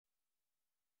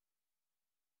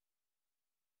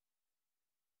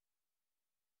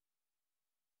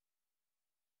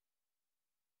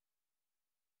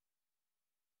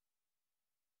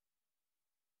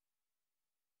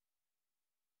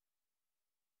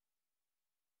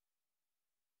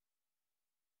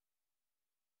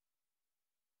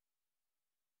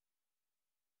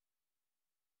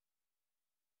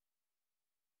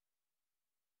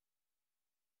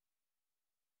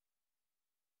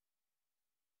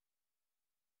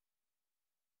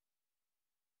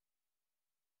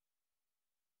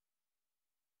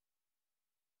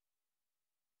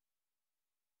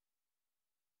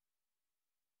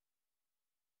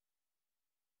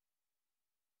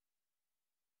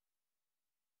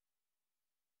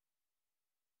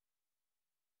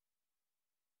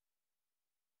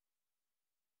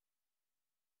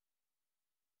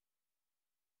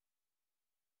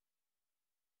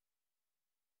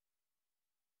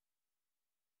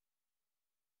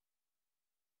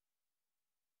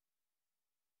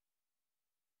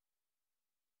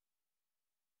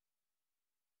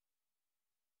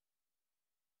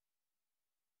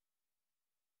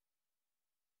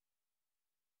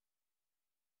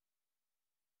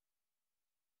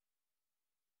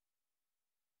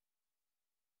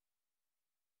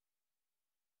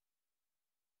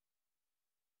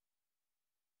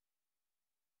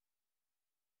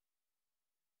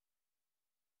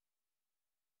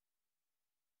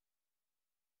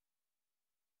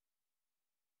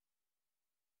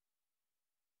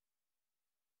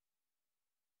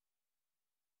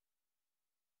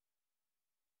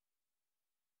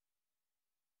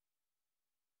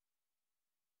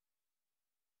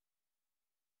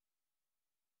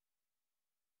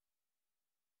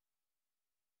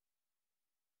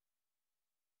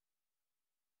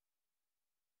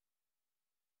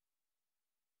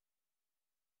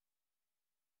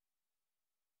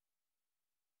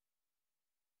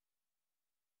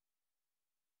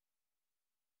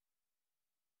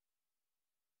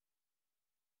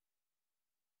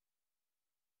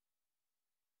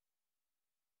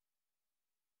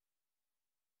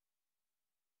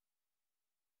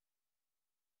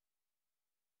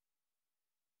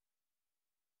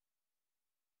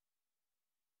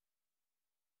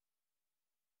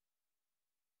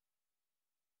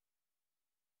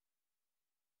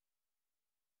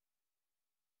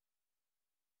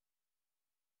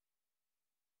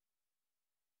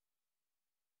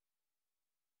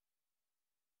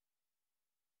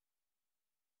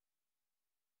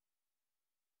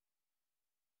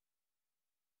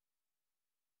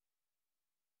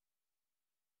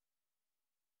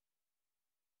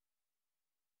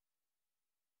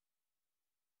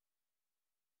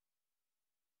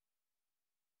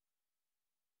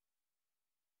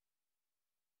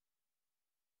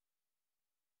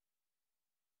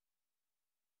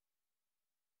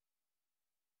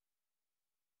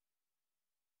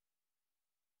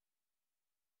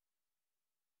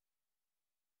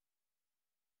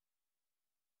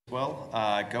Well,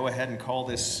 go ahead and call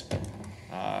this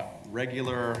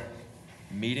regular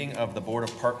meeting of the Board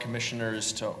of Park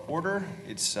Commissioners to order.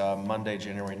 It's Monday,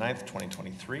 January 9th,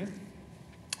 2023.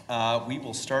 We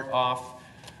will start off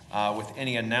with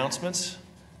any announcements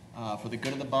for the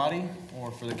good of the body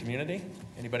or for the community.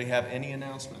 Anybody have any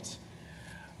announcements?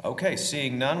 Okay,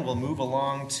 seeing none, we'll move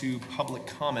along to public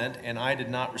comment. And I did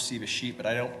not receive a sheet, but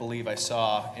I don't believe I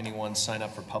saw anyone sign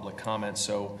up for public comment.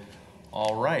 So,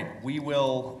 all right, we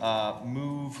will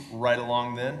move right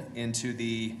along then into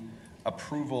the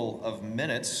approval of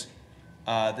minutes.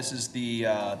 This is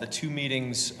the two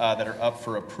meetings that are up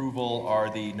for approval are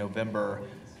the November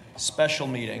special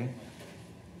meeting.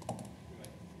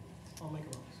 I'll make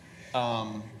a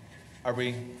motion. Are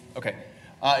we, okay.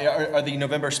 Are the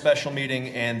November special meeting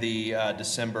and the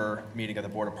December meeting of the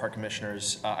Board of Park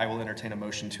Commissioners, I will entertain a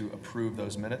motion to approve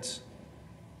those minutes.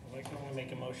 I can only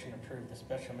make a motion to approve the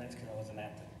special minutes because I wasn't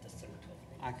at the December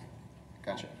 12th meeting.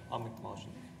 Gotcha. I'll make the motion.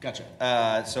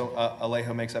 Gotcha. So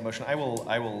Alejo makes that motion. I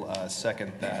will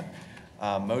second that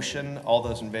motion. All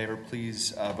those in favor,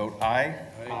 please vote aye.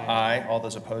 Aye. All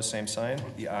those opposed, same sign.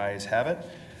 The ayes have it.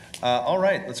 All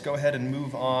right, let's go ahead and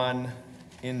move on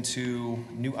into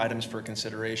new items for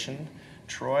consideration.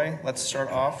 Troy, let's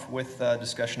start off with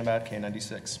discussion about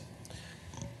K96.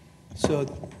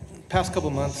 So past couple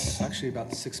months, actually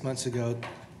about 6 months ago,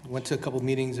 went to a couple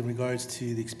meetings in regards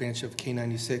to the expansion of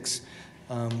K96.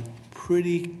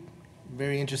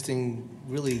 Very interesting,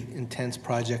 really intense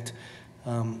project.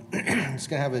 It's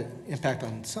going to have an impact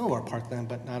on some of our parkland,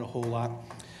 but not a whole lot.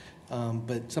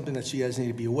 But something that you guys need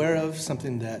to be aware of,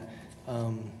 something that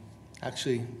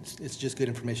actually it's just good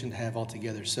information to have all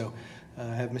together. So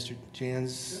I have Mr.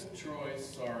 Jans. Troy,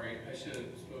 sorry, I should have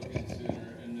spoken sooner,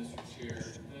 and Mr. Chair.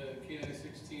 The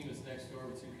K96 team is next door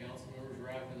with 2 council members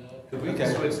wrapping up. Could we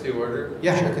switch the order?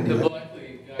 Yeah, I can do that. The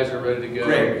Blackley guys are ready to go.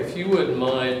 Great. If you wouldn't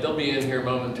mind, they'll be in here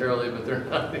momentarily, but they're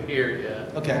not here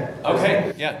yet. Okay.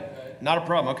 Okay, yeah, not a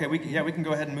problem. Okay, we can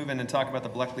go ahead and move in and talk about the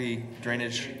Bleckley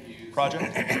drainage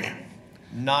project.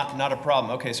 Not a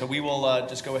problem. Okay, so we will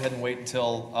just go ahead and wait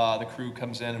until the crew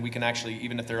comes in, and we can actually,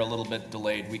 even if they're a little bit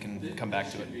delayed, we can come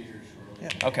back to it. Yeah.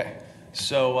 Okay,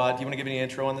 so do you want to give any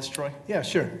intro on this, Troy? Yeah,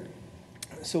 sure.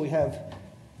 So we have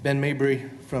Ben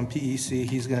Mabry from PEC.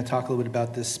 He's going to talk a little bit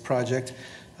about this project.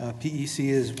 PEC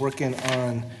is working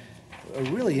on a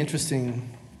really interesting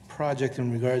project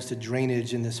in regards to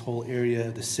drainage in this whole area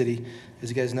of the city. As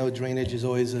you guys know, drainage is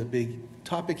always a big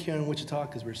topic here in Wichita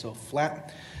because we're so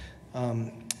flat.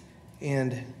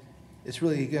 And it's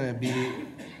really going to be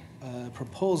a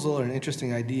proposal or an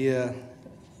interesting idea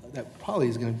that probably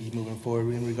is going to be moving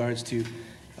forward in regards to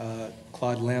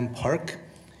Claude Lamb Park.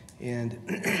 And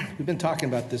we've been talking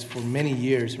about this for many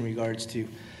years in regards to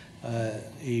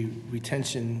a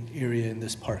retention area in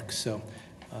this park. So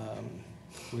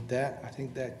with that, I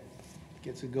think that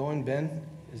gets it going. Ben,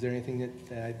 is there anything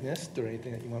that I missed or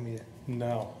anything that you want me to?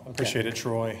 No, appreciate it,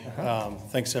 Troy.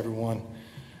 Thanks, everyone.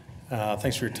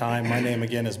 Thanks for your time. My name,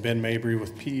 again, is Ben Mabry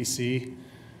with PEC,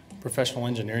 Professional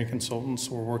Engineering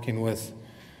Consultants. We're working with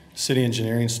city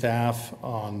engineering staff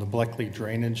on the Bleckley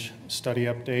drainage study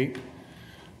update.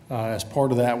 As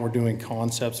part of that, we're doing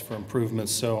concepts for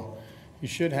improvements. So you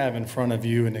should have in front of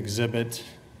you an exhibit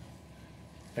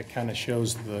that kind of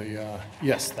shows the,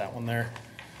 yes, that one there,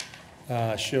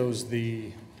 shows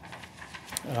the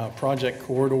project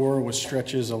corridor, which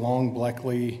stretches along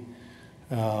Bleckley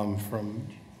from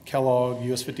Kellogg,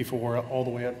 US 54, all the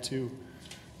way up to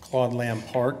Claude Lamb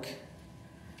Park.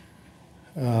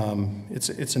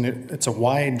 It's a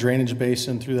wide drainage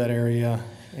basin through that area,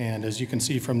 and as you can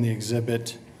see from the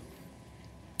exhibit,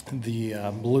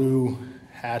 the blue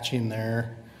hatching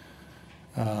there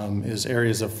is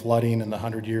areas of flooding in the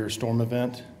 100-year storm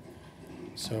event.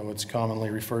 So it's commonly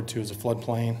referred to as a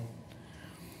floodplain.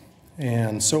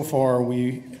 And so far,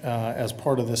 we, as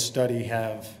part of this study,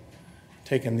 have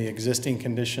taken the existing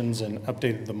conditions and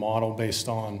updated the model based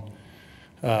on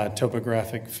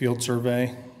topographic field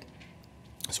survey.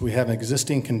 So we have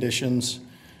existing conditions,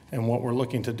 and what we're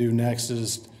looking to do next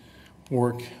is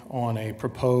work on a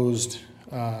proposed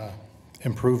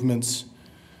improvements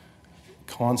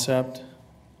concept,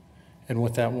 and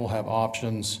with that we'll have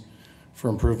options for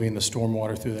improving the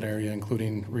stormwater through that area,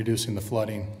 including reducing the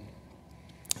flooding.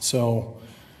 So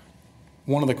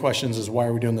one of the questions is, why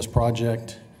are we doing this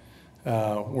project?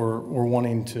 We're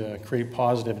wanting to create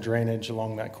positive drainage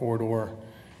along that corridor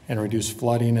and reduce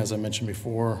flooding, as I mentioned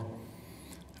before.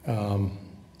 And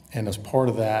as part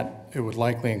of that, it would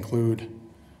likely include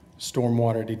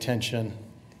stormwater detention.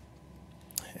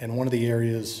 And one of the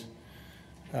areas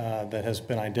that has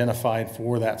been identified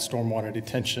for that stormwater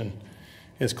detention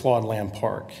is Claude Lamb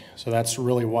Park. So that's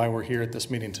really why we're here at this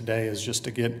meeting today, is just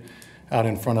to get out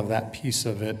in front of that piece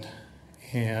of it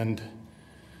and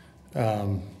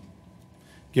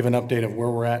give an update of where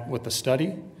we're at with the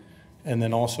study, and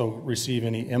then also receive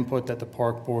any input that the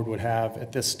park board would have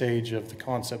at this stage of the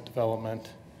concept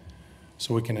development,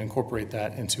 so we can incorporate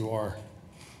that into our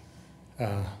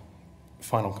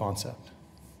final concept.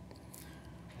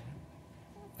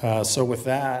 So with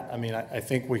that, I mean, I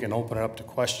think we can open it up to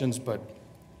questions, but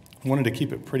I wanted to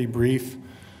keep it pretty brief.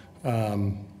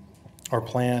 Our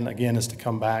plan, again, is to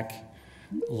come back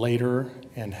later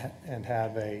and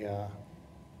have a,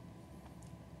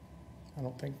 I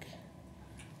don't think,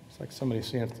 it's like somebody's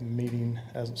seeing if the meeting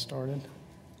hasn't started.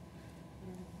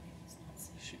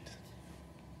 Shoot.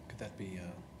 Could that be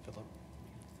Philip?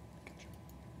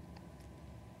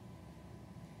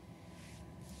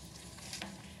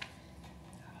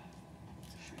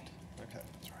 Shoot. Okay,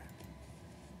 that's right.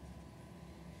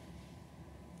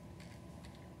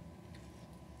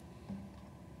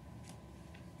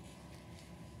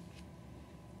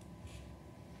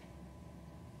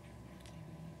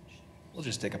 We'll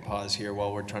just take a pause here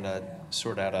while we're trying to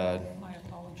sort out a. My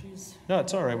apologies. No,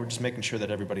 it's all right. We're just making sure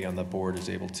that everybody on the board is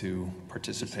able to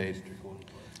participate.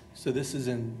 So this is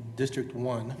in District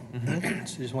 1.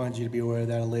 So just wanted you to be aware of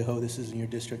that, Alejo. This is in your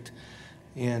district.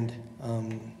 And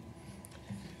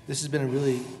this has been a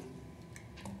really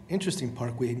interesting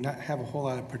park. We not have a whole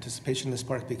lot of participation in this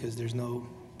park because there's no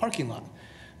parking lot.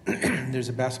 There's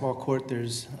a basketball court,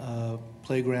 there's a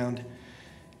playground.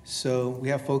 So we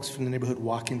have folks from the neighborhood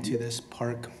walk into this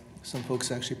park. Some folks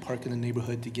actually park in the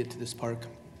neighborhood to get to this park.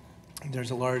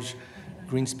 There's a large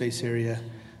green space area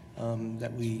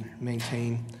that we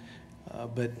maintain,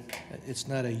 but it's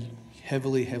not a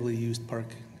heavily used park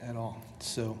at all.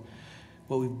 So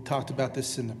what we've talked about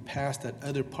this in the past at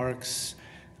other parks,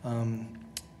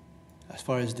 as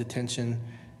far as detention,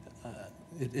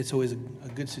 it's always a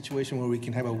good situation where we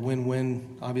can have a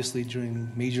win-win. Obviously,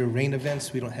 during major rain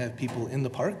events, we don't have people in the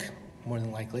park, more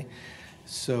than likely.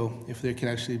 So if they can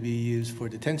actually be used for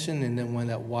detention, and then when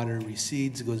that water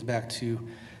recedes, it goes back to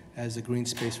as a green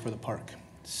space for the park.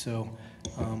 So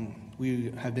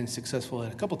we have been successful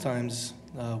at a couple times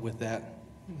with that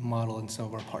model in some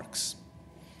of our parks.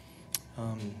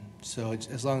 So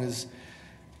as long as,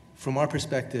 from our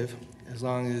perspective, as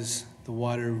long as the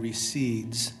water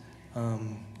recedes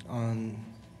on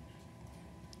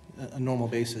a normal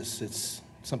basis, it's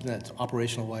something that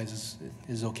operational-wise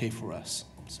is okay for us.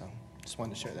 So just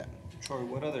wanted to share that. Troy,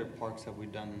 what other parks have we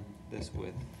done this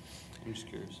with? I'm just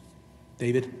curious.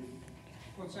 David?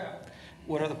 What's that?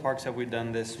 What other parks have we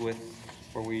done this with,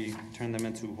 where we turn them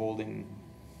into holding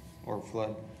or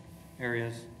flood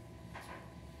areas?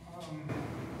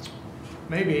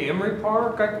 Maybe Emery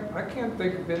Park. I can't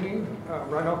think of any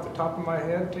right off the top of my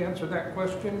head to answer that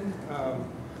question.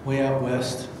 Way out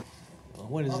west.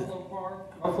 What is it? Buffalo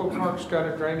Park. Buffalo Park's got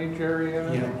a drainage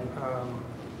area. Yeah.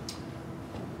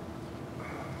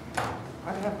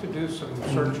 I'd have to do some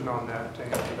searching on that to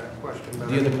answer that question.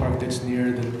 The other park that's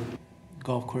near the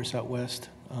golf course out west.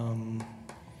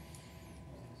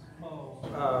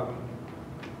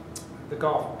 The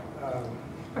golf.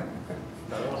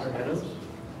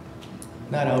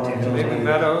 Not Elton Hills. Maybe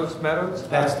Meadows.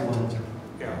 That's the one.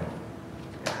 Yeah.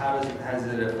 Has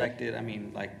it affected, I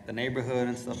mean, like the neighborhood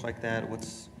and stuff like that?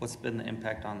 What's been the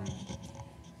impact on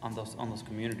those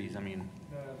communities? I mean,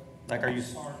 like, are you?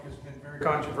 Park has been very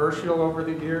controversial over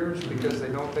the years because they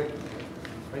don't think,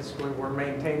 basically, we're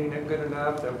maintaining it good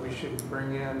enough that we should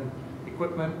bring in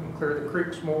equipment and clear the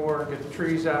creeks more, get the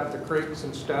trees out of the creeks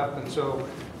and stuff. And so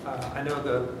I know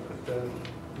the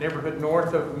neighborhood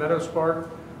north of Meadows Park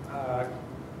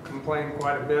complained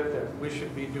quite a bit that we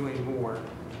should be doing more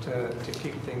to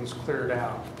keep things cleared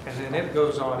out. And then it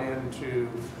goes on into,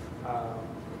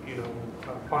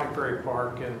 Pawnee Prairie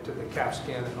Park and to the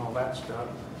calfskin and all that stuff.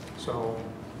 So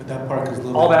But that park is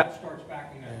little. all that starts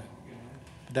backing up. Yeah.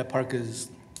 That park is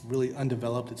really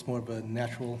undeveloped. It's more of a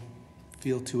natural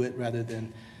feel to it rather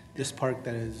than this park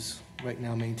that is right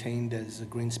now maintained as a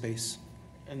green space.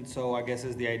 And so I guess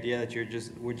is the idea that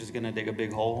we're just gonna dig a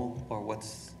big hole, or what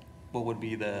would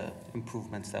be the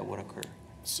improvements that would occur?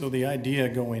 So the idea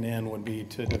going in would be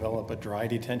to develop a dry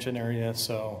detention area.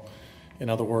 So in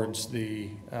other words, the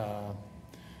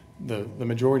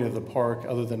majority of the park,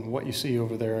 other than what you see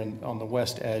over there on the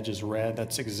west edge, is red.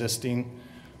 That's existing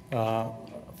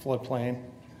floodplain.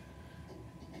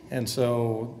 And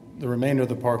so the remainder of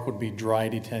the park would be dry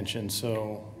detention.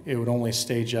 So it would only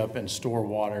stage up and store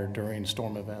water during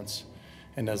storm events.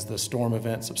 And as the storm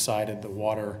event subsided, the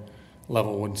water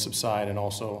level would subside and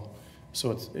also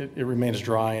So it remains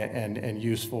dry and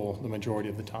useful the majority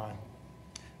of the time.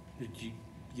 Did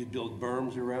you build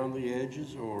berms around the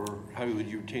edges, or how would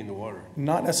you retain the water?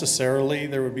 Not necessarily.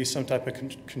 There would be some type of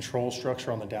control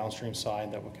structure on the downstream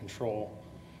side that would control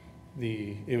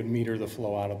it would meter the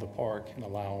flow out of the park and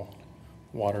allow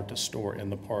water to store in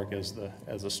the park as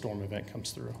the storm event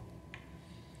comes through.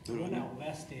 The one out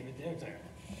west, David, there's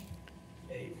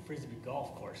a frisbee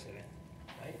golf course in it,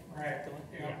 right? Right, The one-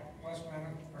 yeah, West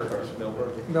West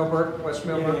Millburg. Millburg, West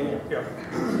Millburg,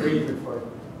 yeah. Reason for,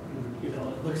 you know,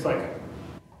 it looks like,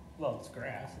 well, it's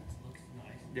grass, it looks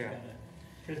nice. It's Yeah. got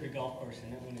a frisbee golf course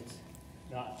in it when it's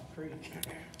not a creek,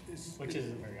 which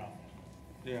isn't very often.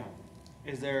 Yeah.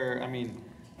 Is there, I mean,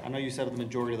 I know you said the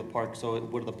majority of the park, so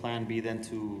would the plan be then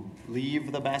to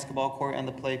leave the basketball court and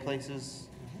the play places?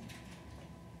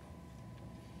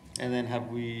 And then have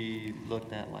we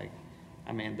looked at like,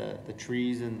 I mean, the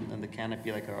trees and the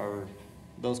canopy, like are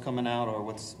those coming out, or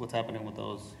what's happening with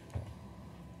those?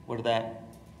 Would that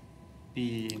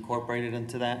be incorporated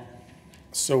into that?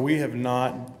 So we have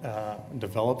not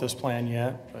developed this plan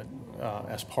yet, but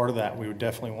as part of that, we would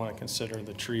definitely want to consider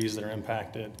the trees that are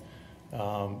impacted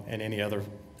and any other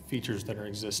features that are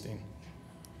existing.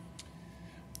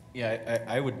 Yeah,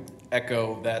 I would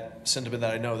echo that sentiment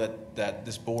that I know that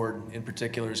this board in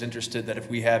particular is interested that if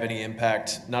we have any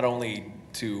impact, not only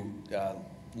to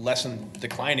lessen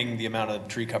declining the amount of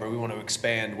tree cover, we want to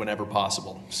expand whenever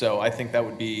possible. So I think that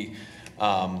would be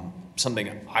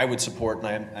something I would support, and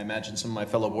I imagine some of my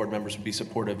fellow board members would be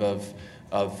supportive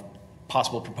of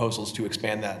possible proposals to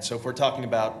expand that. So if we're talking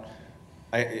about,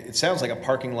 it sounds like a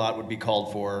parking lot would be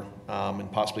called for, and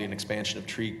possibly an expansion of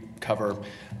tree cover.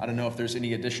 I don't know if there's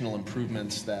any additional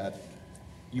improvements that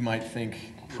you might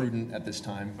think prudent at this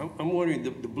time. I'm wondering,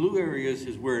 the blue areas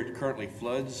is where it currently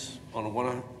floods on a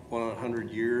 100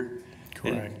 year.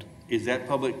 Correct. And is that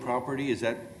public property?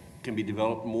 Can be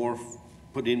developed more,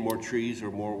 put in more trees or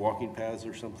more walking paths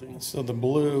or something? So the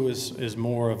blue is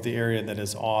more of the area that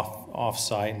is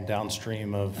off-site and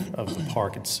downstream of the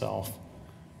park itself.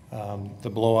 The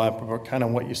blow-up, kind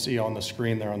of what you see on the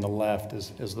screen there on the left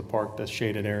is the park, the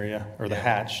shaded area, or the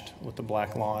hatched with the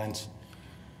black lines.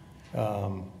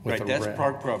 Right, that's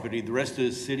park property. The rest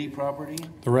is city property?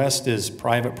 The rest is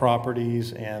private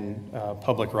properties and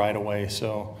public right-of-way,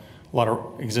 so a lot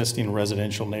of existing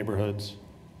residential neighborhoods.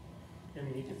 I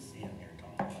mean, you can see them here,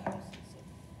 Tom.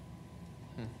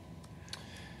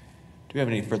 Do we have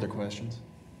any further questions?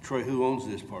 Troy, who owns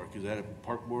this park? Is that a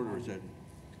park board or is that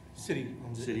City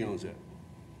owns it. city owns that?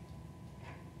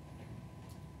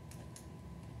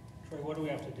 Troy, what do we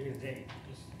have to do today?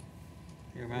 Just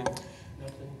Here, man.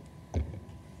 nothing?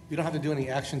 We don't have to do any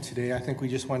action today. I think we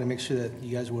just want to make sure that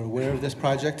you guys were aware of this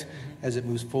project as it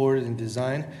moves forward in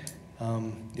design.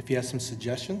 If you have some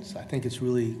suggestions, I think it's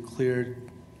really clear,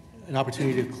 an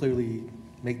opportunity to clearly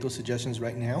make those suggestions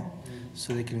right now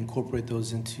so they can incorporate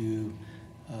those into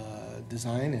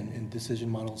design and decision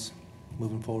models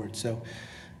moving forward. So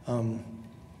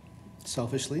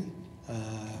selfishly,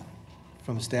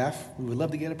 from staff, we would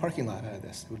love to get a parking lot out of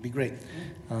this. It would be great.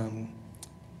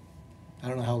 I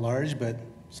don't know how large, but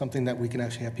something that we can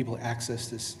actually have people access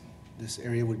this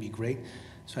area would be great.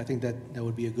 So I think that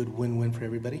would be a good win-win for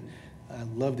everybody. I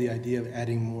love the idea of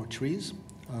adding more trees.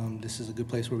 This is a good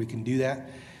place where we can do that,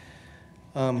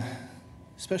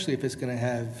 especially if it's going to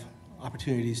have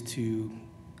opportunities to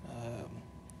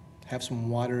have some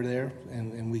water there,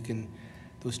 and we can,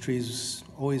 those trees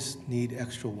always need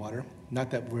extra water. Not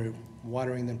that we're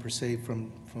watering them per se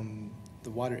from the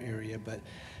water area, but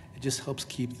it just helps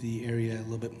keep the area a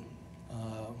little bit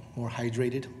more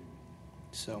hydrated.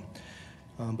 So,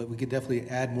 but we could definitely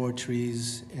add more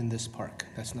trees in this park.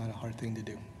 That's not a hard thing to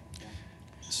do.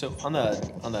 So on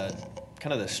the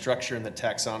kind of the structure and the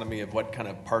taxonomy of what kind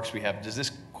of parks we have, does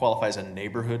this qualify as a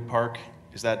neighborhood park?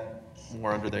 Is that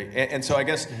more under the, and so I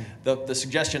guess the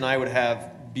suggestion I would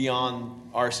have beyond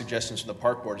our suggestions from the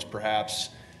park board is perhaps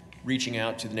reaching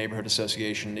out to the neighborhood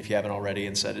association, if you haven't already,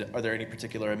 and said, are there any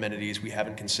particular amenities we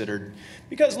haven't considered?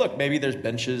 Because look, maybe there's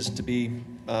benches to be,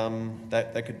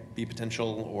 that could be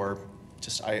potential, or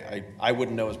just, I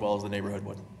wouldn't know as well as the neighborhood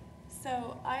would.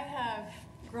 So I have,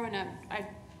 growing up,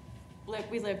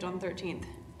 we lived on 13th,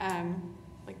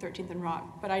 like 13th and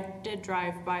Rock, but I did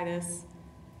drive by this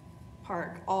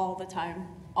park all the time.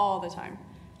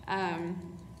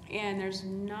 And there's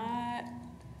not,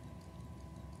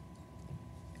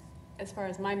 as far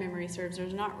as my memory serves,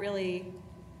 there's not really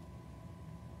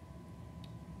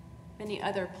many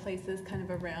other places kind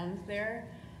of around there.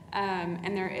 And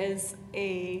there's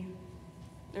a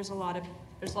lot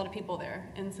of people there.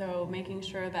 And so making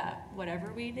sure that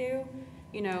whatever we do,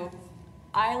 you know,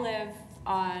 I live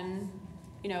on,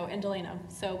 in Delano,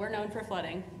 so we're known for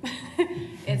flooding.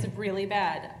 It's really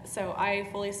bad. So I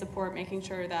fully support making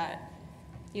sure that,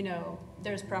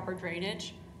 there's proper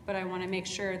drainage, but I want to make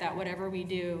sure that whatever we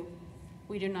do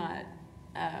not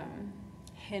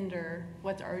hinder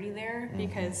what's already there,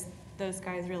 because those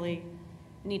guys really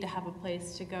need to have a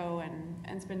place to go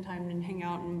and spend time and hang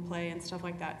out and play and stuff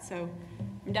like that. So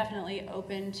I'm definitely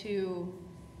open to,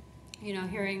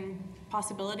 hearing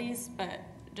possibilities, but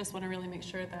just want to really make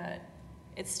sure that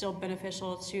it's still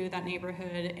beneficial to that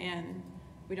neighborhood and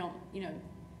we don't,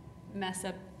 mess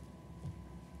up,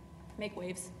 make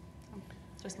waves. So,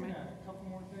 just my. Yeah, a couple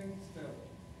more things. The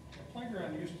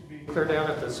playground used to be clear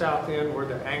down at the south end where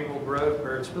the angled road,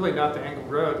 or it's really not the angled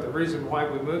road. The reason why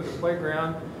we moved the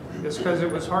playground is because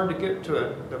it was hard to get to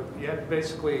it. You had to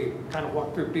basically kind of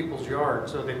walk through people's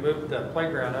yards. So they moved the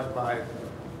playground up by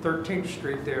 13th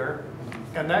Street there.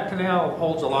 And that canal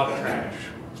holds a lot of trash.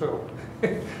 So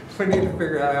we need to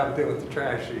figure out how to deal with the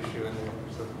trash issue in there.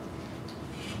 So.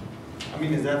 I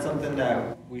mean, is that something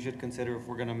that we should consider if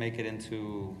we're gonna make it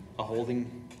into a holding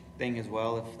thing as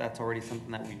well, if that's already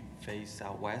something that we face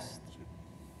out west?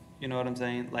 You know what I'm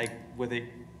saying? Like, with it,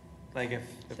 like if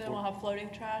So then we'll have floating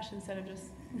trash instead of just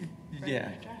yeah.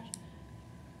 regular trash.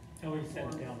 And we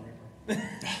send it down river.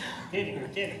 Kidding.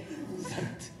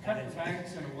 Cut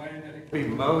banks in a way that it can be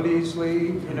mowed easily,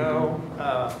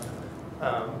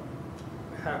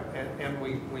 and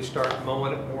we start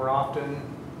mowing it more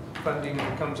often. Funding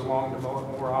comes along to mow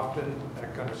it more often,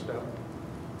 that kind of stuff.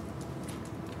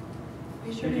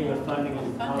 Speaking of funding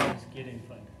and parks getting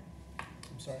funded.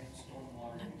 I'm sorry.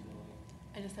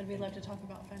 I just said we'd love to talk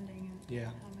about funding and Yeah.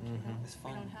 how much we It's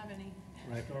don't. We fun. don't have any.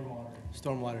 Right. Stormwater.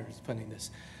 Stormwater is funding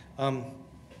this.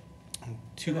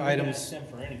 Two We didn't items. ask them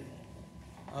for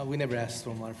anything. We never asked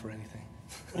Stormwater for anything.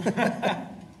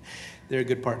 They're a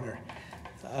good partner.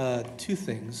 Two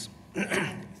things.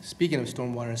 Speaking of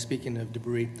stormwater and speaking of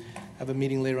debris, I have a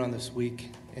meeting later on this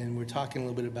week, and we're talking a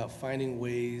little bit about finding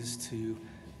ways to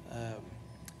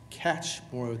catch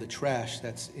more of the trash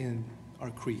that's in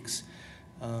our creeks.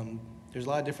 There's a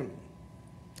lot of different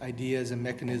ideas and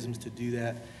mechanisms to do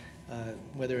that,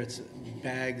 whether it's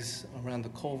bags around the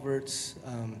culverts,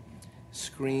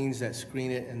 screens that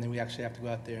screen it, and then we actually have to go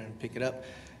out there and pick it up.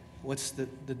 What's the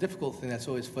difficult thing that's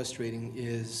always frustrating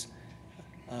is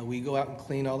we go out and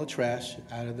clean all the trash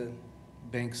out of the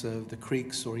banks of the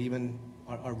creeks or even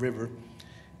our river.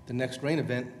 The next rain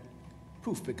event,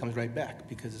 poof, it comes right back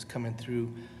because it's coming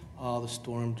through all the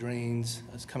storm drains,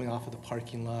 it's coming off of the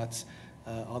parking lots,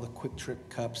 all the quick trip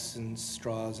cups and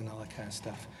straws and all that kind of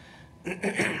stuff.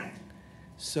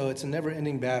 So it's a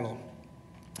never-ending battle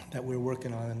that we're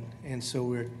working on, and so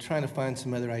we're trying to find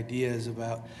some other ideas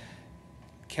about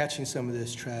catching some of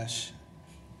this trash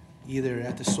either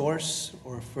at the source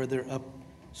or further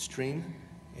upstream,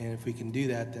 and if we can do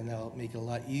that, then that'll make it a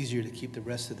lot easier to keep the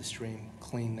rest of the stream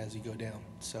clean as you go down.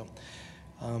 So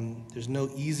there's no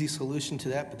easy solution to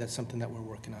that, but that's something that we're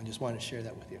working on. Just wanted to share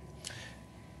that with you.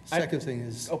 Second thing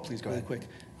is, please go really ahead.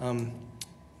 quick.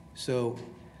 So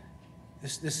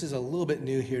this is a little bit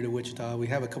new here to Wichita. We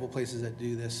have a couple places that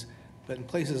do this, but in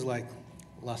places like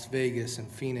Las Vegas and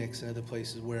Phoenix and other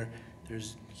places where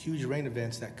there's huge rain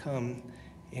events that come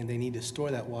and they need to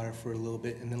store that water for a little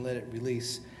bit and then let it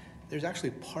release, there's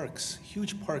actually parks,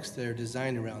 huge parks that are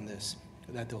designed around this,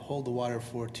 that they'll hold the water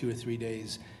for 2 or 3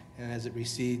 days, and as it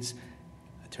recedes,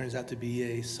 it turns out to be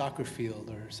a soccer field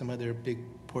or some other big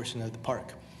portion of the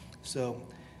park. So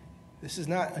this is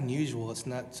not unusual. It's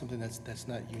not something that's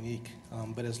not unique.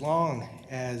 But as long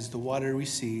as the water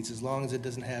recedes, as long as it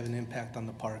doesn't have an impact on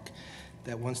the park,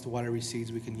 that once the water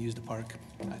recedes, we can use the park,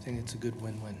 I think it's a good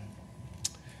win-win.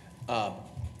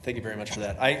 Thank you very much for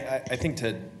that. I think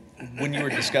when you were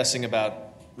discussing about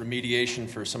remediation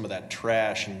for some of that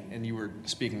trash, and you were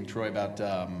speaking, Troy, about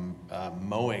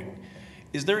mowing,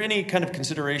 is there any kind of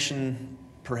consideration,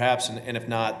 perhaps, and if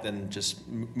not, then just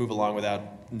move along without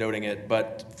noting it,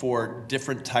 but for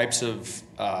different types of,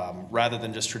 rather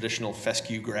than just traditional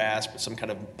fescue grass, but some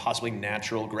kind of possibly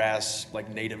natural grass,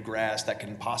 like native grass, that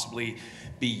can possibly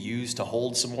be used to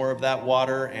hold some more of that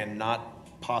water and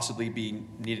not possibly be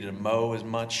needed to mow as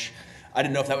much? I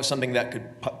didn't know if that was something that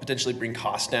could potentially bring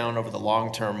costs down over the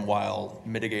long term while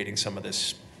mitigating some of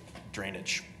this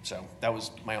drainage. So that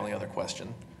was my only other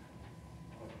question.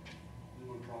 We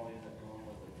would probably end up going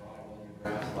with a dry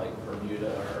weather grass like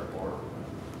Bermuda or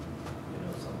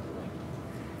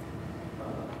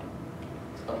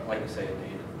something like you say, a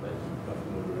native, but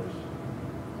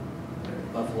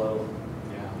buffalo.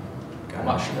 Yeah, I'm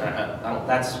not sure. I don't.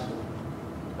 That's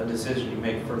a decision you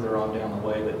make further on down the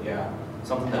way. But yeah,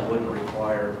 something that wouldn't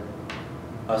require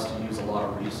us to use a lot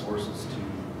of resources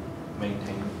to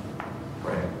maintain.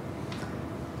 Right.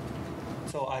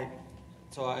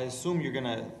 So I assume you're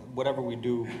gonna, whatever we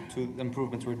do to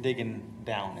improvements, we're digging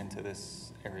down into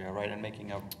this area, right, and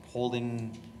making a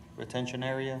holding retention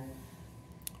area?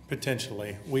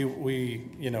 Potentially. We,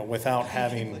 without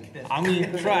having, I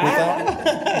mean,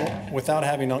 try. without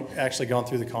having actually gone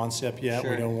through the concept yet,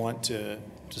 Sure. we don't want to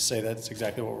say that's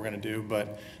exactly what we're gonna do,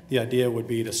 but the idea would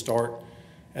be to start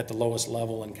at the lowest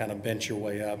level and kind of bench your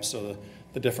way up, so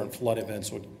the different flood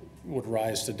events would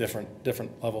rise to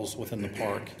different levels within the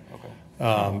park. Okay.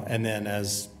 And then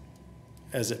as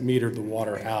it metered the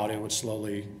water out, it would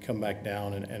slowly come back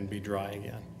down and be dry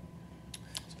again.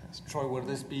 Troy, would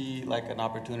this be like an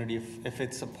opportunity if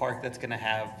it's a park that's gonna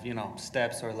have,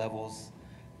 steps or levels?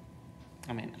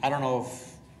 I mean, I don't know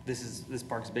if this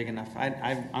park's big enough.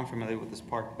 I'm familiar with this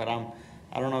park, but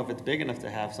I don't know if it's big enough to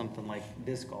have something like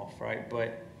disc golf, right?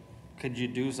 But could you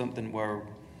do something where,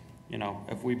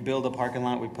 if we build a parking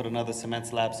lot, we put another cement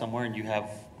slab somewhere and you have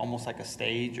almost like a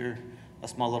stage or a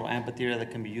small little amphitheater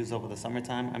that can be used over the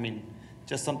summertime? I mean,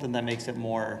 just something that makes it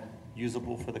more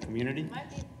usable for the community? Might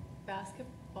be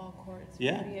basketball courts.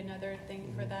 Yeah. Would be another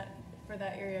thing for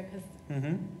that area, because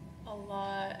Mm-hmm. a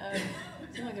lot of, it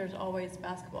seems like there's always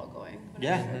basketball going. When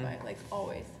Yeah. I drive by, like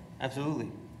always.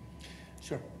 Absolutely.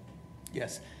 Sure.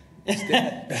 Yes.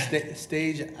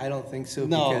 Stage, I don't think so,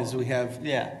 No. because we have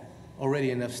Yeah.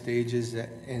 already enough stages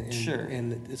and Sure.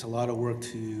 and it's a lot of work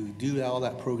to do all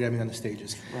that programming on the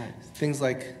stages. Right. Things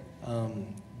like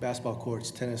basketball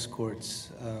courts, tennis courts,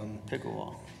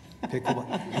 Pickleball.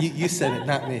 pickleball. You said it,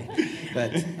 not me.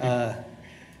 But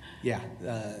yeah,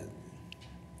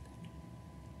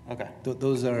 Okay.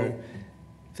 those are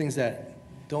things that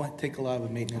don't take a lot of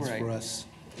maintenance Right. for us,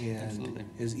 and Absolutely.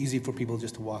 is easy for people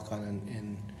just to walk on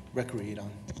and recreate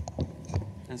on.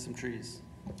 And some trees.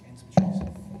 And some trees.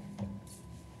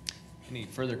 Any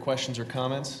further questions or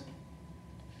comments?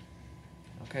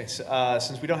 Okay, so,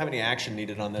 since we don't have any action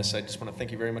needed on this, I just want to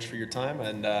thank you very much for your time,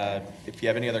 and if you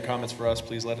have any other comments for us,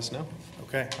 please let us know.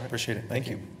 Okay, appreciate it. Thank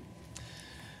you.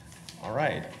 All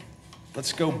right,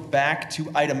 let's go back to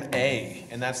item A,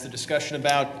 and that's the discussion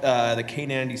about the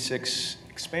K96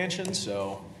 expansion.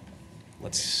 So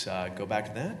let's go back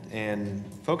to that. And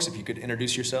folks, if you could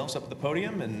introduce yourselves up at the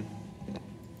podium, and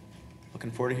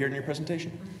looking forward to hearing your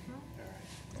presentation.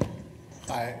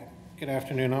 Hi, good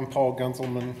afternoon. I'm Paul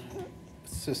Gunzelman,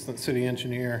 Assistant City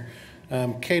Engineer.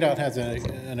 KDOT has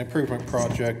an improvement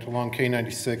project along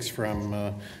K96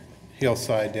 from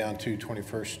Hillside down to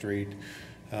 21st Street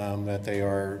that they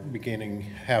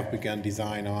have begun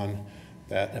design on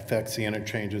that affects the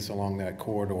interchanges along that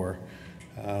corridor.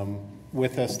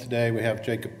 With us today, we have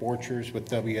Jacob Borchers with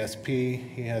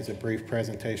WSP. He has a brief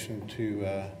presentation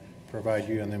to provide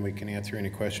you, and then we can answer any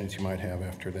questions you might have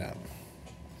after that.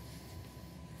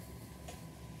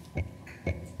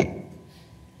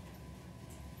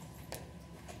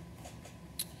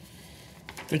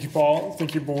 Thank you, Paul.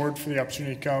 Thank you, Board, for the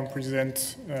opportunity to come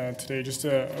present today. Just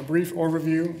a brief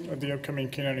overview of the upcoming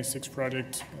K96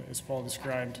 project, as Paul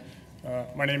described.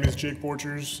 My name is Jake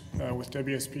Borchers with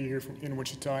WSP here in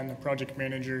Wichita. I'm the project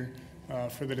manager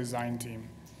for the design team.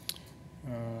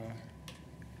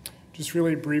 Just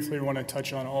really briefly want to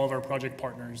touch on all of our project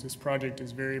partners. This project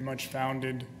is very much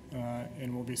founded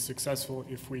and will be successful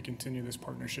if we continue this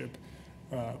partnership.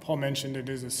 Paul mentioned it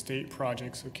is a state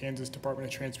project, so Kansas Department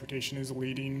of Transportation is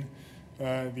leading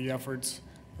the efforts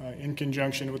in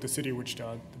conjunction with the City of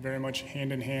Wichita. Very much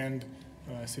hand in hand,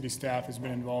 city staff has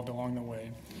been involved along the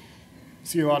way.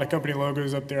 See a lot of company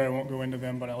logos up there. I won't go into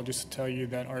them, but I'll just tell you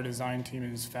that our design team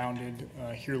is founded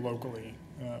here locally.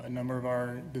 A number of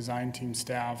our design team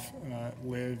staff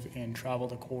live and travel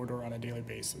the corridor on a daily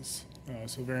basis.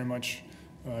 So very much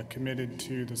committed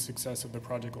to the success of the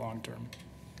project long term.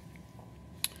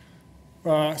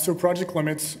 So project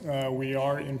limits, we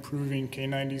are improving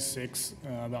K96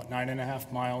 about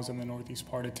 9.5 miles in the northeast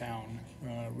part of town,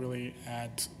 really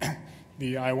at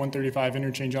the I-135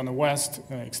 interchange on the west,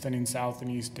 extending south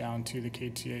and east down to the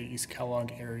KTA East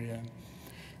Kellogg area.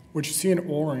 What you see in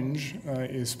orange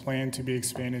is planned to be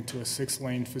expanded to a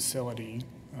 6-lane facility.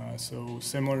 So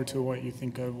similar to what you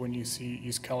think of when you see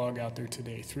East Kellogg out there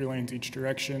today, 3 lanes each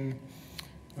direction.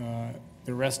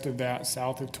 The rest of that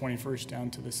south of 21st down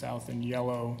to the south in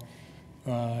yellow,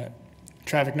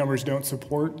 traffic numbers don't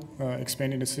support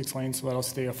expanding to 6 lanes, so that'll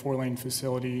stay a 4-lane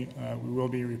facility. We will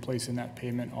be replacing that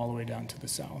pavement all the way down to the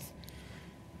south.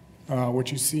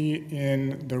 What you see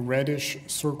in the reddish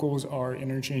circles are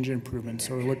interchange improvements.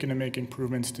 So we're looking to make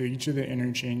improvements to each of the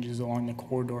interchanges along the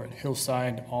corridor at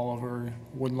Hillside, Oliver,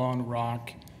 Woodlawn,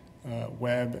 Rock,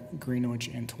 Webb, Greenwich,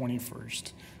 and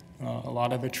 21st. A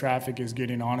lot of the traffic is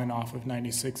getting on and off of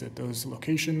 96 at those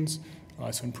locations,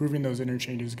 so improving those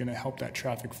interchanges is going to help that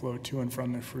traffic flow to and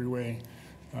from the freeway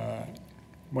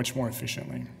much more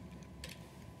efficiently.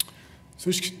 So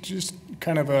it's just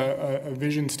kind of a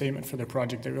vision statement for the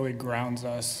project that really grounds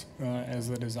us as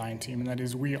the design team, and that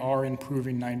is we are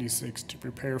improving 96 to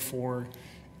prepare for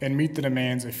and meet the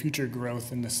demands of future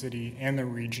growth in the city and the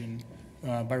region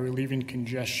by relieving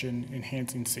congestion,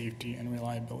 enhancing safety and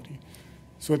reliability.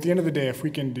 So at the end of the day, if we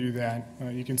can do that,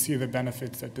 you can see the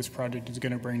benefits that this project is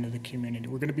going to bring to the community.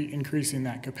 We're going to be increasing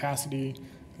that capacity,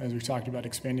 as we talked about,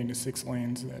 expanding to 6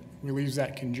 lanes. That relieves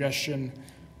that congestion.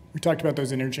 We talked about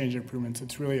those interchange improvements.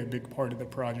 It's really a big part of the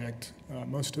project.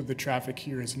 Most of the traffic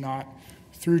here is not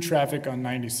through traffic on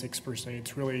 96 per se.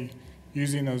 It's really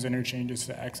using those interchanges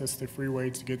to access the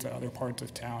freeway to get to other parts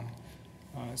of town.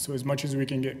 So as much as we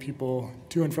can get people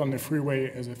to and from the freeway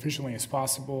as efficiently as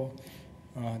possible,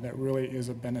 that really is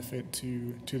a benefit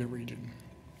to the region.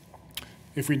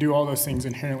 If we do all those things,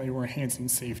 inherently we're enhancing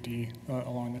safety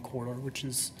along the corridor, which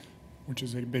is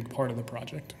a big part of the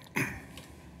project.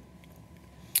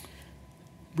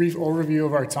 Brief overview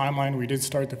of our timeline. We did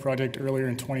start the project earlier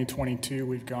in 2022.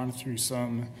 We've gone through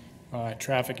some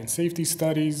traffic and safety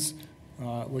studies,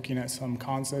 looking at some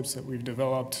concepts that we've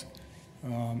developed,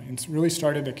 and it's really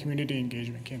started a community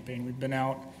engagement campaign. We've been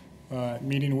out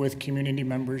meeting with community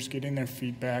members, getting their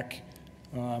feedback,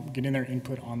 getting their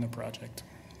input on the project.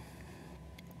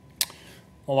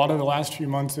 A lot of the last few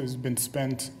months has been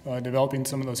spent developing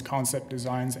some of those concept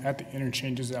designs at the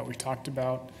interchanges that we talked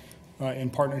about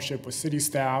in partnership with city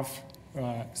staff,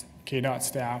 KDOT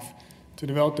staff, to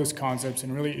develop those concepts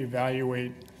and really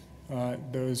evaluate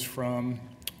those from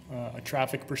a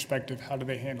traffic perspective. How do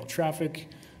they handle traffic?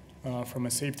 From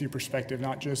a safety perspective,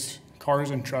 not just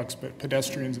cars and trucks, but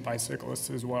pedestrians and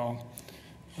bicyclists as well.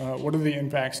 What are the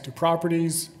impacts to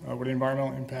properties? What are the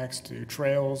environmental impacts to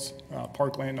trails,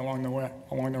 parkland along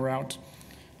the route?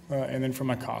 And then from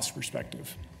a cost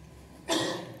perspective.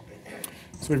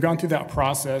 So we've gone through that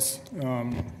process,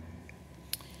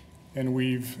 and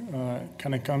we've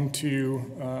kind of come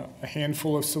to a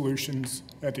handful of solutions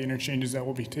at the interchanges that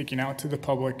we'll be taking out to the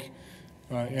public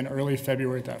in early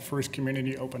February at that first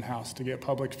community open house to get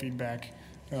public feedback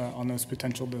on those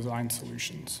potential design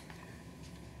solutions.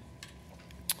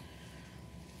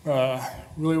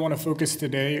 Really want to focus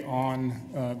today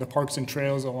on the parks and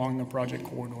trails along the project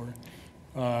corridor.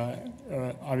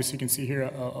 Obviously you can see here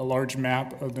a large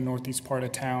map of the northeast part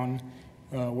of town.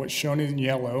 What's shown in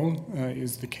yellow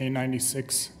is the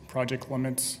K96 project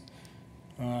limits.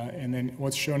 And then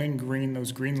what's shown in green,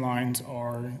 those green lines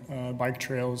are bike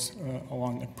trails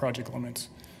along the project limits.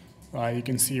 You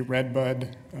can see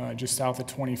Redbud just south of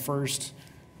 21st.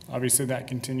 Obviously that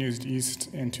continues east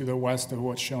and to the west of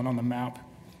what's shown on the map.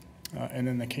 And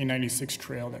then the K96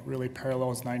 trail that really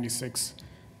parallels 96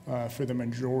 for the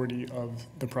majority of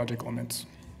the project limits.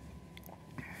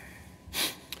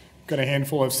 Got a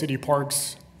handful of city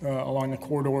parks along the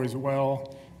corridor as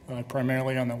well,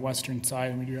 primarily on the western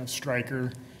side. We do have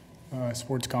Stryker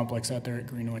Sports Complex out there at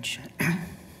Greenwich.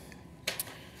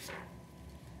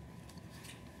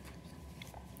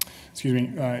 Excuse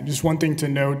me. Just one thing to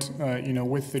note,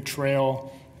 with the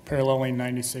trail paralleling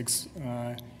 96,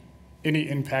 any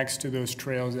impacts to those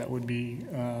trails that would be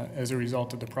as a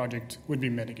result of the project would be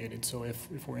mitigated. So if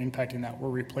we're impacting that, we're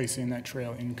replacing that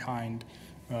trail in kind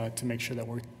to make sure that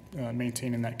we're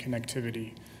maintaining that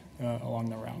connectivity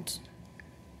along the routes.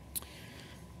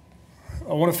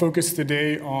 I want to focus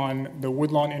today on the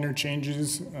Woodlawn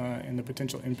interchanges and the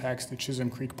potential impacts to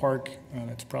Chisholm Creek Park.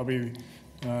 That's probably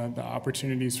the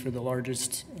opportunities for the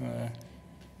largest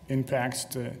impacts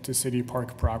to city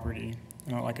park property.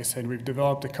 Like I said, we've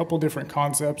developed a couple different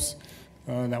concepts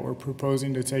that we're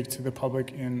proposing to take to the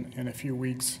public in a few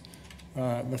weeks.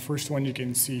 The first one you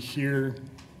can see here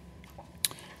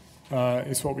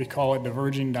is what we call a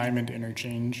diverging diamond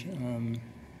interchange.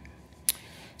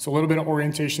 So a little bit of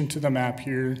orientation to the map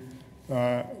here.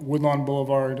 Woodlawn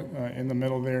Boulevard in the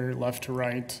middle there, left to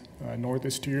right. North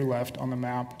is to your left on the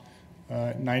map.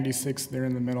 96 there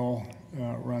in the middle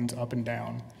runs up and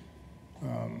down.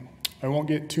 I won't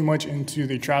get too much into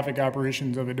the traffic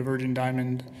operations of a diverging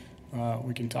diamond.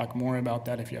 We can talk more about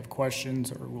that if you have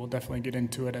questions, or we'll definitely get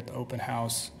into it at the open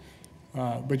house.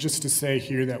 But just to say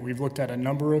here that we've looked at a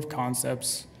number of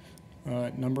concepts,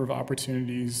 number of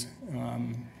opportunities,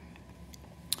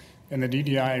 and the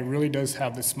DDI really does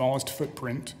have the smallest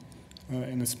footprint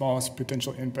and the smallest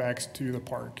potential impacts to the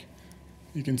park.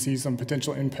 You can see some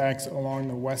potential impacts along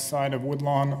the west side of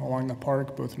Woodlawn, along the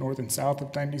park, both north and south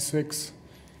of 96.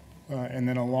 and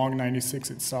then along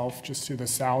 96 itself, just to the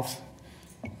south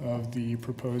of the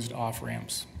proposed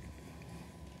off-ramps.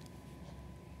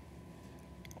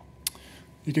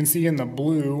 You can see in the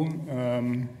blue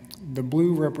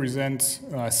represents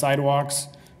sidewalks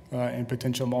and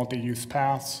potential multi-use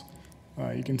paths.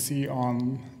 You can see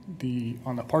on the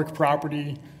park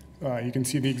property, you can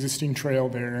see the existing trail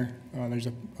there. There's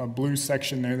a blue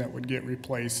section there that would get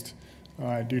replaced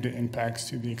due to impacts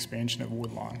to the expansion of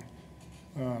Woodlawn.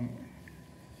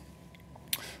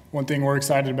 One thing we're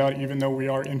excited about, even though we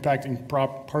are impacting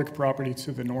park property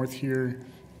to the north here,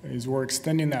 is we're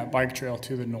extending that bike trail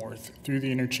to the north through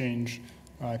the interchange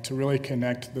to really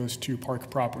connect those two park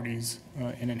properties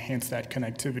and enhance that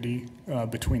connectivity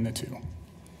between the two.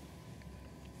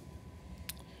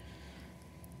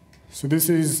 So this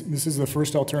is the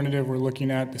first alternative we're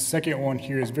looking at. The second one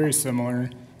here is very similar.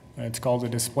 It's called a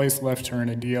displaced left turn,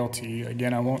 a DLT.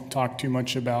 Again, I won't talk too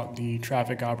much about the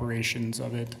traffic operations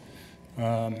of it.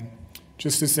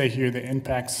 Just to say here, the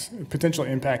potential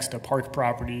impacts to park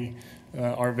property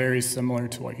are very similar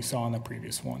to what you saw in the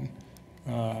previous one.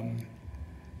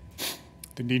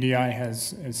 The DDI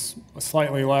is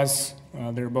slightly less.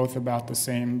 They're both about the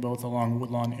same, both along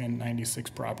Woodlawn and 96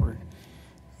 proper.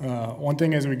 One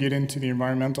thing as we get into the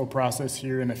environmental process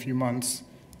here in a few months,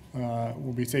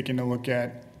 we'll be taking a look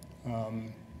at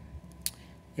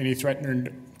any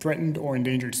threatened or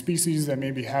endangered species that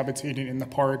may be habitating in the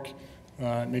park,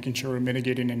 making sure we're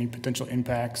mitigating any potential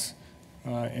impacts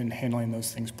and handling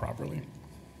those things properly.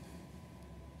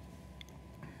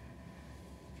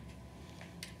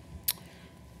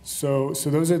 So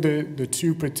those are the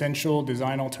two potential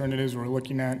design alternatives we're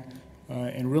looking at.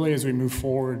 And really as we move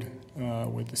forward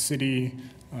with the city,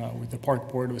 with the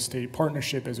park board, with state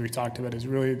partnership, as we talked about, is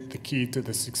really the key to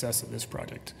the success of this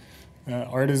project.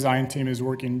 Our design team is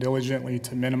working diligently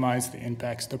to minimize the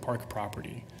impacts to park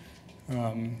property.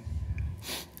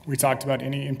 We talked about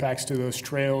any impacts to those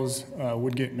trails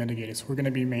would get mitigated. So we're going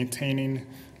to be maintaining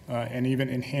and even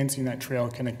enhancing that trail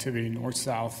connectivity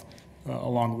north-south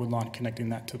along Woodlawn, connecting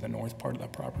that to the north part of the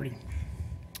property.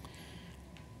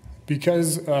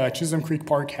 Because Chisholm Creek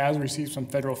Park has received some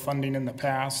federal funding in the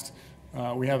past,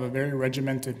 we have a very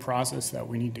regimented process that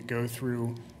we need to go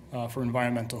through for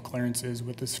environmental clearances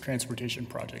with this transportation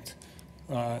project.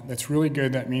 That's really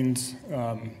good. That means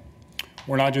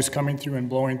we're not just coming through and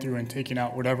blowing through and taking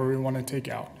out whatever we want to take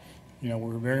out. You know,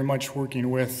 we're very much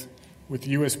working with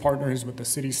U.S. partners, with the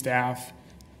city staff,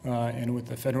 and with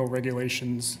the federal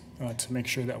regulations to make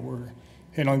sure that we're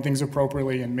handling things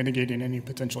appropriately and mitigating any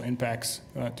potential impacts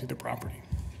to the property.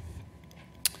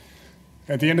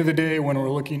 At the end of the day, when we're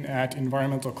looking at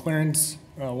environmental clearance,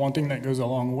 one thing that goes a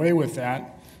long way with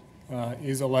that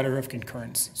is a letter of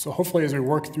concurrence. So hopefully as we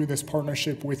work through this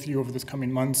partnership with you over the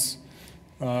coming months,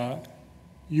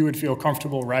 you would feel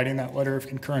comfortable writing that letter of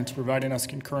concurrence, providing us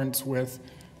concurrence with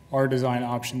our design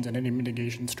options and any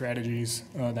mitigation strategies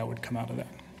that would come out of that.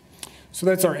 So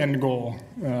that's our end goal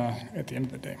at the end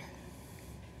of the day.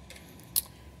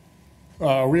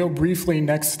 Real briefly,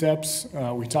 next steps.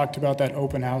 We talked about that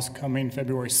open house coming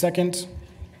February 2nd.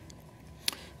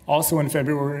 Also in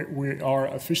February, we are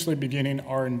officially beginning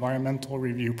our environmental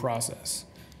review process.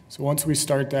 So once we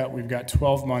start that, we've got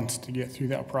 12 months to get through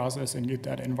that process and get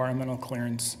that environmental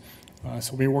clearance.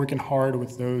 So we'll be working hard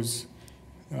with those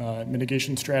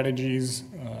mitigation strategies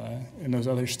and those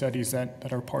other studies that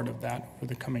are part of that for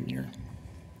the coming year.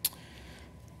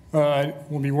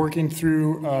 We'll be working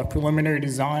through preliminary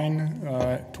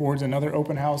design towards another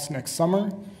open house next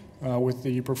summer with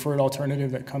the preferred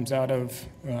alternative that comes out of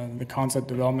the concept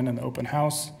development and the open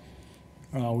house.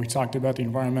 We talked about the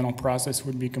environmental process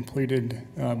would be completed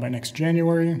by next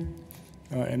January,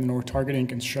 and then we're targeting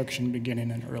construction beginning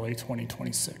in early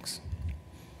 2026.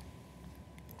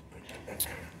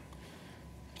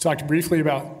 Talked briefly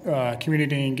about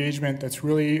community engagement. That's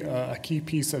really a key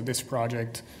piece of this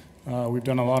project. We've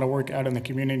done a lot of work out in the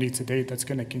community to date that's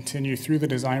going to continue through the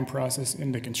design process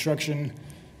into construction.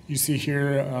 You see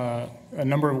here a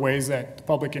number of ways that the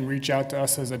public can reach out to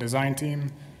us as a design team.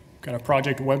 We've got a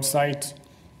project website.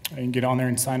 You can get on there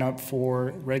and sign up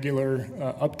for regular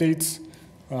updates.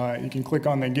 You can click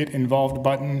on the Get Involved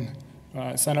button,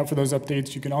 sign up for those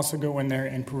updates. You can also go in there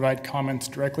and provide comments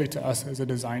directly to us as a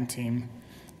design team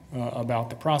about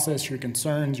the process, your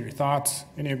concerns, your thoughts,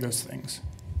 any of those things.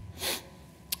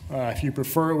 If you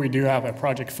prefer, we do have a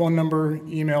project phone number,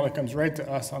 email that comes right to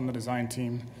us on the design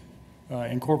team.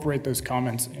 Incorporate those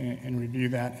comments and review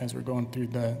that as we're going through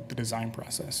the design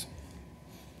process.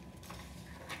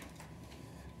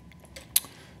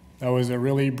 That was a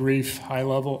really brief,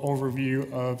 high-level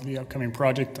overview of the upcoming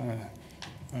project.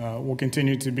 We'll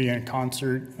continue to be in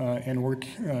concert and work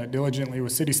diligently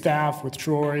with city staff, with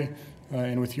Troy,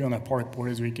 and with you on the park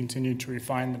board as we continue to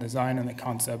refine the design and the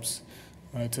concepts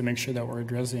to make sure that we're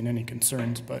addressing any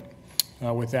concerns. But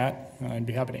with that, I'd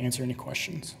be happy to answer any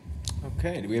questions.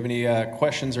 Okay, do we have any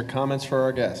questions or comments for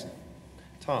our guest?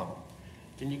 Tom?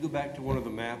 Can you go back to one of the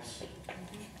maps?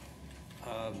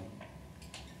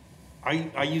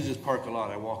 I use this park a lot.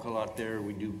 I walk a lot there.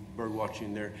 We do bird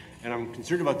watching there. And I'm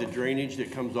concerned about the drainage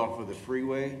that comes off of the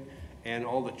freeway and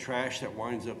all the trash that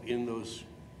winds up in those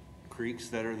creeks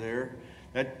that are there.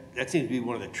 That seems to be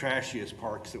one of the trashiest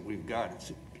parks that we've got,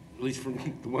 at least from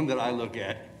the one that I look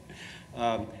at.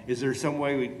 Is there some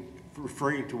way,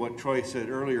 referring to what Troy said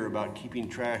earlier about keeping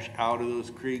trash out of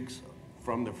those creeks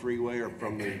from the freeway or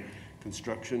from the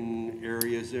construction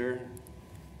areas there?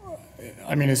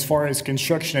 I mean, as far as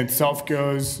construction itself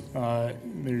goes,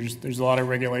 there's a lot of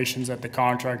regulations that the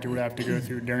contractor would have to go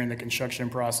through during the construction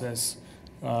process.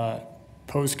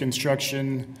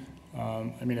 Post-construction,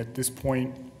 I mean, at this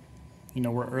point, you know,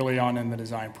 we're early on in the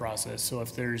design process. So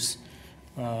if there's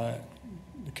the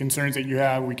concerns that you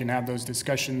have, we can have those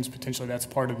discussions. Potentially that's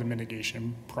part of the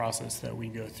mitigation process that we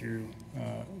go through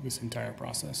this entire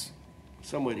process.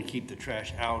 Some way to keep the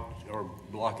trash out or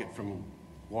block it from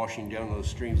washing down those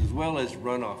streams, as well as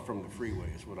runoff from the freeway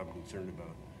is what I'm concerned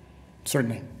about.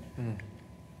 Certainly.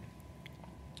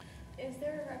 Is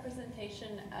there a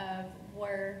representation of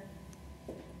where,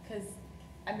 because,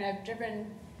 I mean, I've driven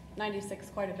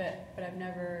 96 quite a bit, but I've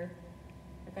never,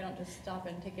 like, I don't just stop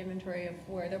and take inventory of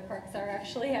where the parks are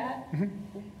actually at.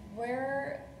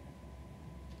 Where,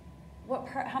 what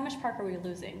part, how much park are we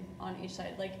losing on each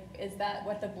side? Like, is that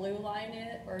what the blue line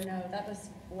is, or no, that was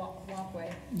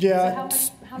walkway? Yeah.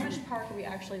 So how much park are we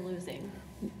actually losing?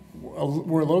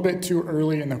 We're a little bit too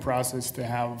early in the process to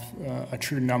have a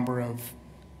true number of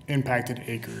impacted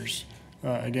acres.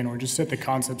 Again, we're just at the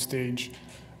concept stage.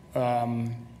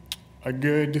 A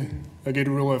good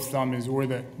rule of thumb is where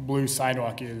the blue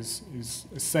sidewalk is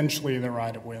essentially the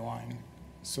right-of-way line.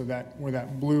 So that where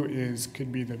that blue is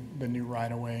could be the new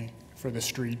right-of-way for the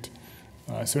street.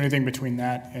 So anything between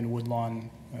that and Woodlawn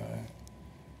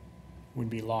would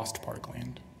be lost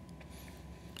parkland.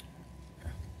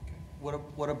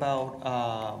 What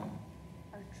about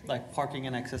like parking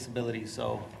and accessibility?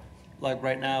 So like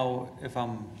right now, if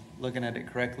I'm looking at it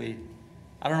correctly,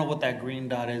 I don't know what that green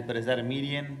dot is, but is that a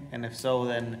median? And if so,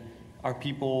 then are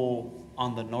people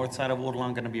on the north side of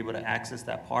Woodlawn going to be able to access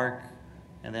that park?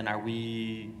 And then are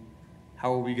we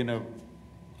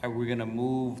gonna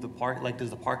move the park? Like, does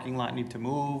the parking lot need to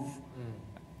move?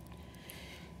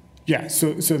 Yeah,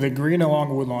 so the green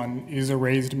along Woodlawn is a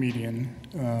raised median.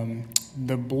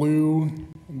 The blue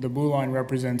line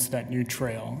represents that new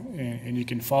trail, and you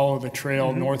can follow the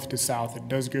trail north to south. It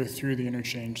does go through the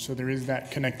interchange, so there is that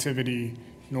connectivity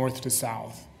north to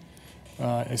south.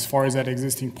 As far as that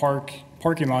existing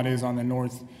parking lot is on the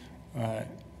north,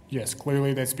 yes,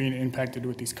 clearly that's being impacted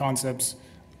with these concepts.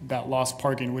 That lost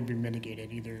parking would be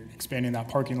mitigated, either expanding that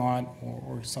parking lot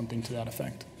or something to that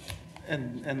effect.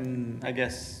 And I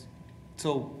guess,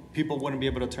 so people wouldn't be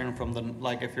able to turn from the,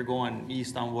 like if you're going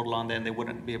east on Woodlawn, then they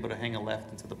wouldn't be able to hang a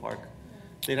left into the park.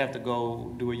 They'd have to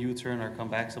go do a U-turn or come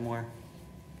back somewhere.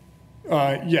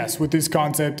 Yes, with this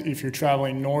concept, if you're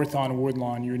traveling north on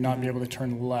Woodlawn, you would not be able to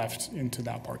turn left into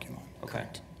that parking lot. Okay.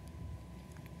 Correct.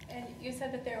 And you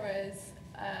said that there was,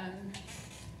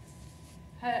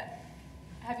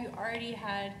 have you already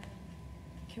had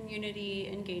community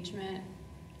engagement,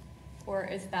 or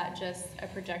is that just a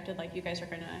projected, like you guys are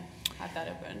gonna have that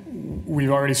open? We've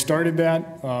already started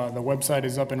that. The website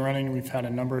is up and running. We've had a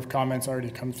number of comments already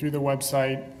come through the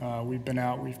website. We've been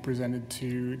out, we've presented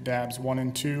to DABs 1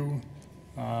 and 2.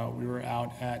 We were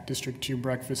out at District 2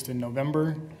 breakfast in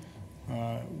November.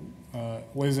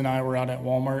 Liz and I were out at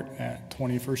Walmart at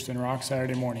 21st and Rock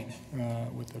Saturday morning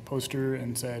with a poster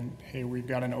and said, hey, we've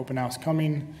got an open house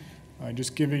coming,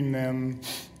 just giving them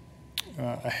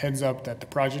a heads up that the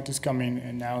project is coming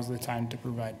and now is the time to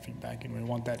provide feedback. And we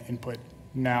want that input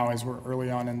now as we're early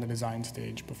on in the design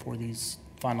stage before these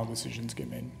final decisions get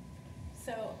made.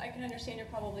 So I can understand you're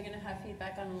probably gonna have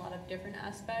feedback on a lot of different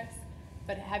aspects,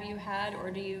 but have you had,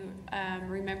 or do you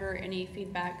remember any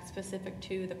feedback specific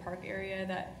to the park area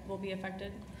that will be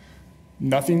affected?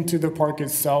 Nothing to the park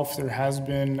itself. There has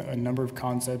been a number of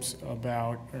concepts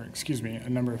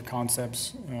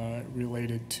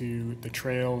related to the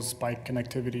trails, bike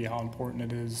connectivity, how important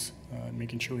it is,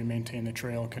 making sure we maintain the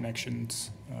trail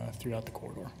connections throughout the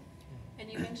corridor.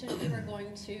 And you mentioned you were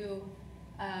going to,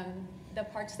 the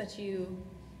parts that you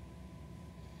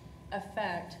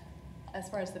affect, as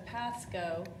far as the paths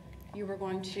go, you were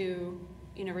going to,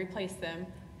 replace them.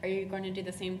 Are you going to do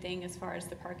the same thing as far as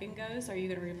the parking goes? Are you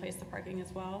going to replace the parking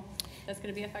as well? That's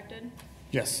going to be affected?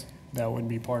 Yes, that would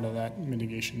be part of that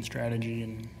mitigation strategy.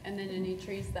 And then any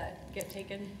trees that get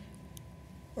taken?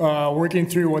 Working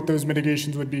through what those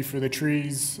mitigations would be for the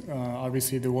trees.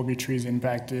 Obviously, there will be trees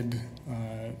impacted.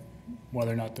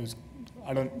 Whether or not those,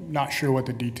 not sure what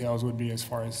the details would be as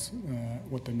far as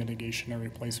what the mitigation or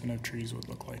replacement of trees would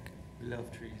look like. We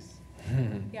love trees.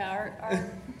 Yeah,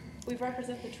 we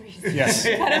represent the trees. Yes.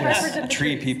 We kind of represent the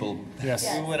Tree trees. people. Yes.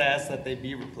 We would ask that they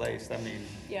be replaced. I mean,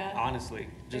 Yeah. honestly,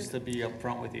 just to be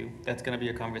upfront with you, that's gonna be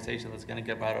a conversation that's gonna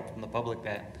get brought up from the public,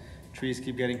 that trees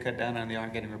keep getting cut down and they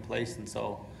aren't getting replaced. And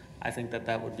so I think that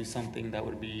that would be something that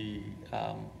would be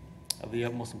of the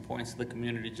utmost importance to the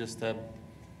community, just to,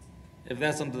 if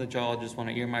that's something that y'all just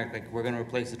wanna earmark, like, we're gonna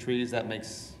replace the trees, that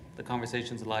makes the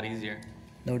conversations a lot easier.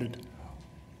 Noted.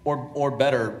 Or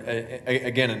better,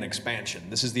 again, an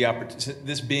expansion. This is the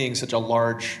this being such a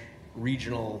large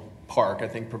regional park, I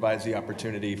think provides the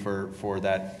opportunity for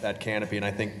that canopy, and I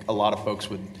think a lot of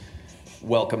folks would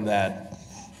welcome that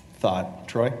thought.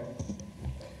 Troy?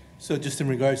 So just in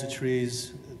regards to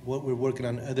trees, what we're working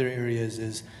on in other areas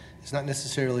is it's not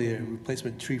necessarily a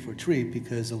replacement tree for tree,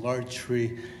 because a large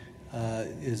tree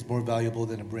is more valuable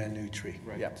than a brand new tree.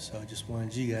 Right. Yep. So I just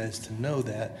wanted you guys to know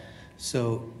that.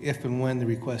 So if and when the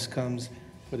request comes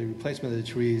for the replacement of the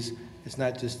trees, it's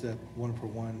not just a one for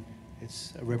one,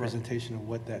 it's a representation of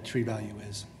what that tree value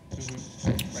is. Ask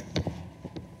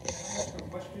a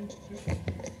question?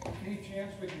 Any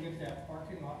chance we can get that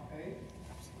parking lot paved?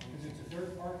 Because it's a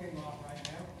dirt parking lot right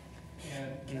now,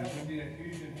 and that would be a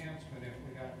huge enhancement if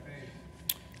we got it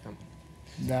paved.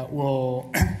 That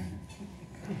will,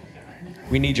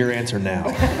 We need your answer now.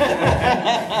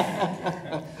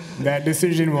 that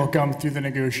decision will come through the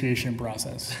negotiation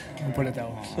process. We'll put it that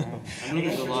way. I know If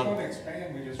it's going to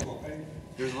expand, we just will pave it.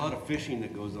 there's a lot of fishing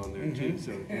that goes on there too,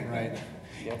 so. Right.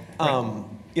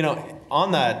 You know,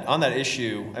 on that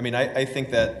issue, I mean, I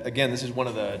think that, again, this is one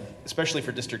of the, especially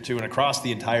for District 2 and across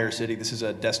the entire city, this is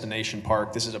a destination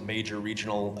park. This is a major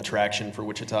regional attraction for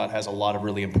Wichita. It has a lot of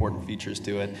really important features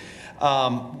to it.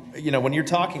 You know, when you're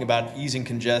talking about easing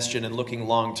congestion and looking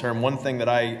long-term, one thing that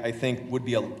I think would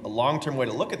be a long-term way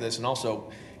to look at this, and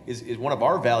also is one of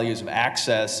our values of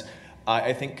access.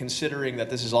 I think considering that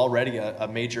this is already a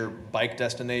major bike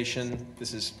destination,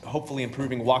 this is hopefully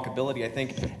improving walkability. I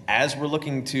think as we're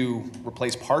looking to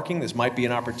replace parking, this might be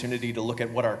an opportunity to look at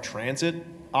what our transit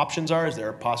options are. Is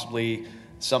there possibly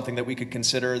something that we could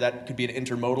consider that could be an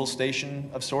intermodal station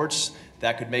of sorts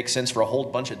that could make sense for a whole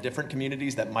bunch of different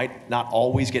communities that might not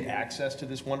always get access to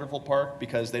this wonderful park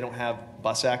because they don't have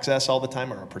bus access all the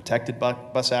time, or a protected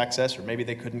bus access, or maybe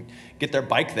they couldn't get their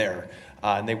bike there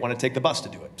and they want to take the bus to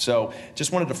do it. So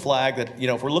just wanted to flag that, you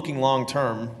know, if we're looking long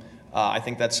term, I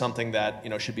think that's something that, you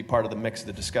know, should be part of the mix of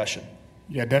the discussion.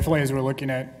 Yeah, definitely, as we're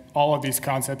looking at all of these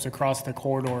concepts across the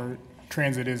corridor,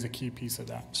 transit is a key piece of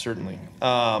that. Certainly.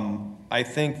 I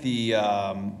think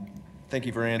thank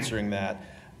you for answering that.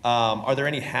 Are there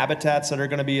any habitats that are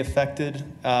going to be affected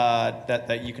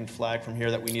that you can flag from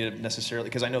here that we need to necessarily,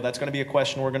 because I know that's going to be a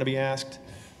question we're going to be asked,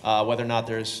 whether or not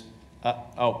there's,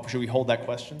 should we hold that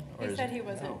question? Or He is said it- he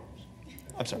wasn't.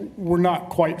 I'm sorry. We're not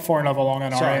quite far enough along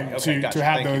on our Sorry, end okay, to gotcha,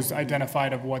 have thank you. those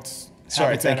identified of what's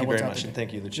Sorry, habitat thank and you what's very much, happening. and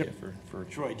thank you, Lucia, for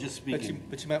Troy, just But speaking.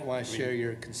 you might want to share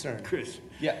your concern. Chris.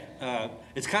 Yeah.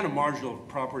 It's kind of marginal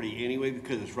property anyway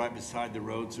because it's right beside the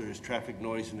road, so there's traffic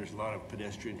noise and there's a lot of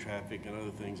pedestrian traffic and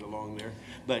other things along there.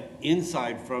 But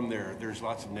inside from there, there's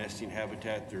lots of nesting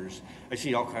habitat. I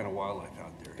see all kind of wildlife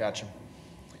out there. Gotcha.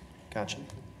 Gotcha.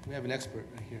 We have an expert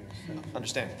right here. So.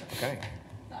 Understand. Okay.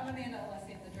 So I'm Amanda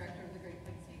Alessi, I'm the director of the Great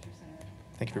Lakes Nature Center.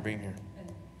 Thank you for being here. And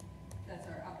that's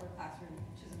our outdoor classroom,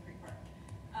 Chisholm Creek Park.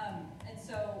 And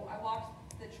so I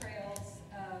walked the trails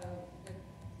with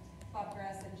Bob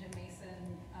Gress and Jim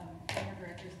Mason, former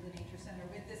directors of the Nature Center,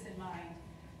 with this in mind.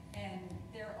 And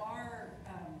there are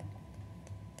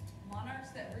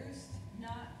monarchs that roost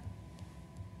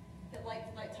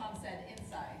like Tom said,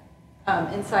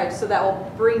 inside. Inside, so that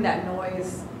will bring that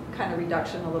noise kind of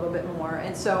reduction a little bit more.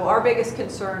 And so our biggest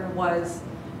concern was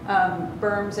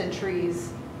berms and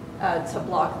trees to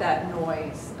block that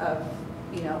noise of,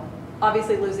 you know,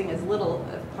 obviously losing as little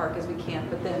of park as we can,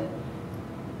 but then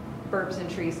berms and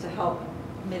trees to help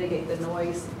mitigate the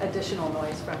noise, additional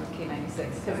noise from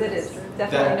K96, because it is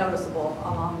definitely noticeable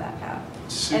along that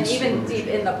path. And even deep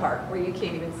in the park where you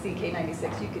can't even see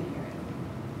K96, you can hear it.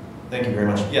 Thank you very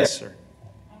much. Yes, sir.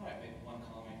 I might make one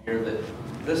comment here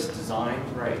that this design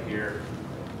right here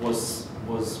was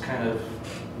kind of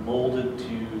molded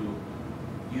to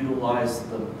utilize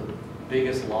the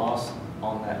biggest loss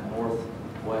on that north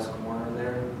west corner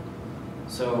there.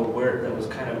 So where that was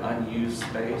kind of unused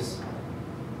space,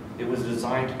 it was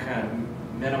designed to kind of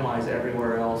minimize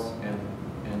everywhere else and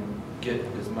get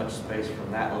as much space from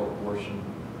that little portion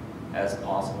as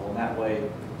possible. And that way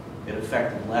it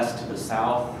affected less to the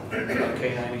south of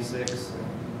K96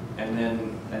 and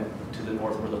then to the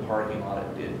north where the parking lot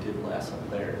it did less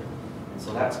up there. And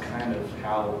so that's kind of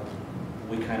how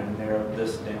we kind of narrowed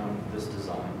this down, this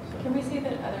design. So. Can we see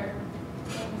the other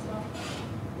one as well?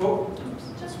 Oh.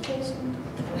 Just close.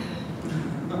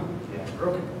 Yeah,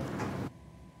 broken.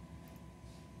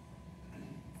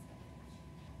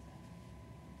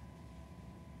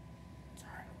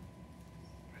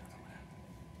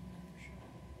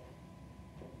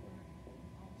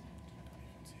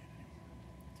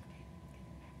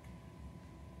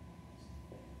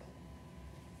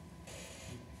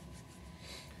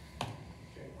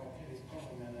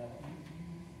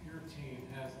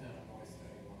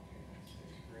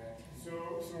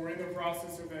 So we're in the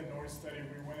process of that noise study.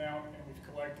 We went out and we've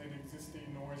collected existing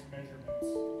noise measurements.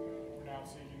 We're now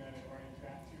taking that and running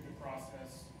that through the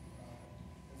process,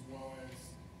 as well as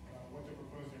what the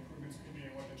proposed improvements could be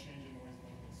and what the change in noise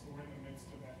level is. So we're in the midst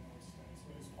of that noise study. So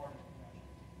it's part of the project.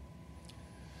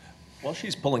 While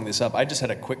she's pulling this up, I just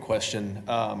had a quick question.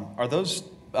 Are those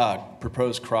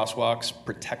proposed crosswalks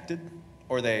protected,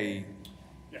 or they?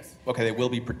 Yes. Okay, they will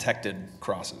be protected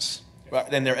crosses. Yes.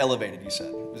 Then they're elevated, you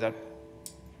said. Is that?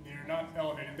 They're not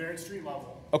elevated. They're at street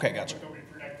level. Okay, gotcha. But they'll be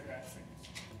protected at signals.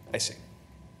 I see.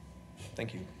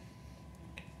 Thank you.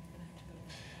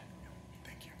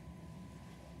 Thank you.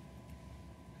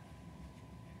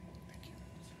 Thank you.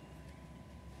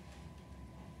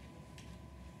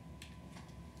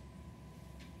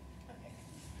 Okay.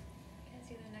 Can I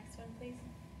see the next one, please?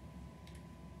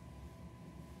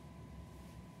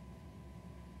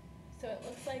 So it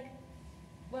looks like,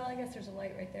 well, I guess there's a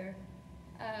light right there.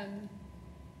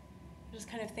 Just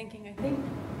kind of thinking, I think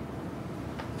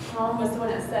Tom was the one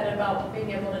that said about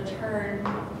being able to turn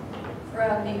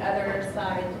from the other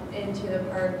side into the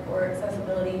park for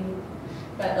accessibility,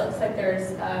 but it looks like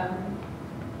there's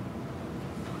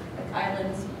like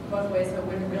islands both ways, so it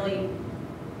wouldn't really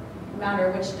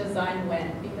matter which design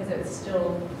went because it's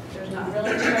still, there's not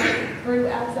really through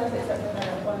access except for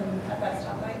that one at that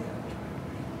stoplight.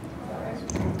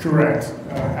 Correct.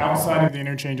 Outside of the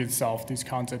interchange itself, these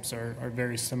concepts are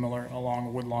very similar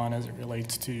along Woodlawn as it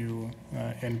relates to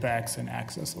impacts and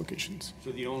access locations.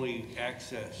 So the only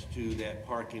access to that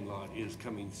parking lot is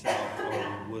coming south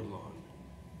on Woodlawn?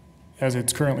 As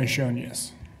it's currently shown,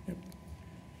 yes. Yep.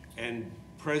 And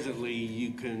presently,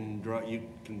 you can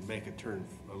make a turn,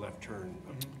 a left turn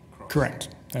across. Correct.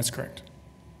 That's correct.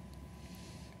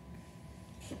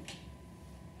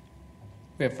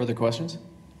 We have further questions?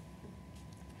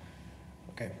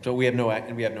 Okay, so we have no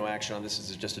action on this.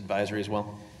 This is just advisory as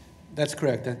well. That's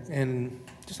correct. And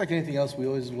just like anything else, we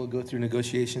always will go through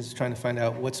negotiations trying to find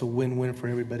out what's a win-win for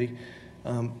everybody.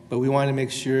 But we wanted to make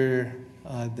sure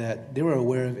that they were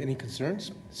aware of any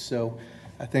concerns. So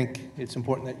I think it's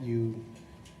important that you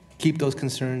keep those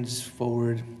concerns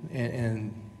forward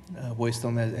and voice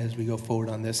them as we go forward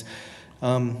on this.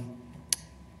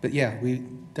 But yeah, we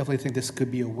definitely think this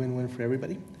could be a win-win for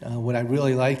everybody. What I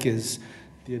really like is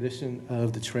the addition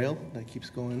of the trail that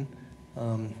keeps going.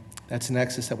 That's an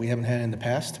access that we haven't had in the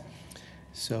past.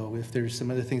 So if there's some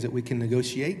other things that we can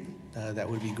negotiate, that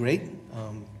would be great.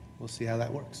 We'll see how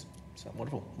that works. So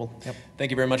wonderful. Well, yep. Thank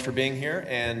you very much for being here.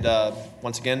 And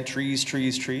once again, trees,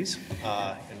 trees, trees.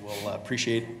 And we'll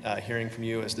appreciate hearing from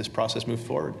you as this process moves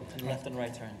forward. And left and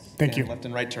right turns. Thank you. Left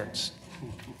and right turns.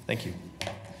 Thank you.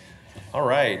 All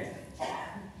right.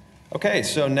 Okay,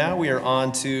 so now we are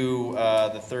on to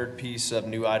the third piece of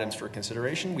new items for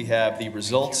consideration. We have the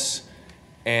results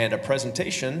and a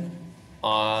presentation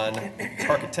on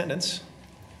park attendance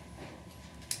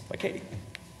by Katie.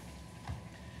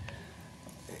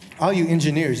 All you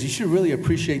engineers, you should really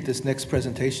appreciate this next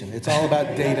presentation. It's all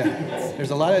about data.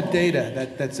 There's a lot of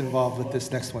data that's involved with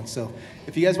this next one. So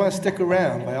if you guys want to stick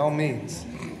around, by all means.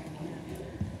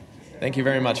 Thank you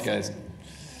very much, guys.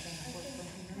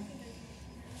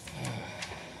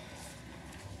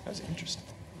 That was interesting.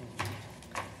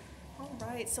 All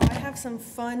right, so I have some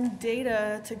fun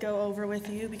data to go over with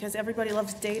you because everybody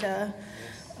loves data.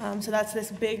 So that's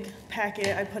this big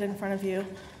packet I put in front of you.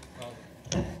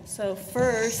 So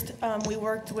first, we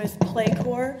worked with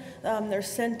Playcore, their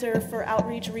Center for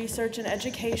Outreach, Research, and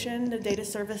Education, the Data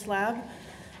Service Lab.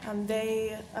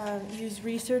 They use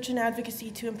research and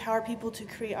advocacy to empower people to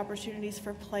create opportunities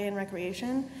for play and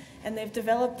recreation. And they've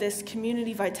developed this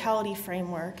community vitality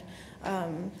framework.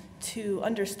 to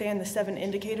understand the 7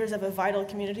 indicators of a vital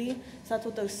community. So that's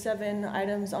what those 7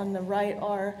 items on the right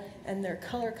are, and they're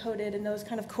color-coded, and those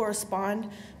kind of correspond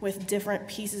with different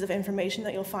pieces of information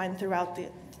that you'll find throughout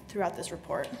this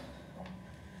report.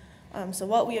 So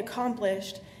what we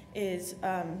accomplished is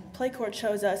Playcourt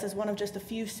chose us as one of just a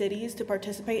few cities to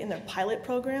participate in their pilot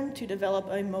program to develop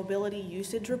a mobility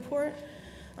usage report.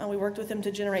 We worked with them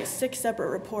to generate 6 separate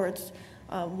reports.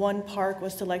 1 park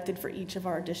was selected for each of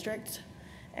our districts.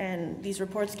 And these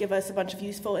reports give us a bunch of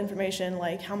useful information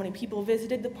like how many people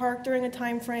visited the park during a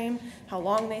time frame, how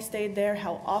long they stayed there,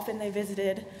 how often they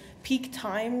visited, peak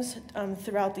times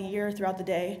throughout the year, throughout the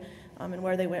day, and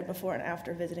where they went before and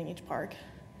after visiting each park.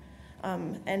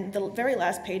 And the very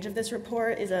last page of this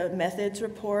report is a methods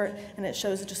report, and it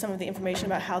shows just some of the information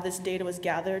about how this data was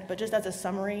gathered. But just as a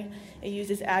summary, it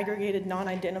uses aggregated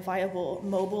non-identifiable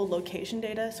mobile location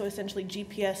data, so essentially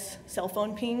GPS cell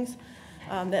phone pings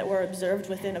that were observed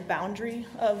within a boundary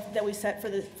that we set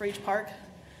for each park.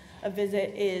 A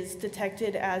visit is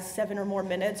detected as 7 or more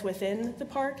minutes within the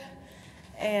park.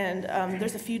 And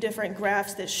there's a few different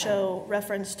graphs that show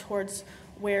reference towards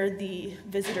where the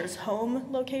visitor's home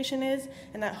location is,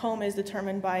 and that home is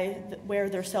determined by where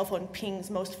their cell phone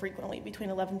pings most frequently, between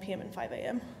 11 p.m. and 5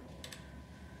 a.m.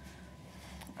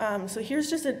 So here's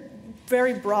just a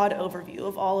very broad overview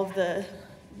of all of the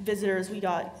visitors we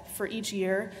got for each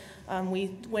year.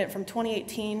 We went from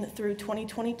 2018 through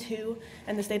 2022,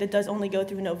 and this data does only go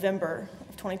through November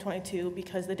of 2022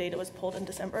 because the data was pulled in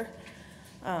December.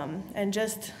 And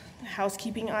just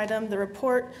housekeeping item, the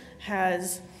report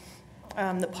has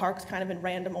the parks kind of in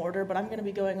random order, but I'm going to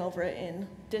be going over it in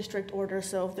district order,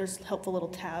 so there's helpful little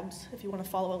tabs if you want to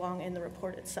follow along in the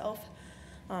report itself.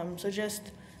 So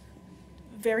just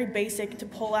very basic to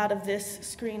pull out of this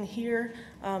screen here,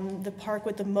 the park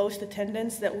with the most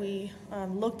attendance that we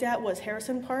looked at was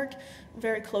Harrison Park,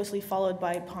 very closely followed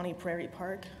by Pawnee Prairie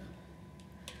Park.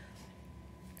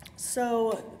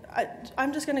 So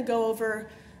I'm just going to go over.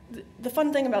 The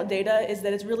fun thing about data is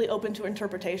that it's really open to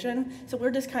interpretation. So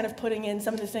we're just kind of putting in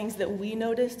some of the things that we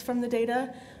noticed from the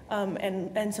data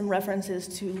and some references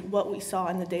to what we saw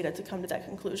in the data to come to that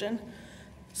conclusion.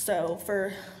 So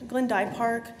for Glendive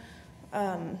Park,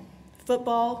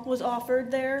 football was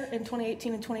offered there in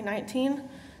 2018 and 2019.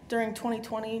 During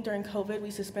 2020, during COVID,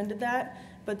 we suspended that.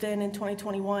 But then in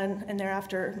 2021 and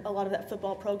thereafter, a lot of that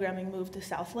football programming moved to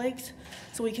South Lakes.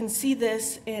 So we can see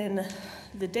this in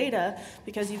the data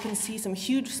because you can see some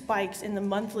huge spikes in the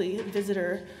monthly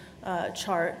visitor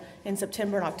chart in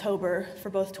September and October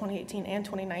for both 2018 and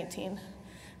 2019.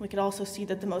 We could also see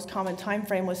that the most common time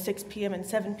frame was 6 p.m. and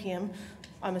 7 p.m.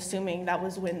 I'm assuming that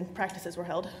was when practices were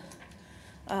held.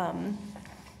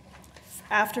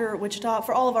 After Wichita,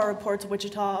 for all of our reports,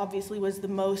 Wichita obviously was the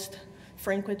most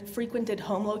frequented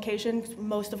home location.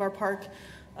 Most of our park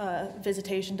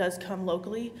visitation does come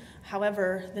locally.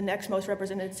 However, the next most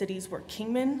represented cities were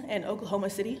Kingman and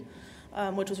Oklahoma City,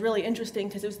 which was really interesting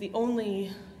because it was the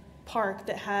only park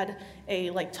that had a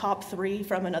top 3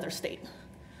 from another state.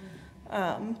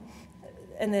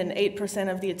 And then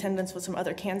 8% of the attendance was from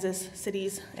other Kansas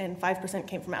cities, and 5%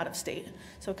 came from out of state.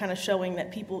 So kind of showing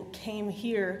that people came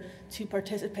here to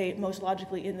participate most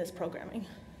logically in this programming.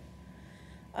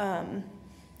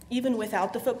 Even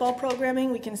without the football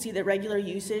programming, we can see that regular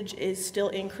usage is still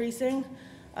increasing.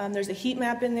 There's a heat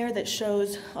map in there that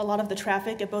shows a lot of the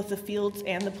traffic at both the fields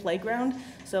and the playground.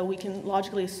 So we can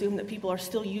logically assume that people are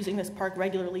still using this park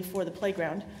regularly for the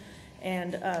playground.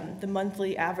 And the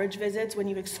monthly average visits, when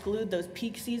you exclude those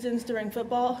peak seasons during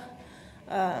football,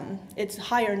 it's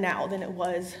higher now than it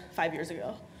was 5 years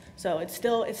ago. So it's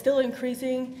still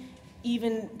increasing,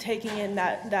 even taking in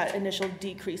that initial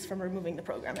decrease from removing the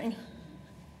programming.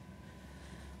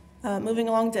 Moving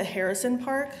along to Harrison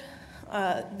Park,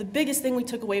 the biggest thing we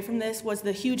took away from this was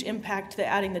the huge impact that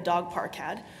adding the dog park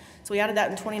had. So we added that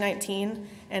in 2019,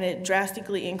 and it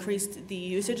drastically increased the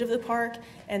usage of the park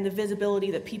and the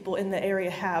visibility that people in the area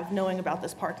have knowing about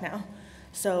this park now.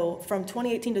 So from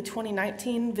 2018 to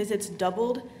 2019, visits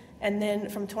doubled, and then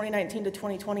from 2019 to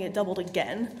 2020, it doubled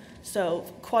again. So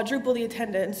quadruple the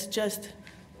attendance just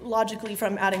logically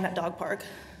from adding that dog park.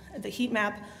 The heat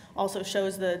map also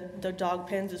shows the dog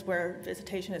pens is where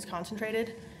visitation is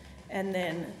concentrated. And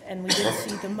we did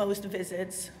see the most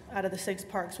visits out of the 6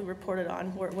 parks we reported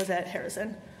on was at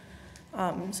Harrison.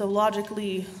 So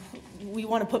logically, we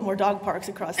want to put more dog parks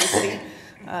across the city.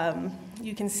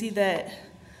 You can see that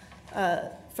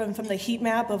from the heat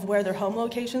map of where their home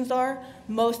locations are,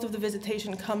 most of the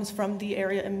visitation comes from the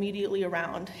area immediately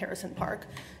around Harrison Park.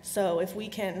 So if we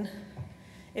can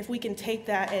If we can take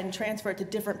that and transfer it to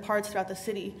different parts throughout the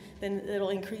city, then it'll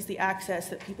increase the access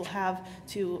that people have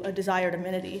to a desired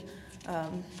amenity.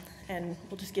 And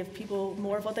we'll just give people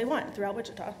more of what they want throughout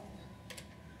Wichita.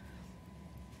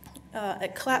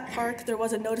 At Clapp Park, there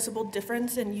was a noticeable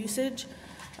difference in usage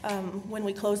when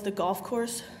we closed the golf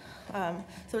course. So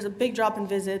there was a big drop in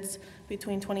visits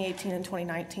between 2018 and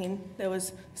 2019.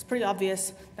 It's pretty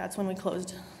obvious that's when we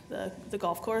closed the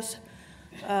golf course.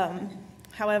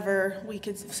 However,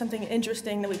 something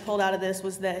interesting that we pulled out of this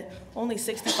was that only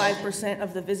 65%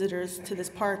 of the visitors to this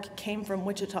park came from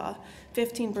Wichita.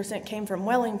 15% came from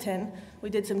Wellington. We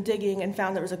did some digging and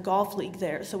found there was a golf league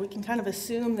there. So we can kind of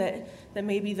assume that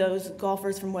maybe those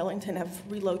golfers from Wellington have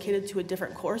relocated to a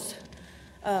different course.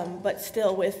 But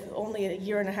still, with only a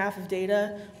year and a half of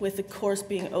data, with the course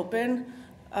being open,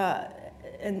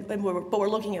 but we're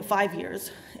looking at 5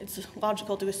 years, it's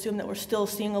logical to assume that we're still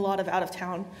seeing a lot of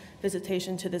out-of-town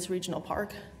visitation to this regional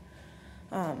park.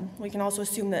 We can also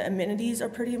assume that amenities are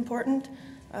pretty important.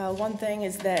 One thing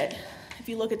is that if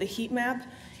you look at the heat map,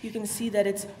 you can see that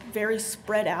it's very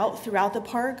spread out throughout the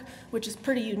park, which is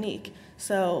pretty unique.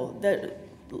 So that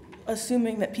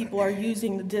assuming that people are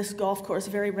using the disc golf course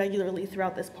very regularly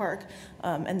throughout this park,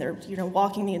 and they're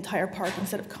walking the entire park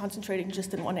instead of concentrating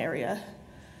just in one area.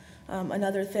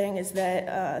 Another thing is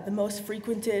that the most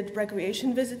frequented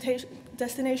recreation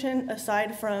destination,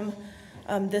 aside from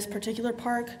this particular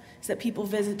park, is that people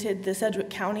visited the Sedgwick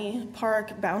County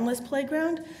Park Boundless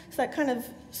Playground. So that kind of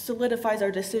solidifies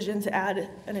our decision to add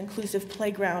an inclusive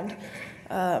playground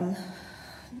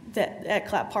at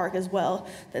Clapp Park as well.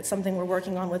 That's something we're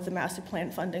working on with the master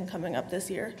plan funding coming up this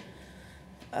year.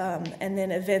 And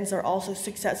then events are also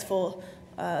successful.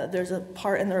 There's a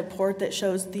part in the report that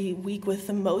shows the week with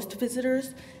the most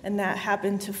visitors, and that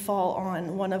happened to fall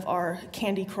on one of our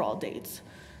candy crawl dates.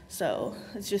 So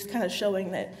it's just kind of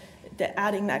showing that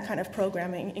adding that kind of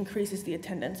programming increases the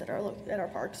attendance at our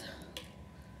parks.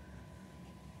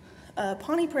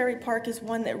 Pawnee Prairie Park is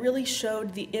one that really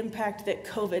showed the impact that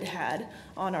COVID had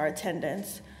on our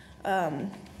attendance.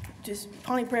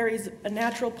 Pawnee Prairie is a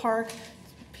natural park.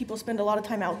 People spend a lot of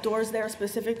time outdoors there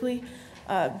specifically.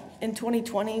 In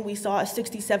 2020, we saw a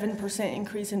 67%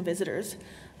 increase in visitors.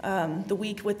 The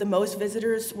week with the most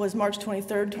visitors was March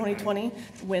 23rd, 2020,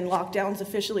 when lockdowns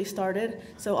officially started.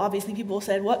 So obviously people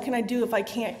said, what can I do if I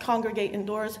can't congregate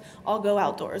indoors? I'll go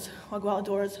outdoors.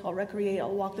 I'll recreate,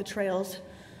 I'll walk the trails,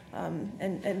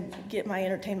 and get my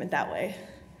entertainment that way.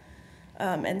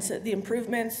 And so the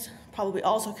improvements probably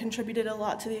also contributed a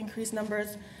lot to the increased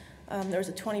numbers. There was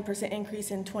a 20%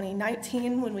 increase in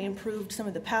 2019 when we improved some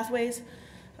of the pathways.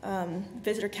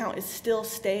 Visitor count is still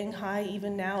staying high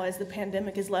even now as the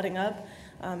pandemic is letting up.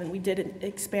 And we did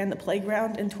expand the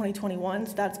playground in 2021,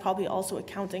 so that's probably also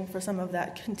accounting for some of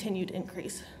that continued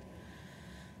increase.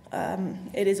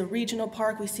 It is a regional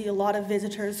park. We see a lot of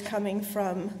visitors coming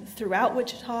from throughout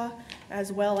Wichita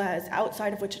as well as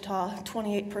outside of Wichita,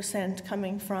 28%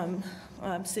 coming from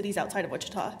cities outside of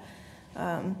Wichita.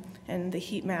 And the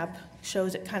heat map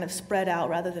shows it kind of spread out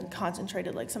rather than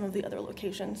concentrated like some of the other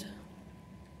locations.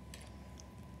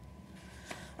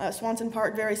 Swanson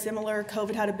Park, very similar.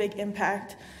 COVID had a big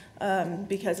impact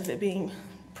because of it being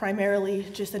primarily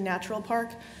just a natural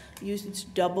park.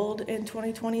 Usage doubled in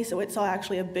 2020, so it saw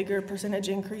actually a bigger percentage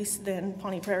increase than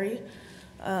Pawnee Prairie.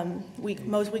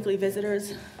 Most weekly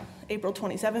visitors, April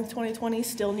 27th, 2020,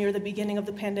 still near the beginning of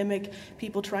the pandemic,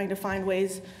 people trying to find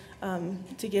ways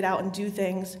to get out and do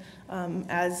things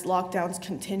as lockdowns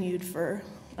continued for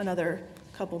another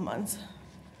couple months.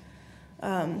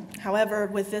 However,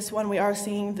 with this one, we are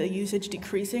seeing the usage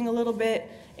decreasing a little bit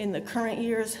in the current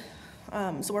years.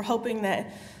 So we're hoping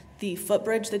that the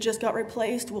footbridge that just got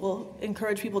replaced will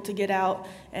encourage people to get out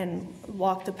and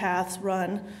walk the paths,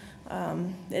 run.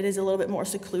 It is a little bit more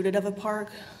secluded of a park,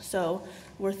 so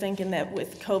we're thinking that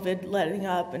with COVID letting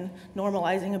up and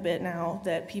normalizing a bit now,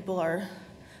 that people are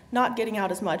not getting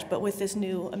out as much, but with this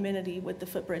new amenity, with the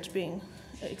footbridge being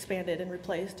expanded and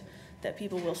replaced, that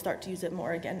people will start to use it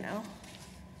more again now.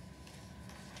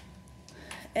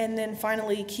 And then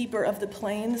finally, Keeper of the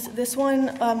Plains. This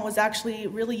one was actually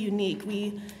really unique.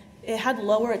 It had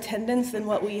lower attendance than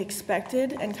what we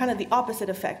expected and kind of the opposite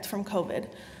effect from COVID.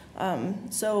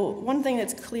 So one thing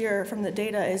that's clear from the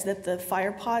data is that the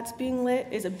fire pots being lit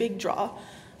is a big draw.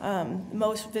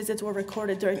 Most visits were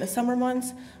recorded during the summer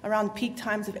months around peak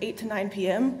times of 8 to 9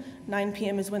 p.m. 9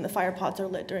 p.m. is when the fire pots are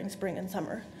lit during spring and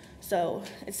summer. So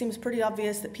it seems pretty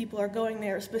obvious that people are going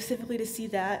there specifically to see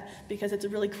that because it's a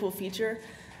really cool feature.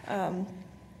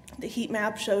 The heat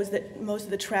map shows that most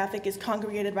of the traffic is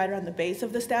congregated right around the base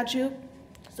of the statue.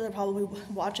 so they're probably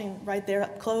watching right there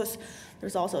up close.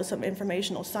 There's also some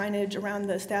informational signage around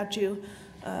the statue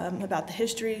about the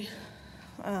history.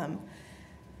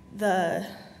 The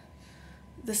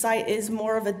site is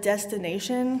more of a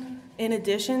destination in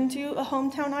addition to a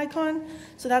hometown icon.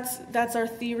 So that's our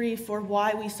theory for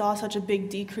why we saw such a big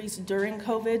decrease during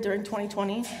COVID, during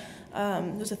 2020. There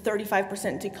was a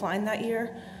 35% decline that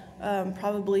year.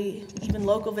 Probably even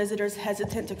local visitors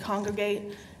hesitant to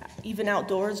congregate even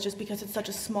outdoors just because it's such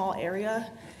a small area,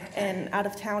 and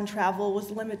out-of-town travel was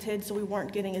limited, so we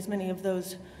weren't getting as many of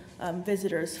those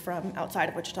visitors from outside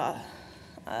of Wichita.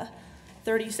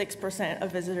 36%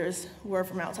 of visitors were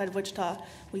from outside of Wichita.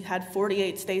 We had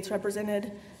 48 states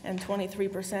represented, and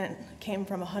 23% came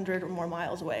from 100 or more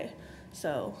miles away.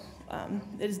 So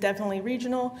it is definitely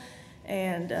regional,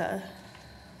 and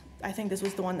I think this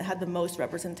was the one that had the most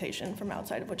representation from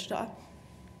outside of Wichita.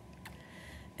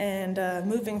 And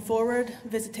moving forward,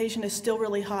 visitation is still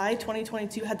really high.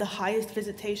 2022 had the highest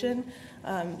visitation,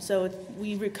 so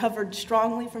we recovered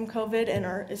strongly from COVID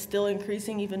and is still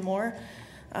increasing even more.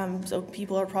 So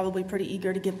people are probably pretty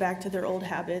eager to get back to their old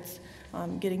habits,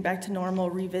 getting back to normal,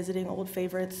 revisiting old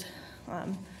favorites.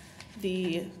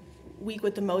 The week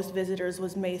with the most visitors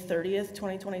was May 30th,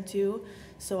 2022.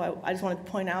 So I just wanted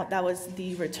to point out that was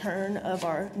the return of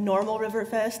our normal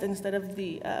Riverfest instead of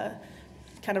the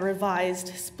kind of revised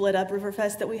split up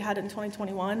Riverfest that we had in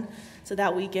 2021. So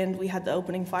that weekend we had the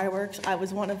opening fireworks. I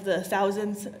was one of the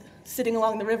thousands sitting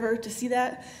along the river to see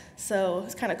that. So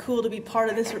it's kind of cool to be part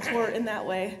of this report in that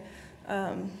way.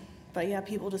 But yeah,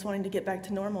 people just wanting to get back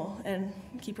to normal, and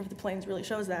Keeper of the Plains really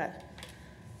shows that.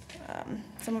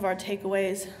 Some of our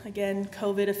takeaways, again,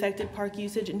 COVID affected park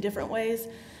usage in different ways.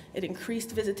 It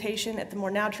increased visitation at the more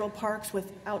natural parks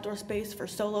with outdoor space for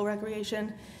solo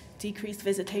recreation, decreased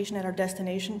visitation at our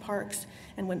destination parks,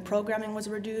 and when programming was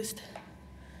reduced,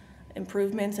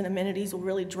 improvements and amenities will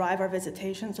really drive our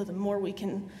visitation, so the more we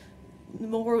can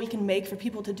make for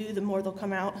people to do, the more they'll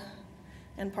come out,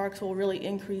 and parks will really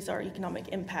increase our economic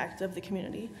impact of the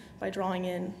community by drawing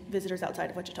in visitors outside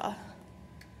of Wichita.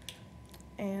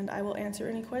 And I will answer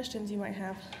any questions you might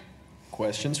have.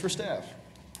 Questions for staff?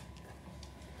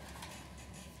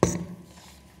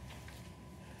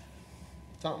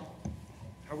 Tom?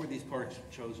 How were these parks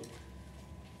chosen?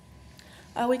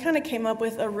 We kind of came up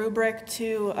with a rubric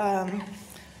to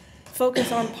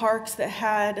focus on parks that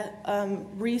had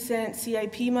recent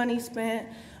CIP money spent,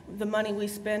 the money we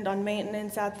spend on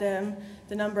maintenance at them,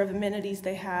 the number of amenities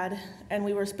they had, and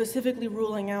we were specifically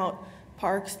ruling out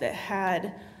parks that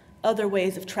had other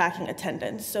ways of tracking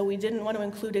attendance. So we didn't want to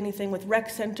include anything with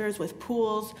rec centers, with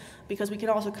pools, because we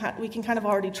can kind of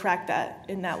already track that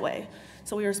in that way.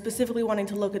 So we were specifically wanting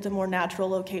to look at the more natural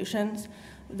locations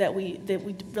that we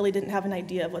really didn't have an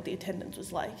idea of what the attendance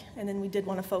was like. And then we did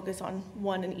want to focus on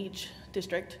one in each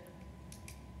district.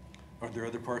 Are there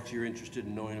other parks you're interested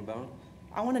in knowing about?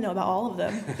 I want to know about all of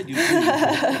them.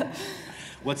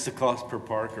 What's the cost per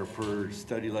park or per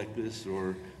study like this,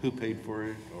 or who paid for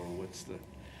it, or what's the?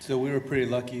 So we were pretty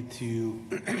lucky to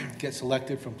get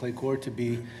selected from Playcore to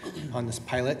be on this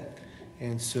pilot.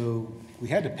 And so we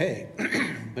had to pay,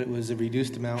 but it was a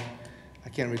reduced amount. I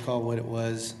can't recall what it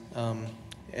was.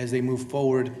 As they move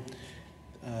forward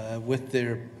with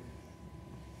their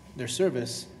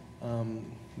service,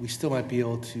 we still might be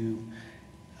able to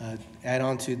add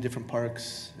on to different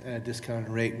parks at a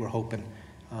discounted rate, we're hoping.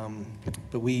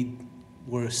 But we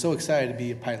were so excited to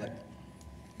be a pilot.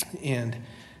 And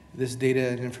this data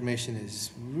and information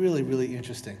is really, really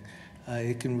interesting.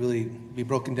 It can really be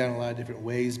broken down in a lot of different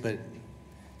ways, but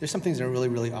there's some things that are really,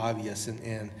 really obvious,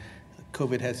 and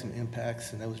COVID had some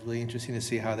impacts, and that was really interesting to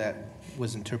see how that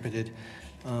was interpreted.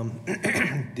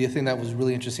 The other thing that was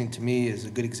really interesting to me is a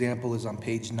good example is on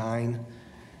page 9.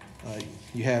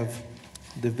 You have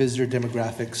the visitor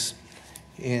demographics,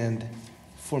 and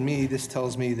for me, this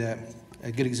tells me that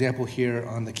a good example here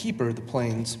on the Keeper of the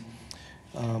Plains,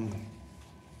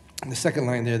 the second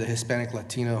line there, the Hispanic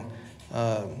Latino,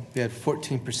 we had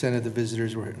 14% of the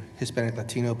visitors were Hispanic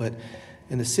Latino, but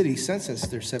in the city census,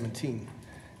 they're 17.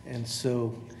 And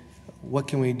so what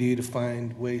can we do to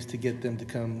find ways to get them to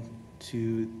come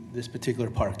to this particular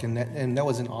park? And that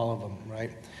wasn't all of them,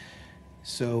 right?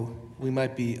 So we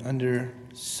might be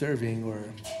underserving or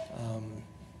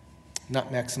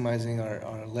not maximizing our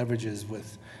leverages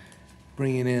with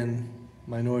bringing in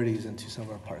minorities into some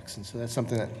of our parks. And so that's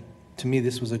something that, to me,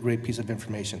 this was a great piece of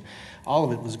information. All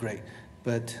of it was great,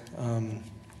 but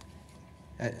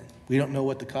we don't know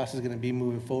what the cost is going to be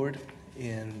moving forward,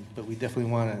 but we definitely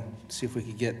want to see if we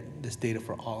could get this data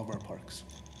for all of our parks.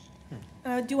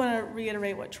 And I do want to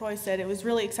reiterate what Troy said. It was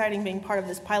really exciting being part of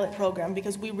this pilot program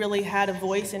because we really had a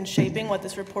voice in shaping what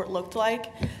this report looked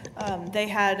like. They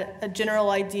had a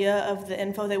general idea of the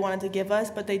info they wanted to give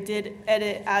us, but they did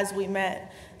edit as we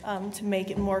met to make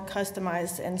it more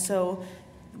customized. And so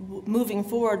moving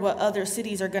forward, what other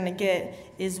cities are going to get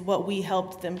is what we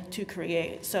helped them to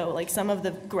create. So like some of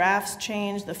the graphs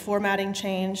changed, the formatting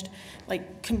changed,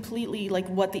 like completely like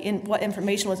what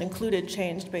information was included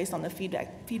changed based on the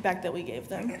feedback that we gave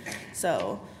them.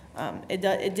 So it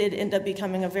did end up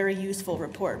becoming a very useful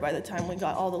report by the time we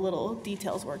got all the little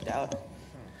details worked out.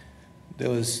 There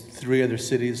was 3 other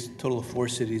cities, total of 4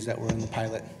 cities that were in the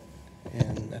pilot.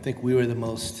 And I think we were the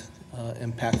most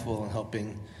impactful in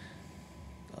helping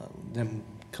them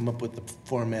come up with the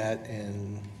format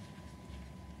and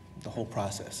the whole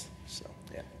process. So,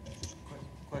 yeah.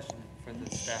 Question for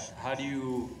the staff. How do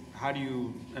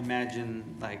you imagine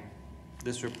like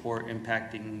this report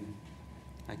impacting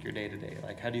like your day-to-day?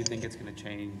 Like how do you think it's going to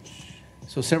change?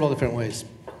 So several different ways,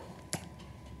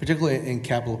 particularly in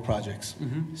capital projects.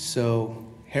 Mm-hmm. So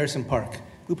Harrison Park,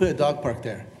 we put a dog park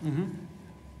there. Mm-hmm.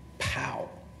 Pow!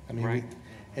 I mean, right.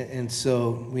 And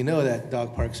so we know that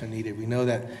dog parks are needed. We know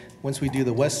that once we do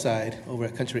the west side over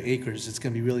at Country Acres, it's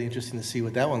going to be really interesting to see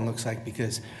what that one looks like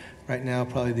because right now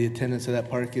probably the attendance of that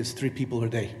park is 3 people a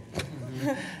day.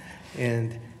 Mm-hmm.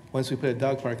 And once we put a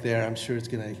dog park there, I'm sure it's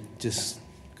going to just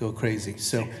go crazy.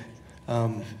 So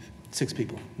 6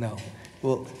 people, no.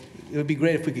 Well, it would be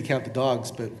great if we could count the dogs,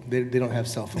 but they don't have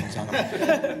cell phones on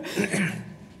them.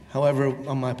 However,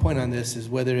 my point on this is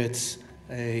whether it's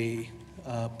a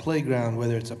playground,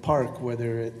 whether it's a park,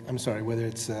 whether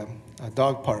it's a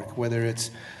dog park, whether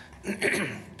it's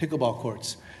pickleball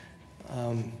courts.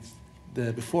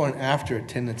 The before and after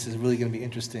attendance is really going to be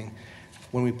interesting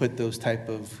when we put those type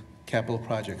of capital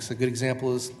projects. A good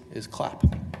example is CLAP.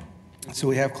 So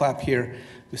we have CLAP here.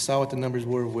 We saw what the numbers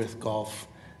were with golf.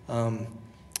 And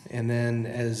then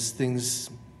as things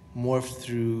morphed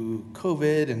through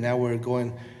COVID and now we're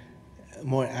going a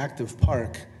more active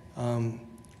park,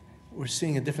 we're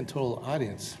seeing a different total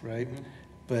audience, right? Mm-hmm.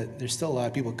 But there's still a lot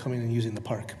of people coming and using the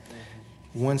park.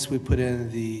 Mm-hmm. Once we put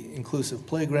in the inclusive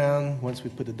playground, once we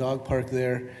put the dog park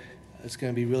there, it's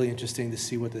going to be really interesting to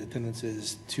see what the attendance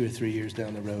is 2 or 3 years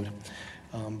down the road.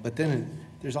 But then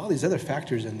there's all these other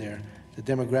factors in there, the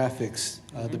demographics,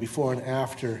 the before and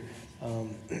after,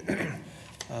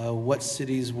 what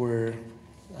cities were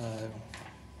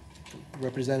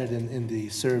represented in the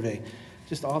survey.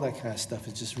 Just all that kind of stuff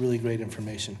is just really great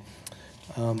information.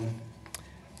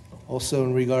 Also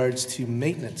in regards to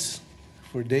maintenance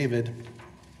for David,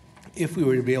 if we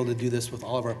were to be able to do this with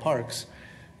all of our parks,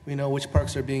 we know which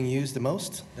parks are being used the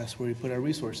most. That's where we put our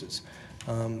resources.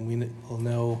 We'll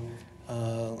know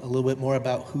a little bit more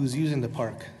about who's using the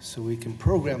park, so we can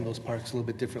program those parks a little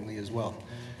bit differently as well.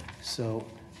 So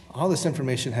all this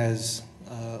information has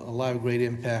a lot of great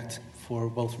impact for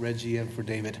both Reggie and for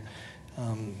David.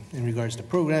 In regards to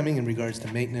programming, in regards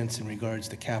to maintenance, in regards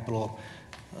to capital,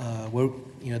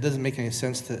 it doesn't make any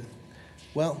sense to,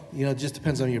 it just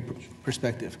depends on your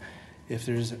perspective. If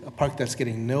there's a park that's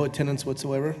getting no attendance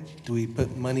whatsoever, do we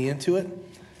put money into it?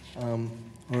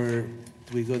 Or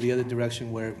do we go the other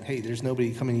direction where, hey, there's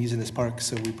nobody coming using this park,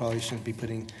 so we probably shouldn't be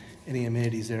putting any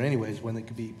amenities there anyways, when there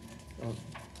could be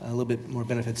a little bit more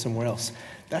benefit somewhere else?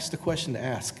 That's the question to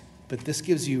ask. But this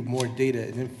gives you more data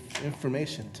and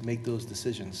information to make those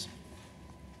decisions.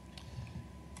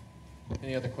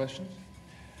 Any other questions?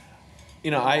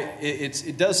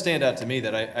 It does stand out to me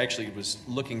that I actually was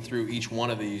looking through each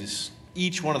one of these.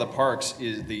 Each one of the parks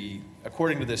is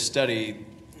according to this study,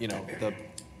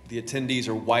 the attendees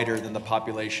are whiter than the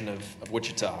population of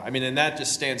Wichita. I mean, and that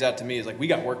just stands out to me as like, we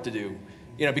got work to do,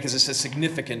 because it's a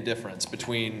significant difference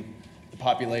between the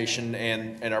population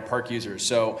and our park users.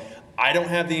 So I don't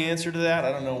have the answer to that.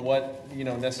 I don't know what,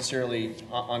 necessarily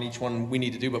on each one we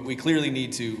need to do, but we clearly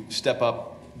need to step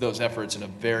up those efforts in a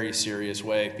very serious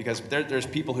way, because there's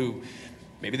people who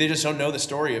maybe they just don't know the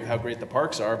story of how great the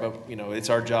parks are, but it's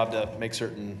our job to make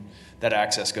certain that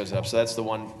access goes up. So that's the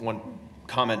one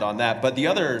comment on that. But the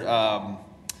other,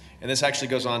 and this actually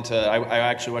goes on to, I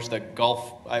actually watched the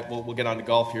golf, we'll get on to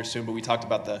golf here soon, but we talked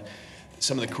about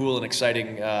some of the cool and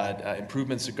exciting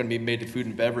improvements that are going to be made to food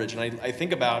and beverage. And I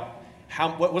think about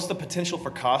what's the potential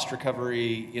for cost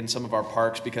recovery in some of our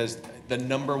parks, because the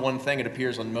number one thing it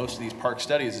appears on most of these park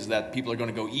studies is that people are going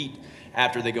to go eat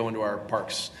after they go into our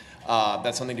parks.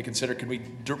 That's something to consider. Could we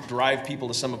drive people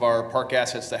to some of our park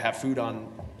assets that have food on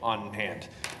hand?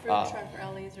 Food truck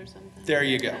rallies or something. There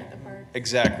you go. At the park.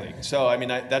 Exactly. So I mean,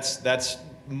 that's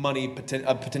money,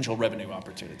 a potential revenue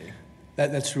opportunity.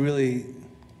 That's really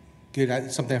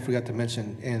Good, something I forgot to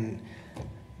mention, and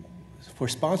for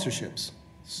sponsorships,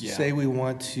 Yeah. say we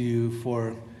want to,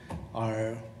 for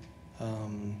our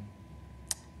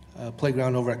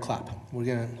playground over at Clap, we're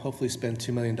gonna hopefully spend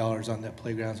 $2 million on that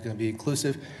playground. It's gonna be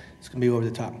inclusive, it's gonna be over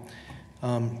the top.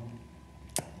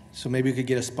 So maybe we could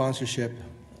get a sponsorship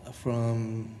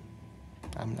from,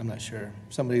 I'm not sure,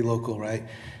 somebody local, right?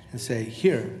 And say,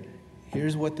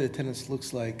 here's what the attendance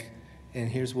looks like, and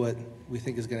here's what we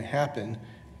think is gonna happen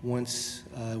once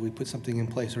we put something in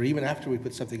place, or even after we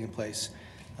put something in place.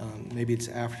 Maybe it's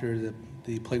after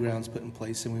the playground's put in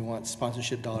place and we want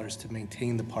sponsorship dollars to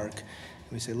maintain the park.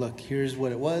 And we say, look, here's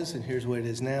what it was and here's what it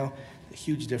is now, a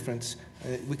huge difference.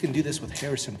 We can do this with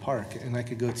Harrison Park, and I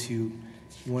could go to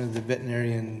one of the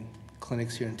veterinarian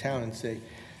clinics here in town and say,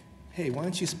 hey, why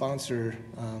don't you sponsor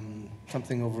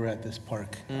something over at this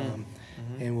park?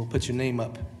 And we'll put your name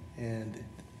up, and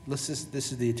this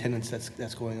is the attendance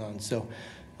that's going on. So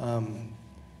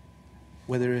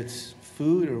whether it's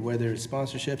food or whether it's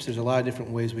sponsorships, there's a lot of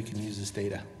different ways we can use this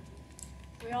data.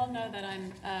 We all know that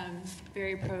I'm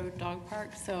very pro dog park,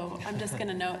 so I'm just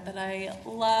gonna note that I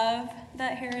love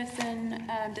that Harrison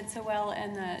did so well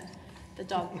and that the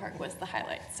dog park was the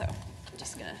highlight. So I'm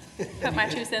just gonna put my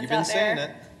 2 cents You've been out saying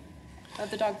there of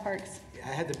the dog parks. I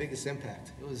had the biggest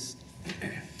impact. It was,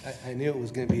 I knew it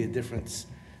was going to be a difference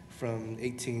from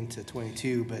 18 to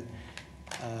 22, but,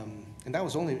 and that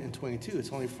was only in 22.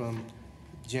 It's only from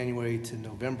January to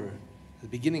November, the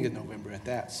beginning of November at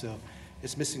that. So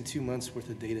it's missing 2 months worth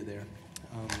of data there.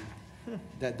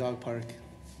 That dog park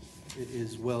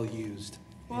is well used.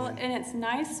 Well, and it's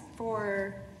nice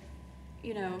for,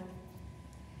 you know,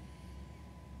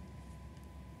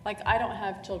 like I don't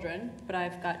have children, but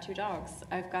I've got 2 dogs.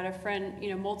 I've got a friend, you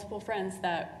know, multiple friends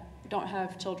that don't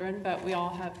have children, but we all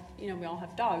have, you know, we all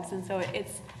have dogs. And so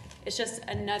it's just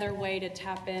another way to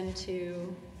tap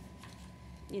into,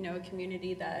 you know, a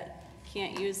community that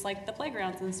can't use like the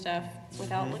playgrounds and stuff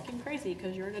without looking crazy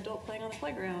because you're an adult playing on the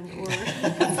playground, or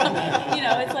you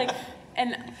know, it's like,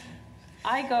 and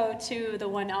I go to the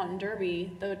one out in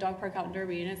Derby, the dog park out in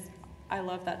Derby, and I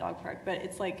love that dog park, but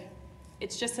it's like,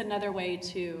 it's just another way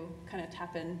to kind of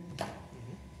tap in.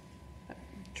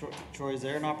 Troy, is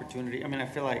there an opportunity? I mean, I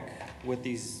feel like with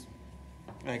these,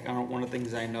 like, I don't, one of the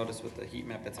things I noticed with the heat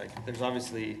map, it's like,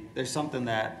 there's something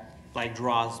that like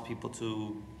draws people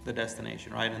to the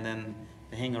destination, right? And then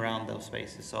they hang around those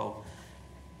spaces. So,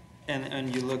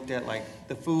 and you looked at like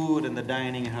the food and the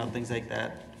dining and how things like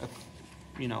that,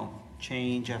 you know,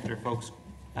 change after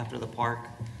the park.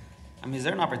 I mean, is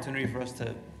there an opportunity for us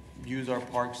to use our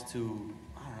parks to,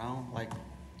 I don't know, like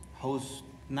host,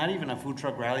 not even a food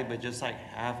truck rally, but just like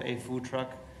have a food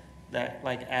truck that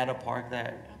like at a park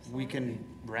that we can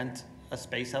rent a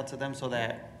space out to them so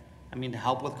that, I mean, to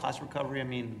help with cost recovery. I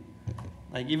mean,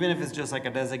 like even if it's just like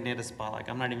a designated spot, like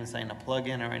I'm not even saying a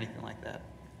plug-in or anything like that.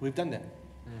 We've done that.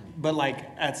 But like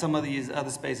at some of these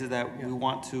other spaces that we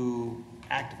want to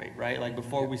activate, right? Like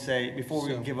before we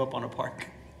give up on a park.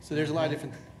 So there's a lot of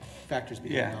different factors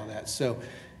behind all that. So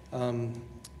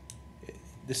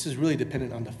this is really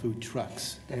dependent on the food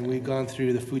trucks. And we've gone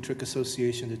through the Food Truck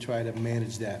Association to try to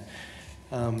manage that.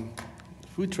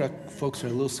 Food truck folks are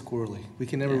a little squirrely. We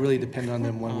can never really depend on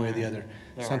them one way or the other.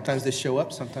 Sometimes they show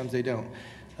up, sometimes they don't.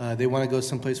 They want to go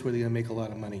someplace where they're going to make a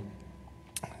lot of money.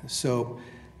 So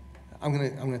I'm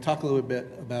gonna talk a little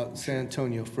bit about San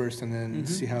Antonio first, and then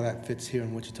see how that fits here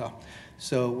in Wichita.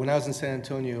 So when I was in San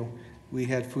Antonio, we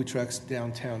had food trucks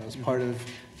downtown. It was part of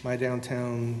my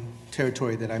downtown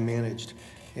territory that I managed.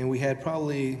 And we had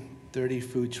probably 30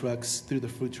 food trucks through the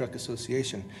Food Truck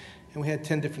Association. And we had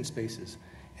 10 different spaces.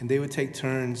 And they would take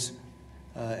turns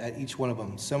at each one of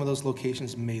them. Some of those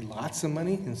locations made lots of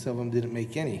money, and some of them didn't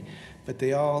make any. But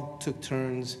they all took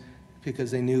turns because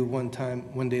they knew one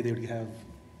day they would have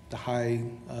the high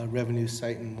revenue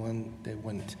site and one they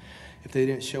wouldn't. If they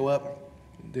didn't show up,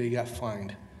 they got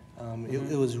fined.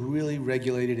 It was really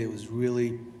regulated. It was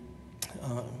really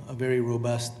a very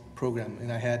robust program,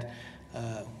 and I had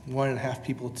 1.5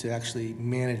 people to actually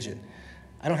manage it.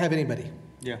 I don't have anybody.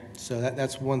 Yeah. So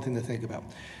that's one thing to think about.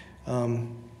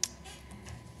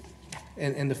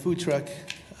 And the food truck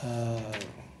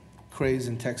craze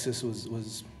in Texas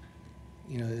was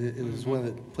you know, it was one of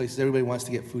the places everybody wants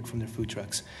to get food from their food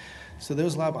trucks. So there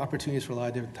was a lot of opportunities for a lot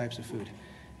of different types of food.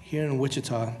 Here in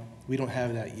Wichita, we don't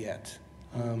have that yet.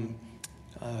 And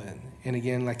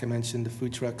again, like I mentioned, the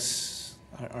food trucks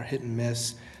are hit and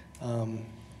miss.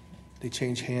 They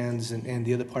change hands, and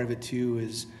the other part of it too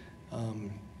is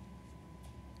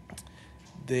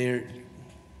they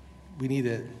need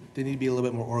to be a little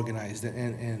bit more organized,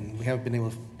 and we haven't been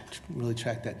able to really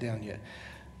track that down yet.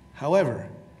 However,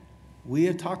 we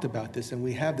have talked about this, and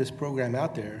we have this program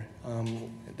out there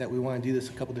that we want to do this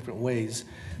a couple different ways,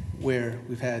 where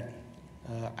we've had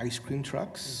ice cream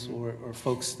trucks or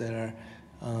folks that are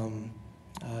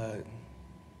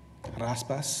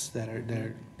raspas that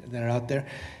are out there,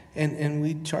 and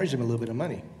we charge them a little bit of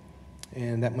money,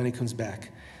 and that money comes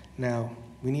back. Now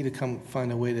we need to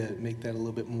find a way to make that a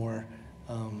little bit more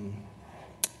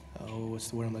what's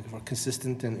the word I'm looking for?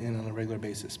 Consistent and on a regular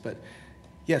basis. But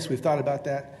yes, we've thought about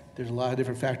that. There's a lot of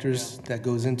different factors that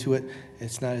goes into it.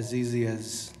 It's not as easy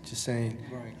as just saying,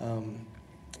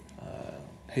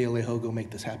 hey, Alejo, go make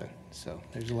this happen. So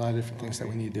there's a lot of different things that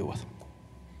we need to deal with.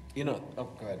 You know, oh,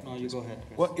 go ahead. No, you go ahead,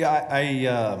 Chris. Well, yeah,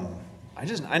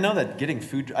 I know that getting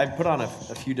food, I've put on a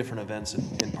few different events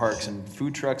in parks, and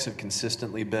food trucks have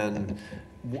consistently been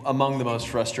among the most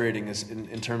frustrating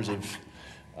in terms of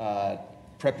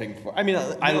prepping for. I mean,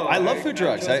 I love food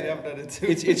trucks.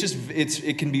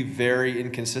 It can be very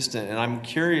inconsistent, and I'm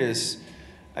curious.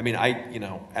 I mean,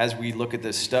 as we look at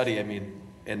this study, I mean,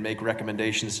 and make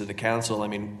recommendations to the council, I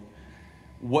mean,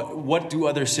 what do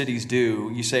other cities do?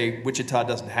 You say Wichita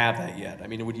doesn't have that yet. I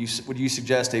mean, would you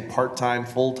suggest a part-time,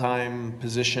 full-time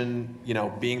position? You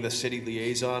know, being the city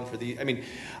liaison for the. I mean,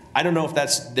 I don't know if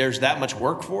there's that much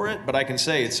work for it, but I can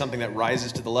say it's something that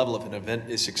rises to the level if an event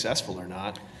is successful or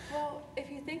not. Well, if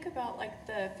you think about like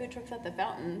the food trucks at the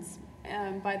fountains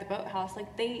by the boathouse, like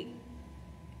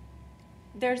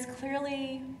there's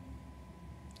clearly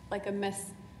like a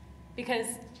miss, because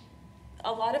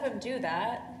a lot of them do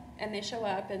that and they show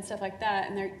up and stuff like that,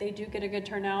 and they do get a good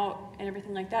turnout and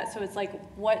everything like that. So it's like,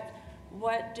 what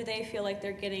do they feel like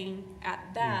they're getting at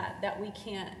that we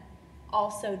can't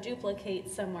also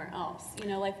duplicate somewhere else? You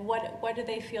know, like what do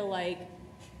they feel like?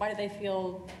 Why do they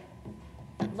feel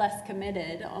less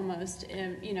committed almost?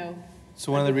 You know.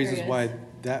 So one of the reasons why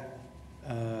that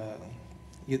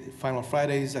Final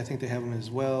Fridays, I think they have them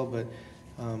as well, but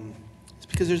it's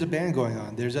because there's a band going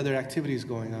on. There's other activities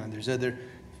going on. There's other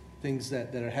things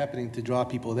that are happening to draw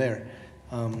people there.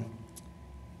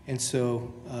 And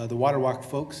so the Water Walk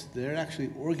folks, they're actually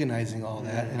organizing all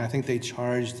that, and I think they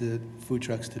charge the food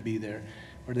trucks to be there,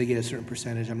 or they get a certain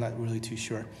percentage. I'm not really too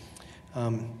sure.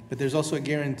 But there's also a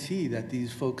guarantee that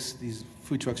these food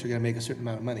trucks are going to make a certain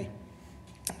amount of money.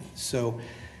 So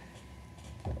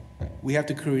we have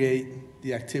to create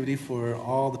the activity for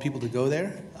all the people to go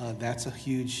there. That's a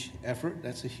huge effort.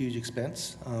 That's a huge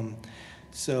expense.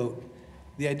 So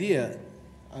the idea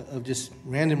of just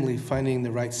randomly finding the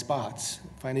right spots,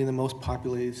 finding the most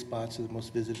populated spots or the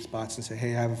most visited spots, and say,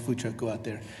 hey, I have a food truck, go out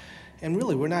there. And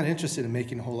really, we're not interested in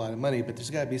making a whole lot of money, but there's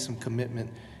got to be some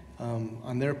commitment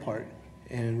on their part,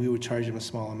 and we would charge them a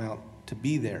small amount to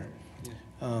be there.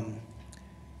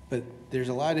 But there's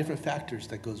a lot of different factors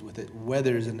that goes with it.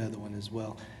 Weather is another one as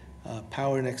well.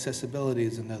 Power and accessibility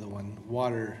is another one.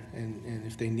 Water, and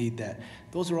if they need that.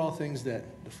 Those are all things that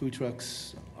the food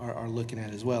trucks are looking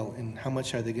at as well. And how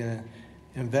much are they going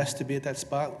to invest to be at that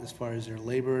spot as far as their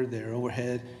labor, their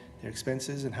overhead, their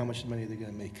expenses, and how much money they're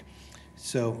going to make.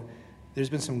 So there's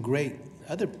been some great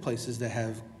other places that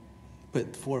have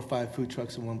put 4 or 5 food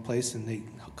trucks in one place, and they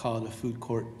call it a food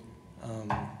court,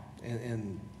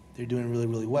 and they're doing really,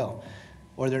 really well.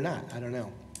 Or they're not, I don't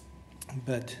know.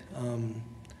 But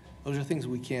those are things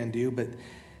we can do, but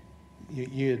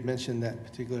you had mentioned that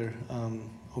particular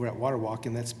over at Water Walk,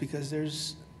 and that's because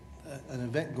there's an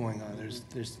event going on.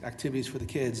 There's activities for the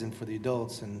kids and for the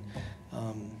adults, and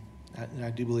I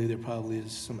do believe there probably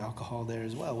is some alcohol there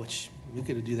as well, which we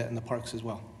could do that in the parks as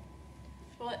well.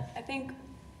 Well, I think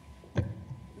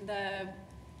the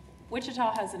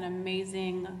Wichita has an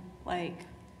amazing, like,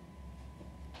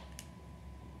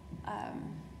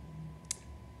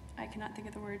 I cannot think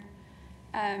of the word,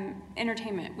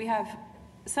 entertainment. We have,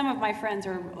 some of my friends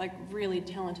are like really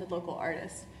talented local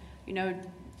artists, you know,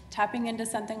 tapping into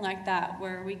something like that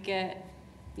where we get,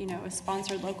 you know, a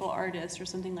sponsored local artist or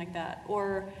something like that.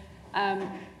 Or I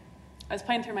was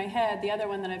playing through my head, the other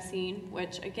one that I've seen,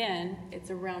 which again, it's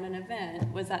around an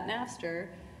event, was at Napster,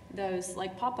 those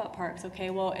like pop-up parks. Okay,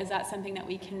 well, is that something that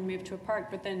we can move to a park?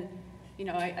 But then, you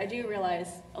know, I do realize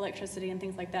electricity and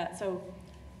things like that. So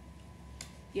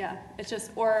yeah, it's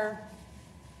just, or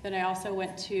then I also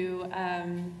went to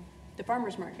the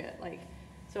farmer's market. Like,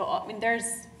 so I mean,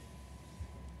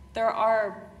 there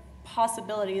are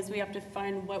possibilities. We have to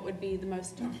find what would be the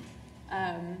most,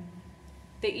 the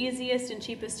easiest and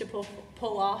cheapest to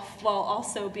pull off while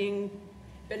also being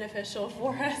beneficial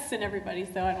for us and everybody.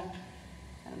 So I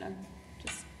don't know.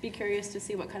 Just be curious to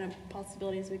see what kind of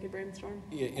possibilities we could brainstorm.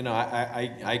 You know,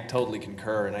 I totally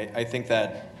concur, and I think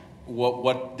that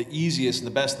what the easiest and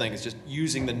the best thing is just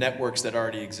using the networks that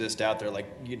already exist out there, like,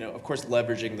 you know, of course,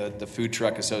 leveraging the Food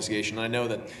Truck Association. I know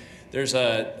that there's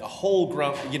a whole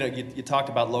you know, you talked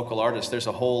about local artists. There's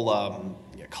a whole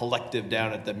collective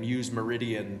down at the Muse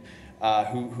Meridian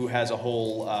who has a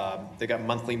whole, they got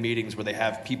monthly meetings where they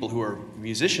have people who are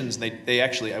musicians. They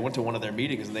actually, I went to one of their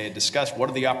meetings and they had discussed what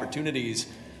are the opportunities,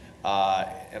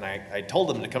 and I told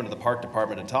them to come to the park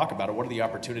department and talk about it. What are the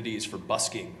opportunities for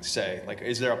busking, say? Like,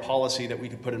 is there a policy that we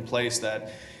could put in place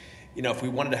that, you know, if we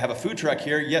wanted to have a food truck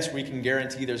here, yes, we can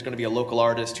guarantee there's going to be a local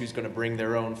artist who's going to bring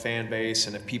their own fan base,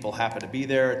 and if people happen to be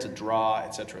there, it's a draw,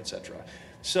 et cetera, et cetera.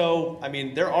 So, I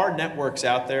mean, there are networks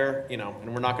out there, you know,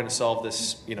 and we're not going to solve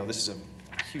this, you know, this is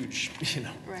a huge, you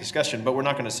know, discussion, but we're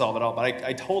not going to solve it all. But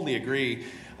I totally agree.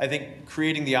 I think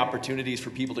creating the opportunities for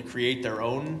people to create their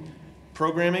own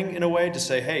programming in a way to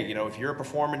say, hey, you know, if you're a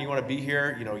performer and you want to be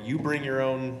here, you know, you bring your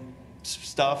own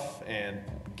stuff and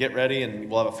get ready, and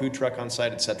we'll have a food truck on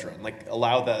site, et cetera, and like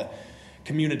allow the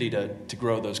community to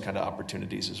grow those kind of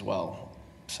opportunities as well.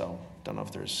 So don't know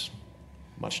if there's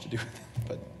much to do with it,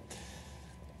 but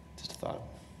just a thought.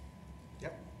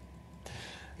 Yep.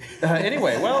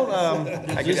 Anyway, well,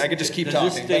 I could just keep talking.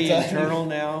 Does this stay internal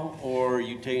now, or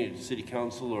you take it to city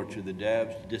council or to the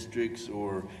DABs districts,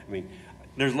 or, I mean,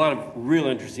 there's a lot of real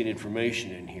interesting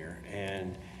information in here,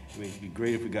 and I mean, it'd be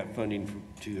great if we got funding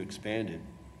to expand it,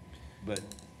 but.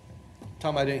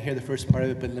 Tom, I didn't hear the first part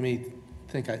of it, but let me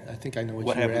think, I think I know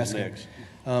what you were asking. What happens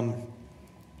next?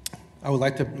 I would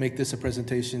like to make this a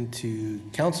presentation to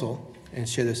council and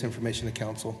share this information to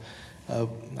council. I've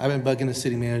been bugging the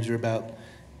city manager about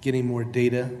getting more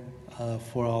data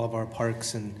for all of our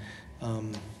parks, and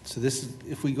so this is,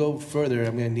 if we go further,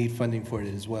 I'm going to need funding for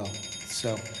it as well.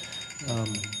 So,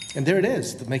 and there it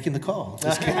is, making the call.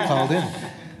 Just called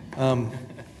in.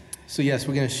 So yes,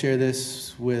 we're going to share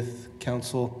this with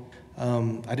council.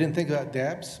 I didn't think about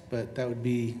DABs, but that would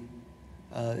be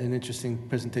an interesting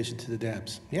presentation to the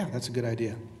DABs. Yeah, that's a good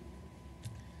idea.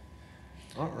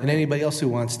 All right. And anybody else who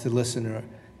wants to listen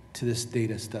to this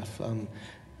data stuff,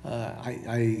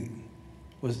 I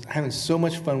was having so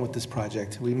much fun with this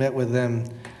project. We met with them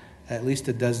at least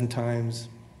a dozen times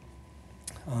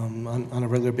on a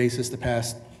regular basis the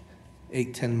past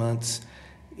 8-10 months,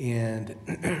 and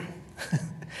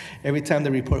every time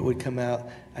the report would come out,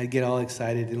 I'd get all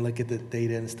excited and look at the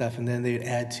data and stuff, and then they'd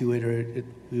add to it, or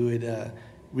we would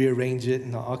rearrange it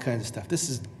and all kinds of stuff.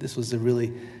 This was a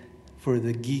really, for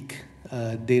the geek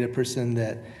data person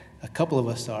that a couple of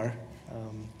us are,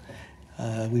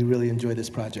 we really enjoy this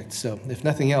project. So if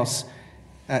nothing else,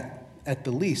 at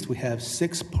the least, we have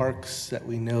 6 parks that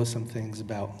we know some things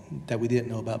about that we didn't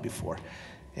know about before.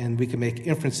 And we can make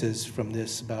inferences from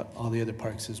this about all the other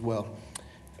parks as well.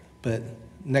 But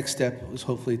next step was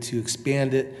hopefully to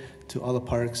expand it to all the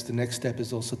parks. The next step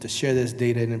is also to share this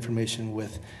data and information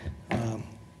with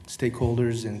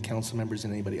stakeholders and council members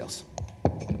and anybody else.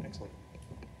 Excellent.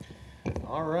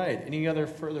 All right, any other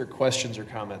further questions or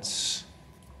comments?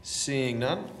 Seeing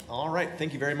none. All right,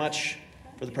 thank you very much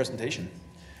for the presentation.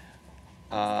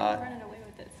 I'm running away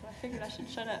with it, so I figured I should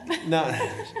shut up. No.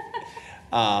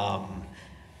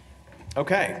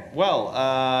 Okay,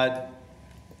 well,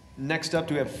 next up,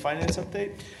 do we have a finance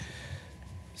update?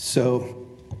 So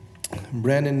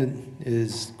Brandon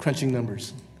is crunching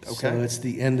numbers. Okay. So it's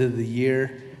the end of the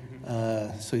year,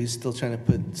 so he's still trying to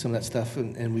put some of that stuff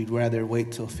in, and we'd rather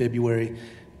wait till February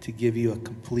to give you a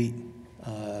complete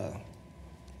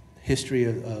history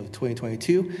of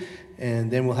 2022, and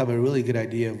then we'll have a really good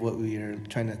idea of what we are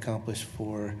trying to accomplish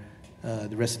for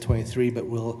the rest of 23, but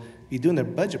we'll be doing the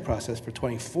budget process for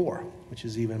 24, which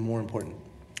is even more important.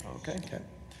 Okay.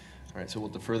 All right, so we'll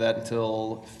defer that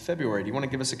until February. Do you want to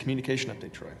give us a communication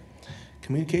update, Troy?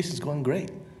 Communication's going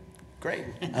great. Great.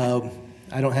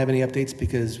 I don't have any updates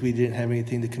because we didn't have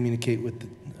anything to communicate with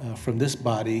from this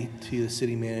body to the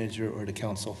city manager or the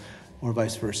council, or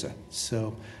vice versa.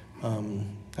 So I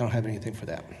don't have anything for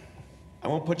that. I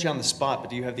won't put you on the spot, but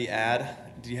do you have the ad?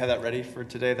 Do you have that ready for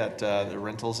today, that the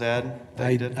rentals ad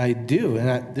that you did? I do,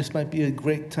 and this might be a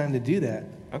great time to do that.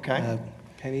 Okay.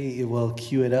 Penny will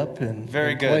cue it up and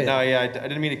Very and good. play it. No, yeah, I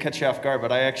didn't mean to catch you off guard,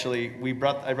 but I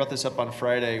brought this up on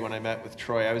Friday when I met with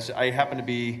Troy. I happened to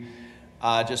be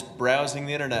just browsing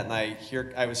the internet, and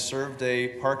I was served a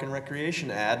park and recreation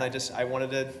ad, and I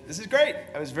wanted to. This is great.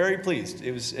 I was very pleased.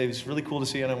 It was really cool to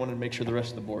see, and I wanted to make sure the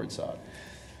rest of the board saw it.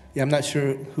 Yeah, I'm not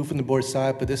sure who from the board saw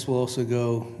it, but this will also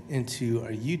go into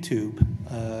our YouTube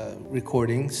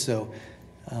recording. So,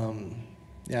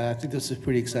 yeah, I think this is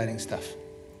pretty exciting stuff.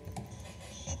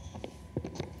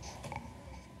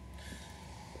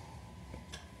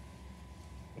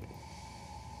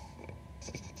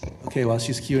 Okay, while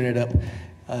she's queuing it up,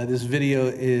 this video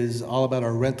is all about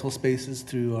our rental spaces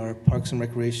through our Parks and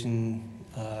Recreation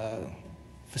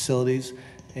facilities,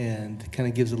 and kind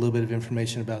of gives a little bit of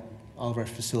information about all of our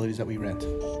facilities that we rent.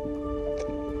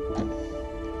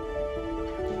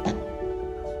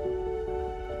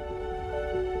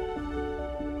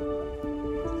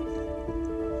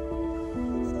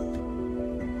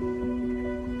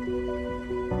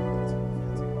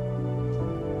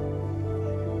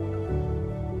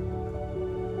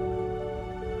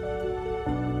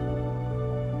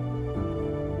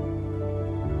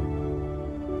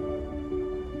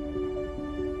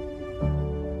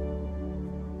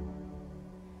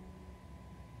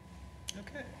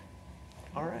 Okay.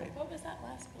 All right. What was that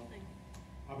last building?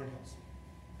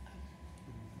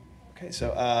 Okay,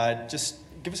 so just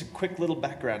give us a quick little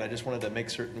background. I just wanted to make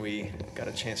certain we got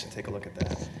a chance to take a look at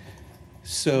that.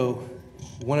 So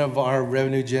one of our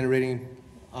revenue generating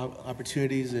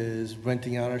opportunities is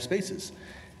renting out our spaces.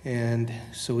 And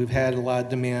so we've had a lot of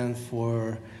demand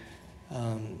for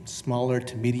smaller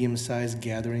to medium-sized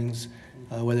gatherings,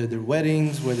 whether they're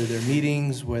weddings, whether they're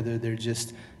meetings, whether they're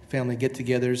just family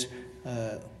get-togethers.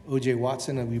 O.J.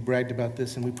 Watson, and we bragged about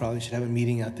this, and we probably should have a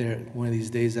meeting out there one of these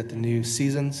days at the new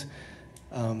Seasons.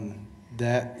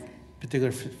 That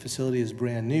particular facility is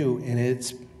brand new, and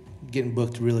it's getting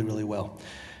booked really, really well.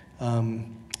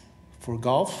 For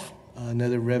golf,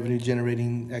 another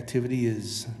revenue-generating activity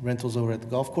is rentals over at the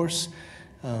golf course.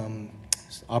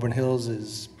 Auburn Hills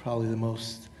is probably the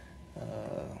most,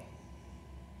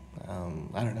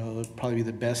 I don't know, it'd probably be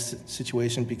the best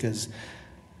situation because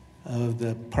of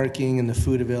the parking and the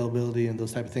food availability and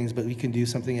those type of things, but we can do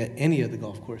something at any of the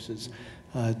golf courses,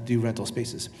 do rental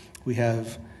spaces. We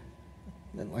have,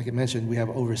 like I mentioned, we have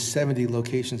over 70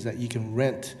 locations that you can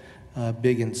rent,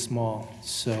 big and small.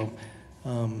 So,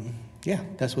 yeah,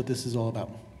 that's what this is all about.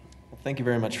 Well, thank you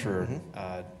very much for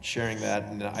sharing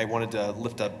that. And I wanted to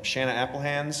lift up Shanna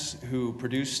Applehands, who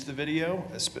produced the video,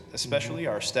 especially.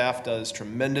 Our staff does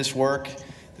tremendous work.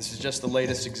 This is just the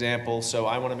latest example, so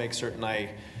I want to make certain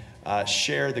I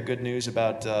share the good news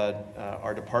about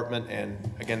our department. And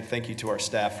again, thank you to our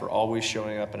staff for always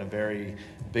showing up in a very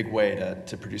big way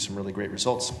to produce some really great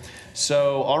results.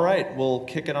 So, all right, we'll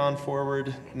kick it on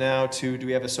forward now to, do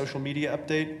we have a social media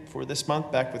update for this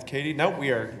month? Back with Katie? No,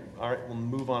 we are. All right, we'll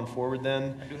move on forward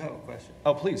then. I do have a question.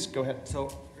 Oh, please, go ahead.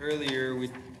 So earlier we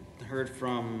heard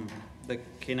from the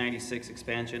K96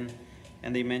 expansion,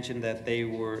 and they mentioned that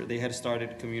they had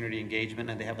started community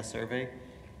engagement and they have a survey.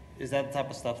 Is that the type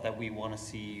of stuff that we want to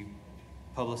see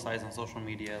publicized on social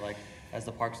media, like as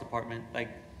the Parks Department, like,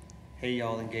 hey,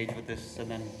 y'all engage with this,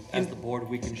 and then as the board,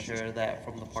 we can share that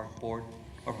from the park board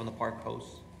or from the park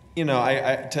hosts? You know,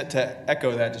 to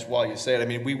echo that just while you say it, I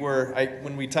mean,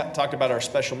 when we talked about our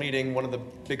special meeting, one of the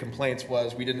big complaints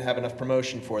was we didn't have enough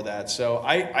promotion for that. So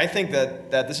I think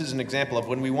that this is an example of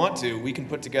when we want to, we can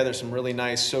put together some really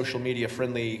nice social media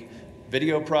friendly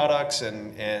video products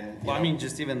and well, I mean,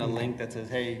 just even a link that says,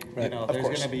 hey, Right. you know, Of there's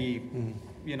course. going to be,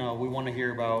 you know, we want to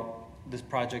hear about this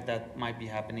project that might be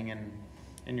happening in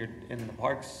the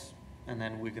parks, and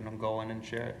then we can go in and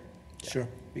share it. Sure,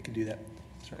 we can do that.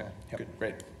 Okay. Yep. Good,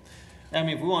 great. I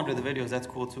mean, if we want to do the videos, that's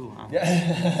cool too.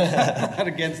 Yeah. I'm not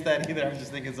against that either. I'm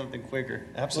just thinking something quicker.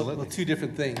 Absolutely. Well, two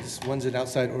different things. One's an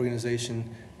outside organization,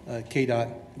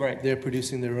 KDOT. Right. They're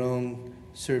producing their own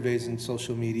surveys and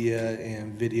social media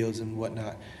and videos and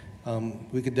whatnot.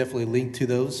 We could definitely link to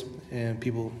those, and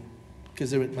people,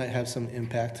 because it might have some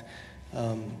impact.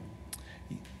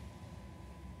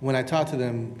 When I talked to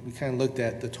them, we kind of looked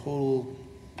at the total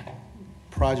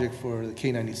project for the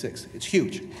K96. It's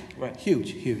huge. Right.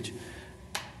 Huge, huge.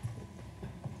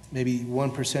 Maybe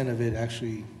 1% of it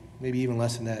actually, maybe even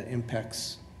less than that,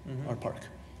 impacts our park.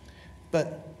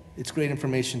 But it's great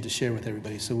information to share with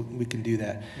everybody, so we can do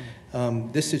that.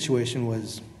 This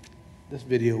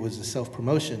video was a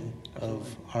self-promotion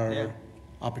of our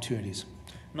opportunities.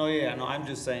 No, yeah, no, I'm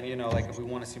just saying, you know, like if we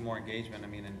want to see more engagement, I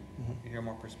mean, and hear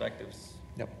more perspectives.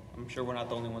 Yep. I'm sure we're not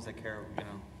the only ones that care, you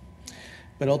know.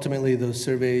 But ultimately, those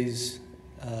surveys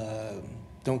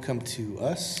don't come to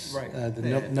us. Right.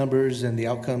 The numbers and the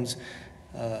outcomes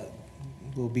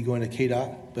will be going to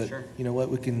KDOT, but Sure. you know what,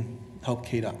 we can help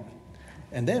KDOT.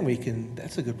 And then we can,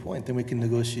 that's a good point, then we can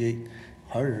negotiate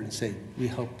harder and say, we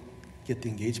help get the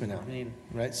engagement out, I mean,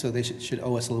 right? So they should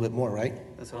owe us a little bit more, right?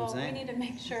 that's what I'm Well, saying. we need to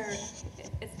make sure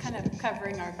it's kind of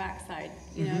covering our backside,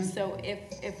 you know? So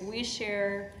if we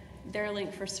share their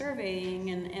link for surveying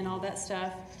and all that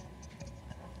stuff,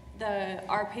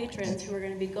 our patrons who are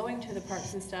going to be going to the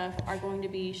parks and stuff are going to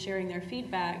be sharing their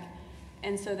feedback,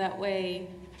 and so that way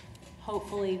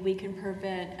hopefully we can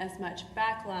prevent as much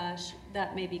backlash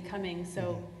that may be coming.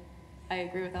 So I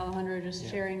agree with Alejandro, just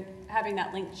sharing, having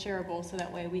that link shareable, so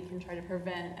that way we can try to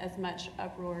prevent as much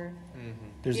uproar.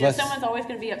 There's You know, less, someone's always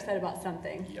going to be upset about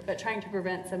something, but trying to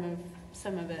prevent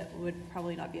some of it would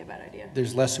probably not be a bad idea.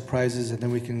 there's less surprises, and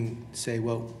then we can say,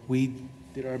 well, we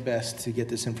did our best to get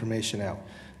this information out.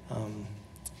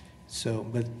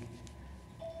 But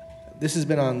this has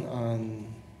been on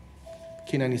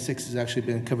K96 has actually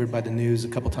been covered by the news a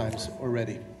couple times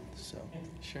already. So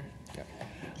Sure. yeah.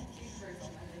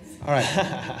 All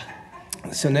right.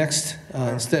 So next,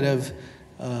 instead of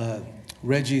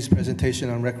Reggie's presentation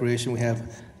on recreation, we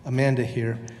have Amanda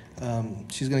here.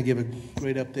 She's going to give a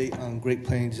great update on Great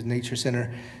Plains Nature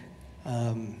Center.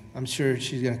 I'm sure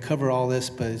she's going to cover all this,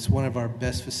 but it's one of our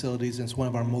best facilities, and it's one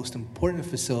of our most important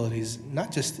facilities,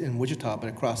 not just in Wichita, but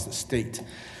across the state.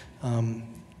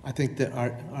 I think that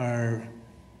our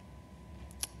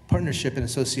partnership and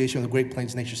association with the Great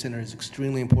Plains Nature Center is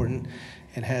extremely important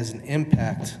and has an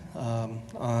impact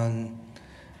on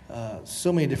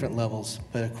so many different levels,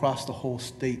 but across the whole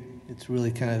state, it's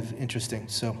really kind of interesting.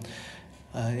 So,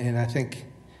 and I think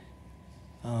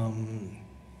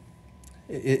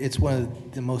it's one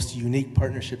of the most unique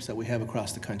partnerships that we have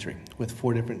across the country, with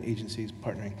 4 different agencies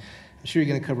partnering. I'm sure you're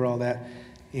going to cover all that,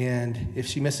 and if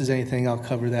she misses anything, I'll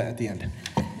cover that at the end.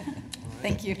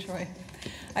 Thank you, Troy.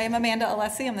 I am Amanda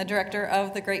Alessi. I'm the director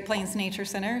of the Great Plains Nature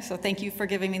Center, so thank you for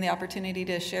giving me the opportunity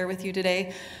to share with you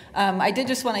today. I did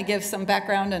just want to give some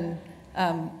background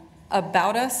and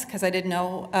about us, because I didn't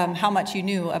know how much you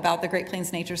knew about the Great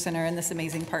Plains Nature Center and this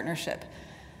amazing partnership.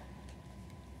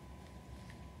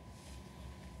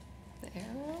 The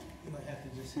arrow? You might have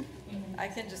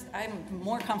to just I'm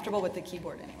more comfortable with the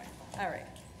keyboard anyway. All right.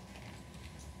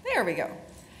 There we go.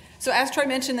 So as Troy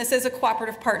mentioned, this is a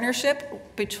cooperative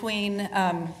partnership between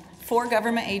 4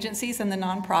 government agencies and the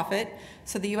nonprofit.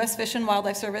 So the U.S. Fish and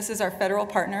Wildlife Service is our federal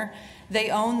partner.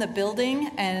 They own the building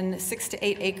and 6 to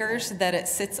 8 acres that it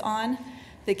sits on.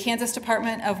 The Kansas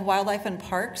Department of Wildlife and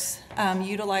Parks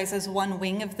utilizes one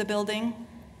wing of the building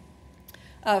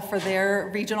for their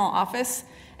regional office,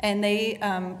 and they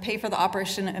pay for the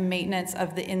operation and maintenance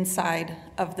of the inside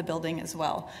of the building as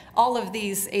well. All of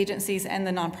these agencies and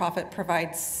the nonprofit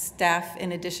provide staff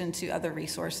in addition to other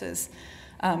resources.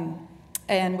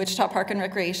 And Wichita Park and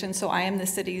Recreation, so I am the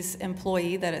city's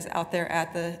employee that is out there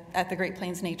at the Great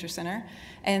Plains Nature Center.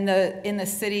 And the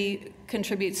city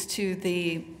contributes to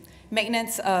the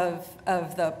maintenance of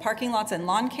the parking lots and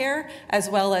lawn care, as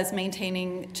well as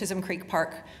maintaining Chisholm Creek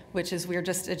Park, which is, we're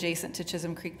just adjacent to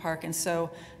Chisholm Creek Park. And so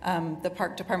the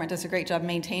park department does a great job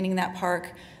maintaining that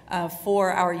park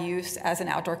for our use as an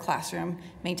outdoor classroom,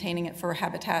 maintaining it for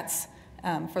habitats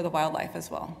for the wildlife as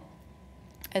well.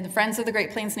 And the Friends of the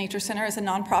Great Plains Nature Center is a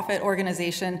nonprofit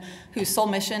organization whose sole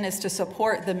mission is to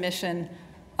support the mission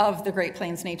of the Great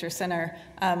Plains Nature Center.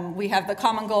 We have the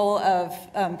common goal of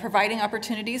providing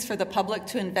opportunities for the public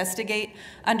to investigate,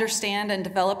 understand, and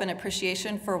develop an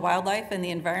appreciation for wildlife and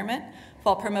the environment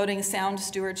while promoting sound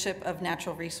stewardship of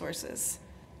natural resources.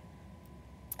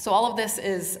 So all of this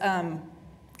is kind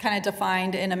of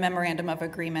defined in a memorandum of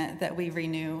agreement that we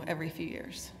renew every few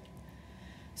years.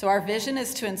 So our vision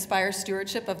is to inspire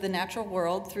stewardship of the natural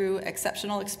world through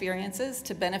exceptional experiences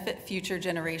to benefit future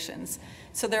generations.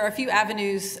 So there are a few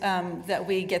avenues that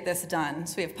we get this done.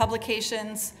 So we have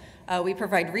publications, we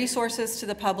provide resources to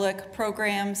the public,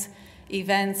 programs,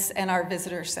 events, and our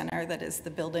visitor center, that is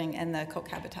the building and the Coke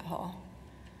Habitat Hall.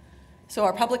 So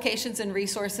our publications and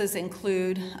resources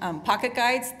include pocket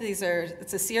guides.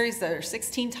 It's a series, there are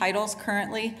 16 titles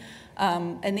currently.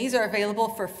 And these are available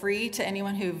for free to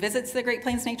anyone who visits the Great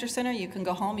Plains Nature Center. You can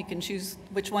go home, you can choose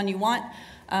which one you want,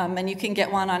 and you can get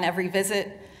one on every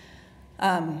visit.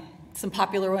 Some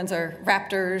popular ones are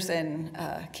raptors and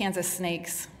Kansas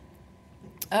snakes.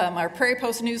 Our Prairie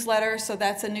Post newsletter, so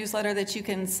that's a newsletter that you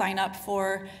can sign up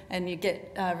for, and you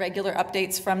get regular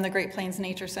updates from the Great Plains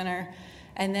Nature Center.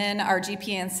 And then our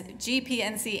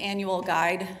GPNC annual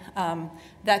guide,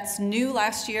 that's new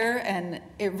last year, and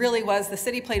it really was, the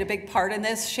city played a big part in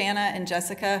this. Shanna and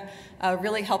Jessica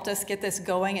really helped us get this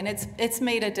going, and it's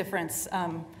made a difference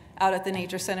out at the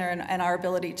Nature Center and our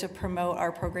ability to promote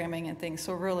our programming and things,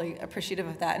 so we're really appreciative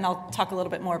of that, and I'll talk a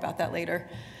little bit more about that later.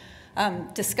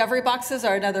 Discovery boxes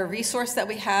are another resource that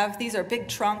we have. These are big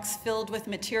trunks filled with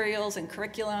materials and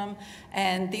curriculum,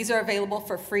 and these are available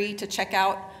for free to check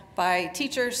out by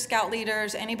teachers, scout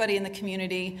leaders, anybody in the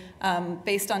community,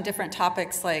 based on different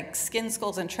topics like skin,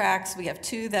 skulls, and tracks. We have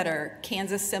 2 that are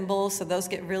Kansas symbols, so those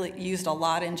get really used a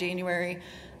lot in January.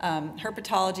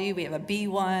 Herpetology, we have a bee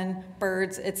one,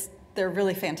 birds, they're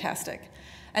really fantastic.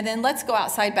 And then Let's Go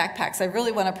Outside backpacks. I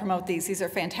really want to promote these. These are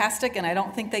fantastic, and I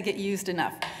don't think they get used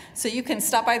enough. So you can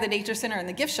stop by the Nature Center in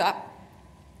the gift shop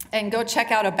and go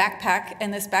check out a backpack.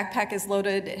 And this backpack is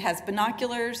loaded. It has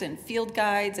binoculars and field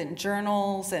guides and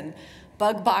journals and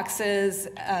bug boxes,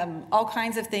 all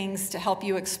kinds of things to help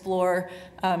you explore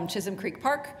Chisholm Creek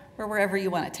Park or wherever you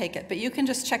want to take it. But you can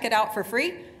just check it out for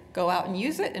free, go out and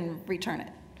use it, and return it.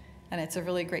 And it's a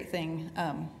really great thing,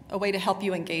 a way to help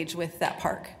you engage with that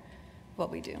park,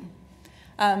 what we do.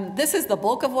 This is the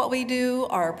bulk of what we do,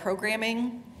 our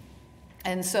programming.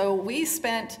 And so we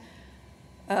spent,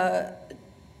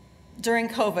 during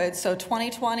COVID, so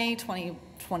 2020,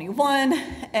 2021,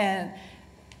 and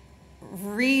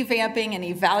revamping and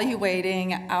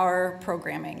evaluating our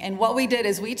programming. And what we did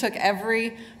is we took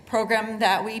every program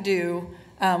that we do,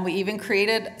 we even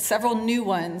created several new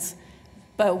ones,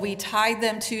 but we tied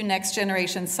them to next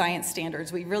generation science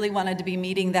standards. We really wanted to be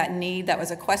meeting that need. That was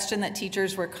a question that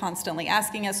teachers were constantly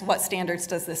asking us, what standards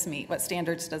does this meet? What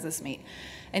standards does this meet?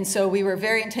 And so we were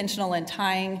very intentional in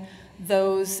tying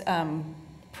those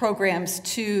programs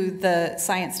to the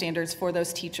science standards for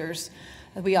those teachers.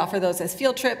 We offer those as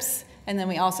field trips, and then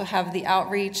we also have the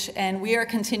outreach, and we are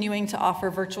continuing to offer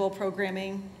virtual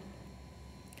programming.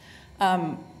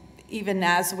 Even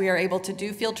as we are able to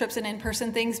do field trips and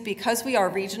in-person things, because we are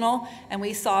regional and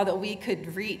we saw that we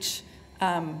could reach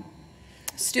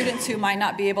students who might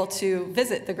not be able to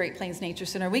visit the Great Plains Nature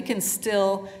Center, we can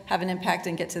still have an impact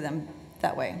and get to them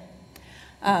that way.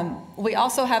 We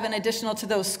also have, in additional to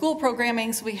those school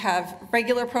programmings, we have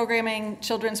regular programming,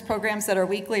 children's programs that are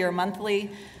weekly or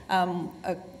monthly,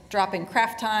 a drop-in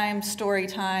craft time, story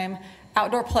time.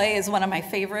 Outdoor play is one of my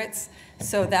favorites.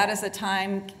 So that is a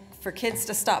time for kids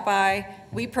to stop by.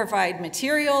 We provide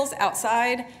materials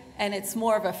outside, and it's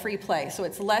more of a free play. So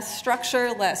it's less structure,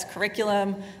 less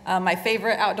curriculum. My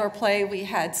favorite outdoor play, we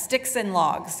had sticks and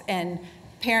logs, and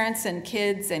parents and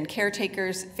kids and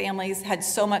caretakers, families had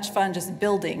so much fun just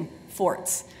building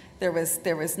forts. There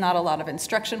was not a lot of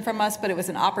instruction from us, but it was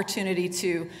an opportunity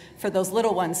for those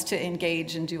little ones to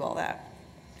engage and do all that.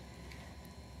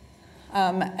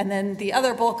 And then the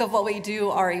other bulk of what we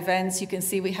do are events. You can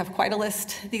see we have quite a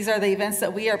list. These are the events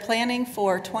that we are planning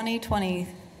for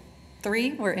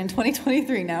 2023. We're in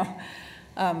 2023 now.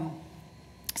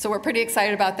 So we're pretty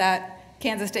excited about that.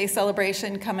 Kansas Day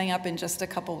celebration coming up in just a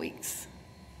couple weeks.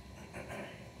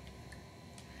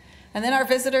 And then our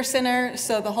visitor center,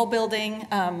 so the whole building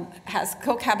has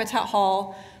Koch Habitat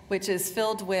Hall, which is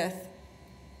filled with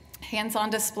hands-on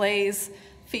displays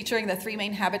featuring the 3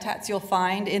 main habitats you'll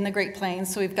find in the Great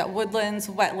Plains. So we've got woodlands,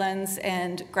 wetlands,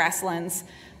 and grasslands.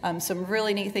 Some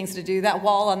really neat things to do. That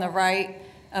wall on the right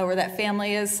where that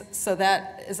family is, so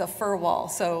that is a fur wall.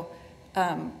 So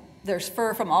there's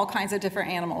fur from all kinds of different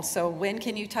animals. So when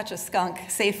can you touch a skunk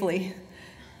safely?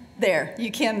 There,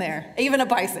 you can there. Even a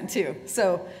bison too.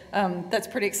 So that's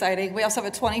pretty exciting. We also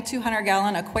have a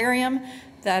 2,200-gallon aquarium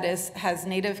that has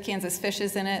native Kansas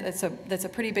fishes in it. That's a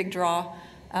pretty big draw.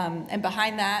 And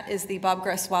behind that is the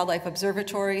Bobgrass Wildlife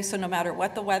Observatory. So no matter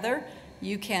what the weather,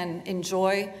 you can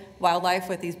enjoy wildlife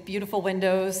with these beautiful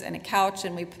windows and a couch.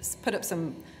 And we put up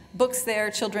some books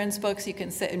there, children's books. You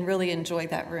can sit and really enjoy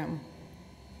that room.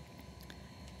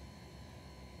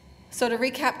 So to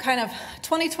recap, kind of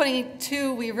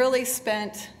 2022, we really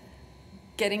spent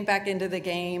getting back into the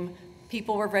game.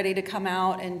 People were ready to come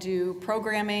out and do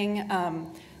programming.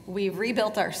 We've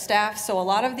rebuilt our staff. So a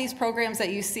lot of these programs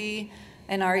that you see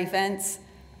in our events,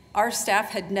 our staff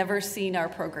had never seen our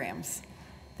programs.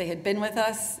 They had been with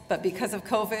us, but because of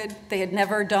COVID, they had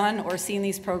never done or seen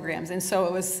these programs. And so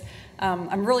it was,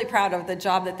 I'm really proud of the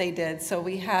job that they did. So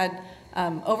we had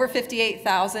over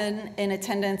 58,000 in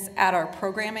attendance at our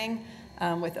programming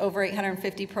with over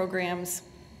 850 programs.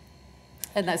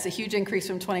 And that's a huge increase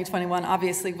from 2021,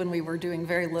 obviously, when we were doing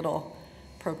very little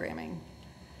programming.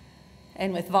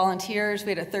 And with volunteers,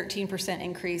 we had a 13%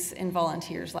 increase in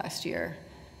volunteers last year.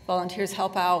 Volunteers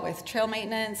help out with trail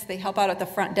maintenance. They help out at the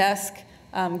front desk,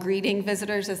 greeting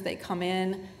visitors as they come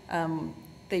in.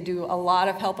 They do a lot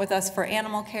of help with us for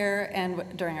animal care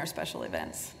and during our special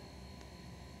events.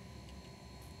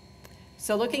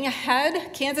 So looking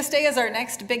ahead, Kansas Day is our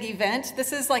next big event.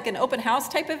 This is like an open house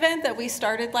type event that we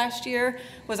started last year,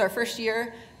 was our first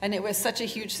year, and it was such a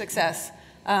huge success.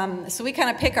 So we kind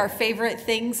of pick our favorite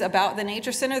things about the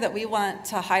Nature Center that we want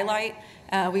to highlight.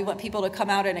 We want people to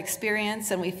come out and experience,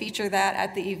 and we feature that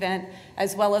at the event,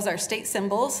 as well as our state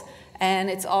symbols. And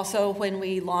it's also when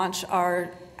we launch our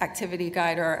activity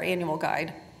guide, or our annual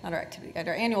guide. Not our activity guide,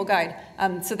 our annual guide.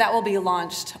 So that will be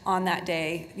launched on that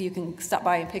day. You can stop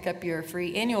by and pick up your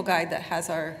free annual guide that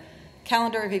has our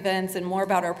calendar of events and more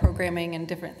about our programming and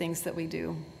different things that we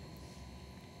do.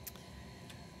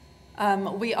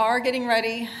 We are getting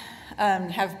ready,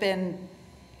 have been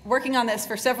working on this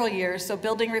for several years, so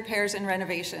building repairs and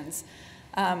renovations.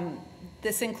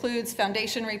 This includes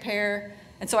foundation repair,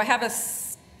 and so I have a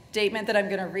statement that I'm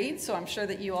going to read, so I'm sure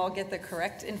that you all get the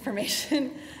correct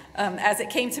information as it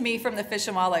came to me from the Fish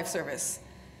and Wildlife Service.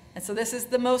 And so this is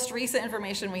the most recent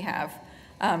information we have.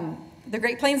 The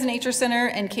Great Plains Nature Center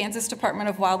and Kansas Department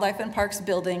of Wildlife and Parks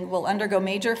building will undergo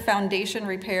major foundation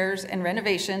repairs and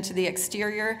renovation to the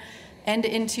exterior and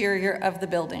interior of the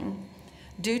building.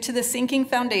 Due to the sinking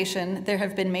foundation, there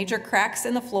have been major cracks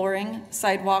in the flooring,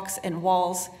 sidewalks, and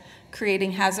walls,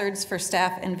 creating hazards for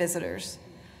staff and visitors.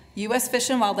 U.S. Fish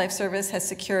and Wildlife Service has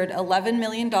secured $11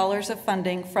 million of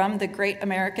funding from the Great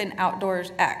American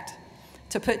Outdoors Act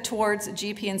to put towards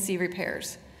GP&C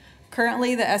repairs.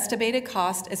 Currently, the estimated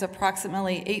cost is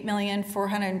approximately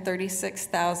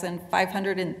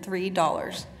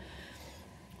 $8,436,503.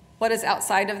 What is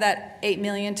outside of that $8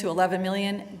 million to $11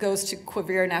 million goes to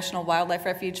Quivira National Wildlife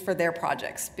Refuge for their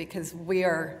projects, because we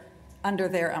are under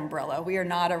their umbrella. We are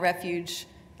not a refuge,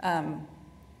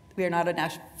 we are not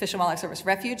a Fish and Wildlife Service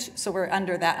refuge, so we're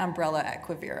under that umbrella at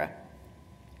Quivira.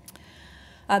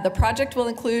 The project will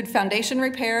include foundation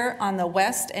repair on the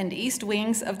west and east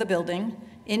wings of the building,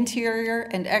 interior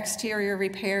and exterior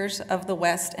repairs of the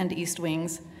west and east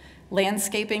wings,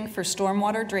 landscaping for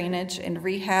stormwater drainage and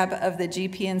rehab of the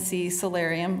GP&C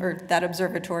solarium, or that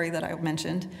observatory that I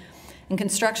mentioned. And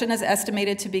construction is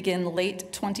estimated to begin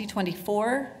late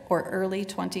 2024 or early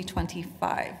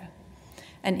 2025.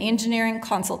 An engineering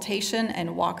consultation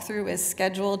and walkthrough is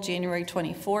scheduled January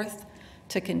 24th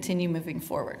to continue moving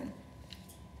forward.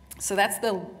 So that's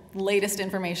the latest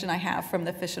information I have from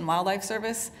the Fish and Wildlife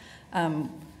Service.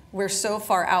 We're so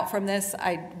far out from this,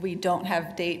 we don't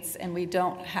have dates and we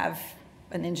don't have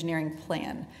an engineering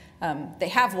plan. They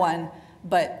have one,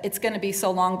 but it's going to be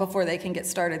so long before they can get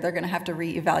started. They're going to have to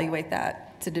reevaluate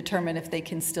that to determine if they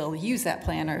can still use that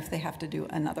plan or if they have to do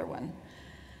another one.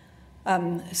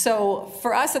 So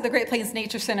for us at the Great Plains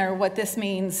Nature Center, what this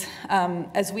means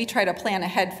as we try to plan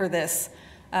ahead for this,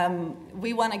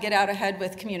 we want to get out ahead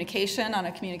with communication on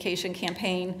a communication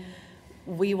campaign.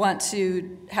 We want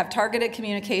to have targeted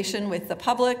communication with the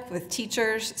public, with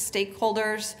teachers,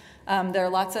 stakeholders. There are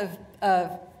lots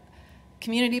of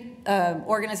community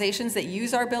organizations that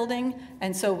use our building,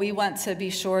 and so we want to be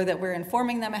sure that we're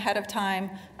informing them ahead of time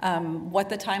what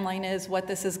the timeline is, what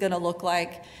this is going to look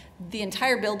like. The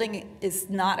entire building is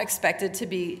not expected to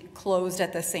be closed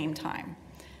at the same time.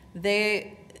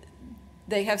 They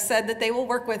have said that they will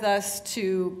work with us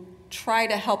to try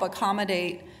to help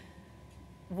accommodate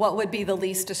what would be the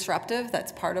least disruptive.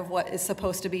 That's part of what is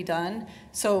supposed to be done.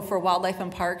 So for Wildlife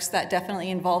and Parks, that definitely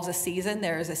involves a season.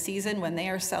 There is a season when they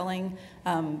are selling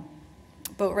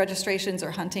boat registrations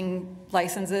or hunting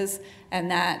licenses,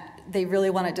 and that they really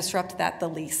want to disrupt that the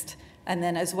least. And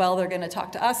then as well, they're going to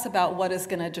talk to us about what is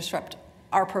going to disrupt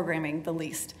our programming the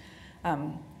least.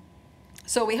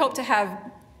 So we hope to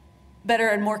have better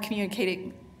and more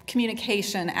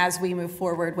communication as we move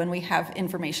forward when we have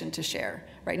information to share.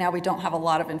 Right now, we don't have a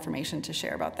lot of information to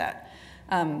share about that.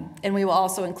 And we will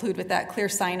also include with that clear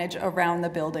signage around the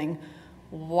building,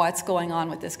 what's going on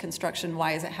with this construction,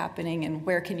 why is it happening, and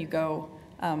where can you go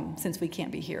since we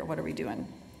can't be here, what are we doing?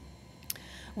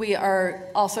 We are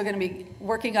also going to be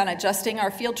working on adjusting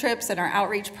our field trips and our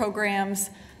outreach programs.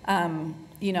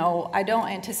 You know, I don't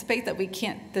anticipate that we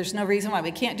can't, there's no reason why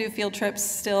we can't do field trips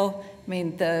still. I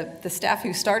mean, the staff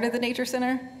who started the Nature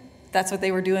Center, that's what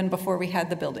they were doing before we had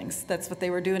the buildings. That's what they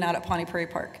were doing out at Pawnee Prairie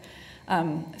Park.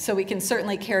 So we can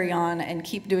certainly carry on and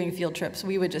keep doing field trips.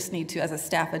 We would just need to, as a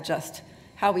staff, adjust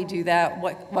how we do that,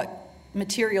 what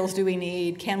materials do we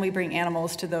need, can we bring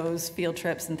animals to those field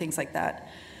trips and things like that.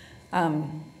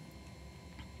 And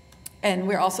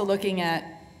we're also looking at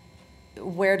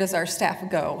where does our staff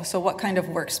go? So what kind of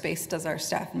workspace does our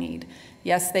staff need?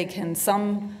 Yes, they can,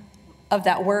 some of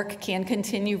that work can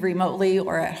continue remotely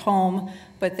or at home,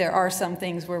 but there are some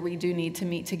things where we do need to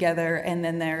meet together, and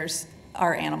then there's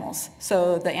our animals.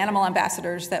 So the animal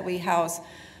ambassadors that we house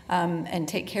and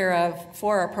take care of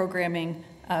for our programming,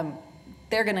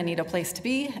 they're gonna need a place to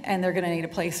be, and they're gonna need a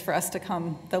place for us to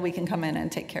come, that we can come in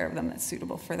and take care of them that's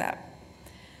suitable for that.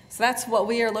 So that's what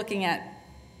we are looking at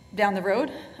down the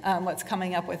road, what's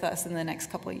coming up with us in the next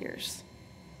couple of years.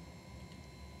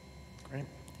 Great. Do you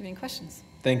have any questions?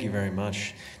 Thank you very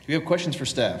much. Do you have questions for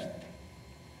staff?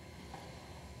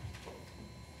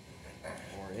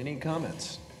 Or any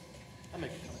comments? I'll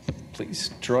make a comment. Please,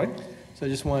 Troy. So I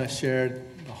just want to share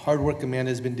the hard work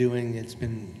Amanda's been doing. It's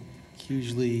been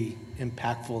hugely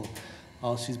impactful,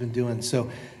 all she's been doing.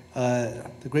 So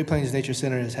the Great Plains Nature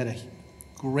Center has had a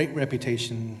great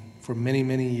reputation for many,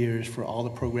 many years for all the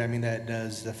programming that it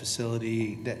does, the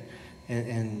facility,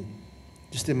 and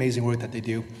just the amazing work that they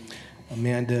do.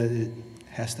 Amanda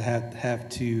has to have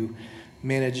to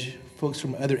manage folks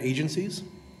from other agencies,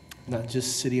 not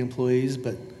just city employees,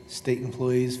 but state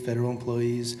employees, federal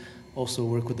employees, also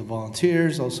work with the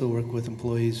volunteers, also work with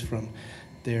employees from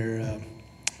their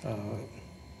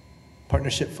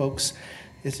partnership folks.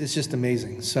 It's just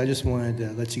amazing. So I just wanted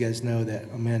to let you guys know that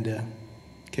Amanda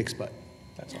kicks butt.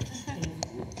 That's all.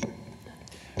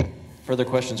 Further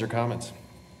questions or comments?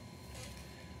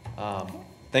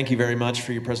 Thank you very much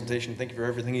for your presentation. Thank you for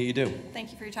everything that you do.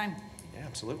 Thank you for your time. Yeah,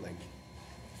 absolutely.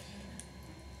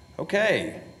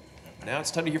 Okay, now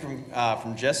it's time to hear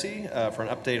from Jesse for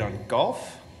an update on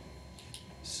golf.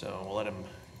 So we'll let him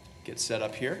get set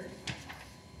up here.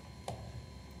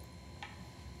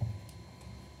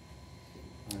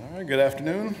 All right, good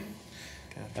afternoon.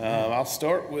 I'll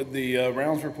start with the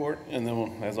rounds report, and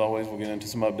then, as always, we'll get into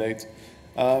some updates.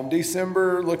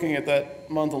 December, looking at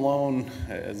that month alone,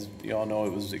 as you all know,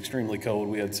 it was extremely cold.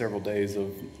 We had several days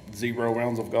of 0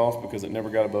 rounds of golf because it never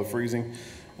got above freezing.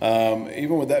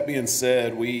 Even with that being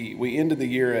said, we ended the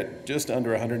year at just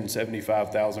under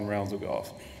 175,000 rounds of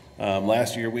golf.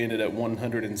 Last year, we ended at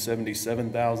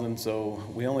 177,000, so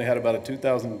we only had about a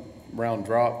 2,000 round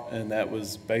drop, and that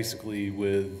was basically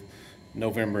with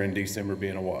November and December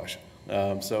being a wash.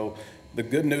 So the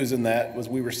good news in that was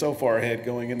we were so far ahead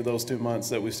going into those 2 months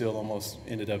that we still almost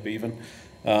ended up even.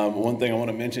 One thing I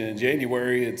want to mention in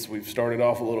January, we've started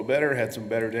off a little better, had some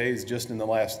better days. Just in the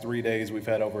last 3 days, we've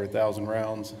had over 1,000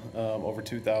 rounds, over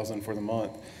 2,000 for the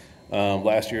month.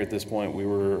 Last year at this point, we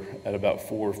were at about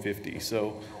 450.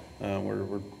 So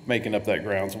we're making up that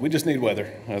ground. So we just need weather,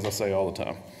 as I say all the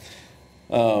time.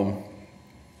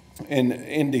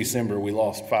 In December, we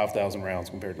lost 5,000 rounds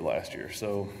compared to last year.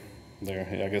 So there,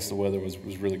 I guess the weather was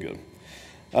really good.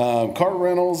 Car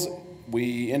rentals,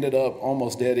 we ended up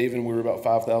almost dead even. We were about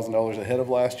 $5,000 ahead of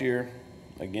last year.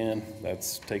 Again,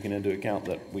 that's taking into account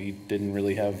that we didn't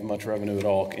really have much revenue at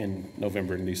all in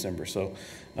November and December. So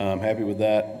I'm happy with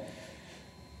that.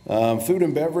 Food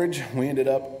and beverage, we ended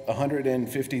up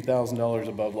 $150,000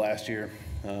 above last year.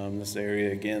 This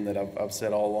area, again, that I've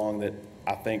said all along that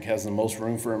I think has the most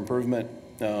room for improvement.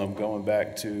 Going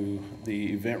back to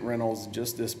the event rentals,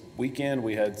 just this weekend,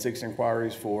 we had 6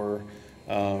 inquiries for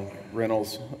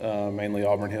rentals, mainly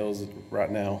Auburn Hills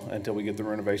right now, until we get the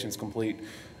renovations complete.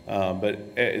 But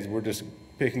we're just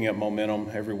picking up momentum.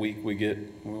 Every week we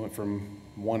went from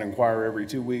 1 inquiry every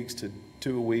 2 weeks to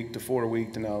 2 a week to 4 a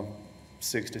week to now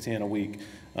 6 to 10 a week.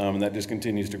 And that just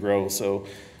continues to grow. So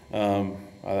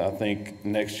I think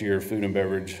next year, food and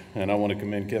beverage, and I want to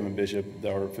commend Kevin Bishop,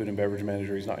 our food and beverage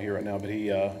manager. He's not here right now, but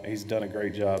he's done a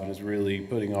great job and is really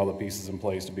putting all the pieces in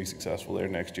place to be successful there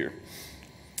next year.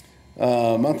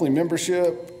 Monthly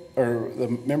membership, or the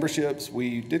memberships,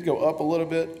 we did go up a little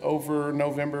bit over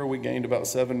November. We gained about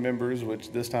 7 members, which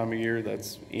this time of year,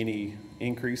 that's any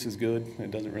increase is good.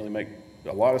 It doesn't really make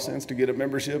a lot of sense to get a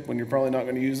membership when you're probably not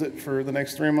going to use it for the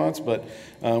next 3 months, but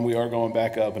we are going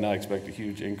back up, and I expect a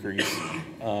huge increase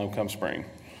come spring.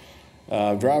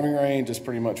 Driving range is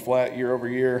pretty much flat year over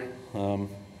year.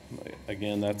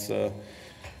 Again, that's an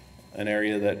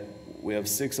area that we have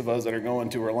 6 of us that are going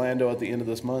to Orlando at the end of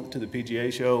this month to the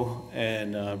PGA show,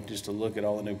 and just to look at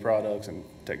all the new products and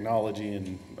technology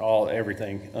and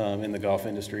everything in the golf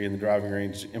industry, and the driving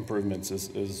range improvements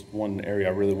is one area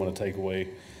I really want to take away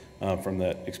from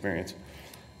that experience.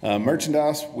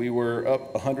 Merchandise, we were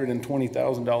up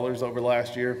 $120,000 over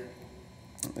last year.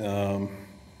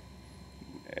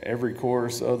 Every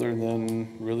course other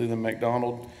than really the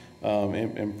McDonald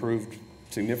improved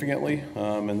significantly.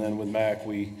 And then with Mac,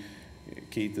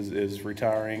 Keith is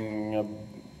retiring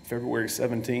February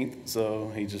 17th,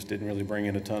 so he just didn't really bring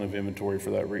in a ton of inventory for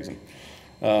that reason.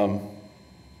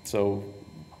 So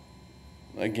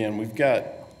again, when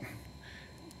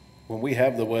we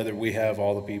have the weather, we have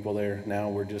all the people there. Now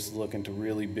we're just looking to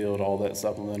really build all that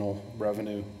supplemental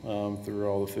revenue through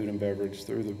all the food and beverage,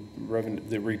 through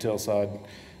the retail side.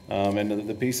 And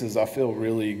the pieces, I feel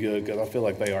really good because I feel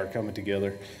like they are coming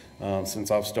together.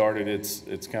 Since I've started,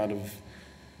 it's kind of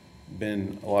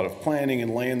been a lot of planning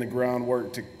and laying the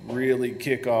groundwork to really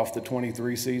kick off the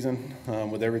 23 season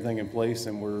with everything in place,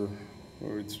 and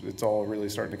it's all really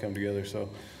starting to come together. So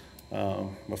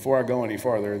before I go any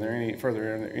farther, are there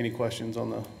any questions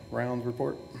on the rounds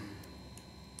report?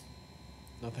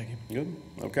 No, thank you. Good.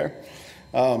 Okay.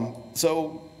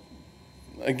 So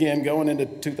again, going into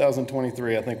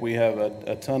 2023, I think we have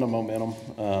a ton of momentum.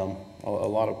 a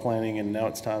lot of planning, and now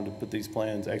it's time to put these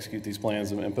plans, execute these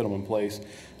plans, and put them in place.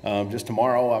 Just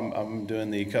tomorrow, I'm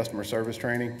doing the customer service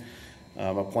training.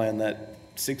 I planned that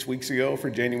 6 weeks ago for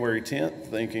January 10th,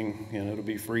 thinking, you know, it'll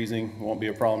be freezing, won't be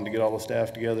a problem to get all the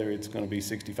staff together. It's going to be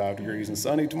 65 degrees and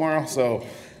sunny tomorrow, so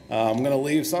I'm going to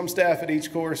leave some staff at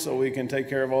each course so we can take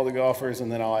care of all the golfers,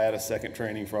 and then I'll add a second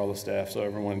training for all the staff so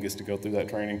everyone gets to go through that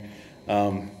training.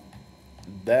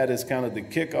 That is kind of the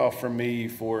kickoff for me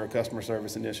for a customer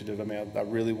service initiative. I mean, I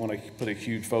really want to put a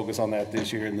huge focus on that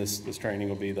this year, and this training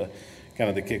will be the kind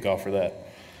of the kickoff for that.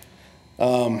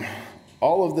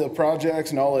 All of the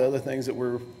projects and all the other things that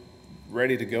we're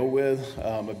ready to go with,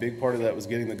 a big part of that was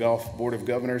getting the Golf Board of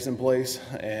Governors in place,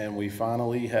 and we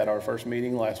finally had our first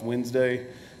meeting last Wednesday.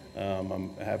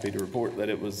 I'm happy to report that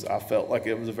I felt like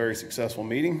it was a very successful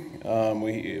meeting.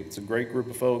 It's a great group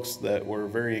of folks that were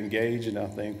very engaged, and I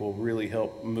think will really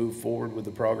help move forward with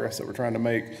the progress that we're trying to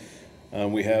make.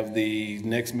 We have the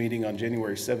next meeting on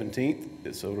January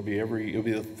 17th, so it'll be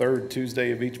the third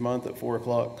Tuesday of each month at 4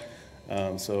 o'clock.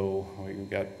 So we've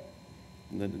got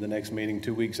the next meeting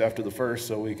 2 weeks after the first,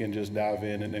 so we can just dive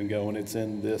in and then go, and it's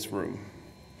in this room,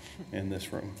 Okay.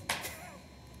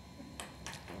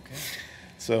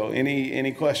 So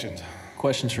any questions?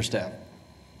 Questions for staff?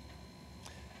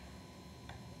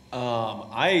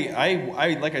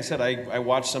 Like I said, I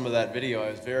watched some of that video. I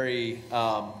was very,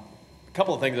 a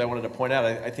couple of things I wanted to point out.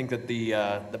 I think that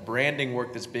the branding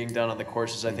work that's being done on the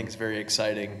courses, I think is very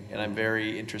exciting, and I'm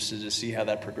very interested to see how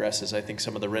that progresses. I think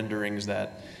some of the renderings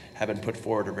that have been put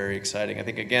forward are very exciting. I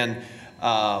think, again,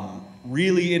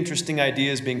 really interesting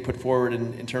ideas being put forward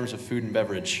in terms of food and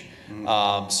beverage.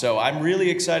 So I'm really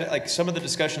excited. Like, some of the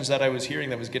discussions that I was hearing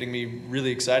that was getting me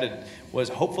really excited was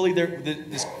hopefully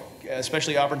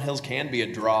especially Auburn Hills can be a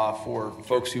draw for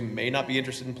folks who may not be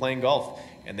interested in playing golf,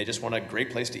 and they just want a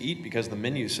great place to eat because the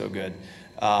menu is so good.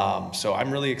 So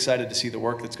I'm really excited to see the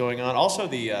work that's going on. Also,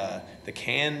 the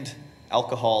canned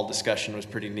alcohol discussion was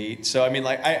pretty neat. So I mean,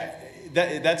 like,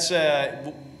 that's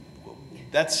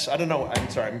I don't know. I'm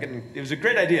sorry. It was a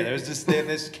great idea. There was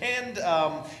this canned.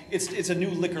 It's a new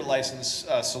liquor license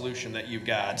solution that you've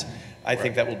got. I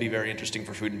think that will be very interesting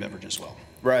for food and beverage as well.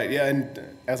 Right. Yeah. And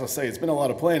as I say, it's been a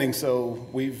lot of planning. So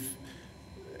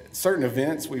certain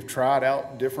events we've tried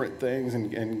out different things,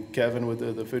 and Kevin with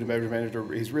the food and beverage manager,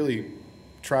 he's really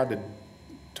tried to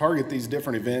target these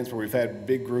different events where we've had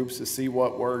big groups to see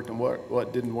what worked and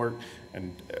what didn't work,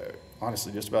 and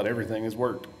honestly, just about everything has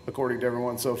worked according to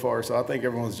everyone so far. So I think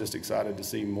everyone's just excited to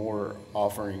see more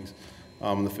offerings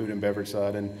on the food and beverage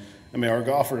side. And I mean, our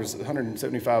golfers,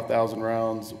 175,000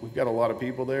 rounds. We've got a lot of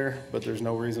people there, but there's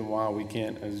no reason why we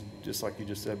can't, just like you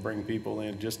just said, bring people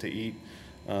in just to eat.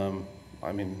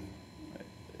 I mean,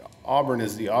 Auburn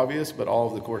is the obvious, but all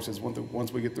of the courses,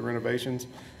 once we get the renovations,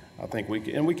 I think we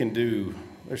can do.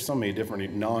 There's so many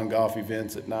different non-golf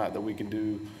events at night that we can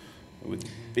do, with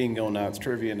bingo nights,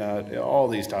 trivia night, all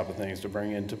these type of things to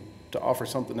bring in to offer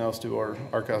something else to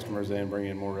our customers and bring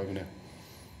in more revenue.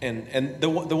 And the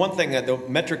one thing that the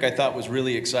metric I thought was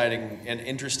really exciting and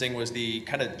interesting was the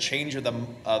kind of change of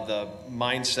the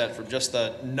mindset from just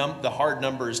the hard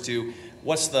numbers to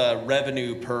what's the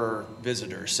revenue per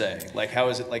visitor, say? Like, how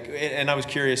is it like? And I was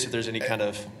curious if there's any kind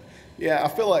of. Yeah, I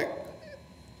feel like,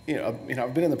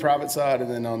 I've been in the private side,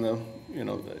 and then on the,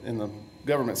 in the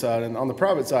government side, and on the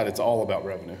private side, it's all about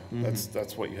revenue. Mm-hmm.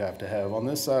 That's what you have to have. On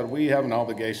this side, we have an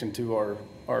obligation to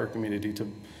our community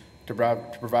to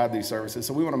provide these services.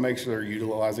 So we want to make sure they're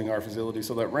utilizing our facility.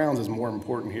 So that rounds is more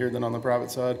important here than on the private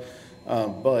side.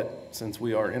 But since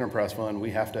we are enterprise fund,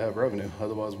 we have to have revenue.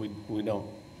 Otherwise, we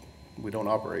don't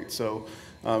operate. So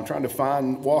trying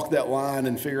to walk that line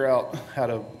and figure out how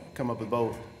to come up with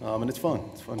both. And it's fun.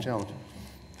 It's a fun challenge.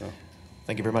 So.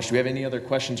 Thank you very much. Do we have any other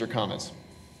questions or comments?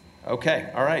 Okay.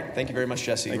 All right. Thank you very much,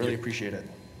 Jesse. Really appreciate it.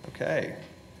 Okay.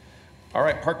 All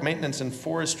right. Park maintenance and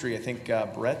forestry. I think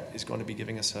Brett is going to be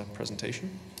giving us a presentation.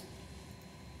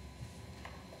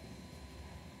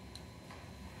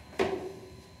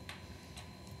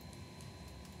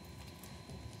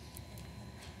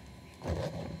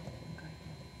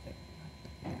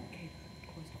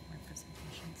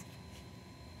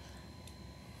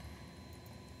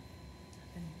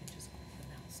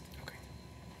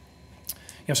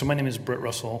 Yeah, so my name is Brett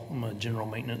Russell. I'm a general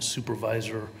maintenance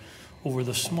supervisor over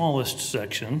the smallest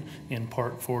section in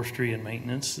park forestry and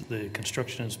maintenance, the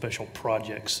construction and special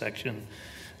projects section.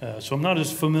 So I'm not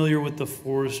as familiar with the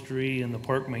forestry and the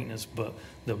park maintenance, but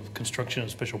the construction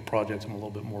and special projects I'm a little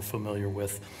bit more familiar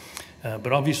with.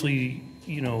 But obviously,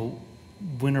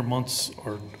 winter months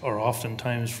are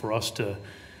oftentimes for us to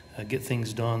get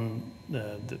things done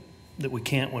that that we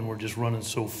can't when we're just running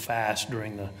so fast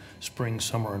during the spring,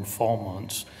 summer, and fall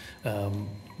months.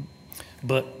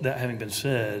 But that having been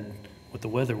said, with the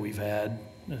weather we've had,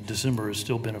 December has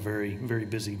still been a very, very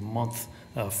busy month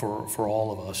for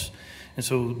all of us. And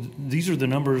so these are the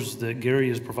numbers that Gary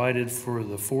has provided for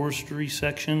the forestry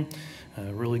section,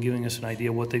 really giving us an idea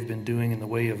of what they've been doing in the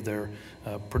way of their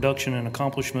production and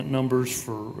accomplishment numbers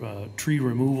for tree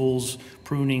removals,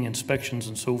 pruning, inspections,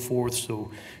 and so forth. So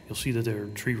you'll see that their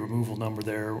tree removal number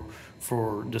there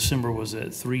for December was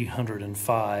at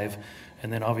 305.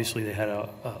 And then obviously they had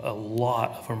a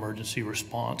lot of emergency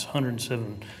response,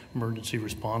 107 emergency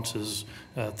responses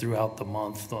throughout the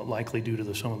month, likely due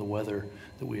to some of the weather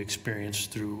that we experienced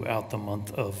throughout the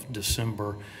month of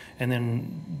December. And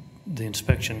then the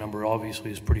inspection number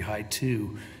obviously is pretty high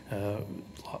too.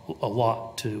 A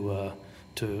lot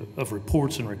of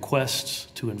reports and requests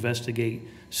to investigate,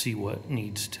 see what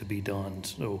needs to be done.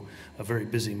 So a very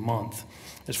busy month.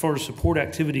 As far as support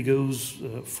activity goes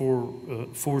for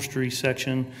forestry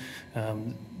section,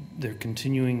 they're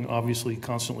continuing obviously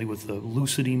constantly with the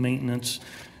Lucity maintenance.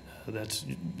 That's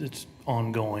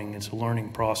ongoing. It's a learning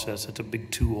process. It's a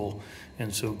big tool.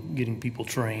 And so getting people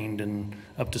trained and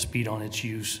up to speed on its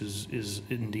use is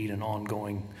indeed an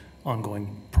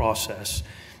ongoing process.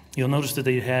 You'll notice that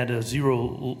they had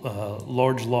 0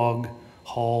 large log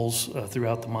hauls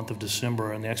throughout the month of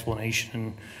December, and the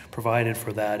explanation provided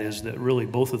for that is that really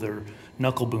both of their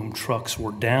knuckle boom trucks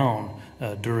were down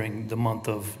during the month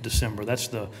of December. That's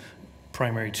the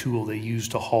primary tool they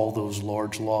used to haul those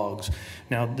large logs.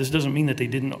 Now, this doesn't mean that they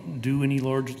didn't do any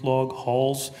large log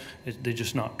hauls. They're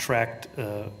just not tracked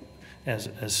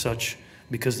as such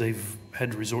because they've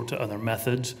had to resort to other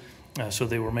methods. So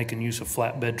they were making use of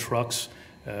flatbed trucks.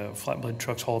 Flatbed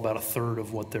trucks haul about 1/3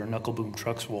 of what their knuckle boom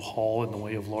trucks will haul in the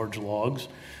way of large logs.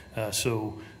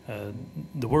 So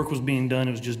the work was being done.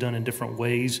 It was just done in different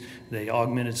ways. They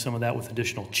augmented some of that with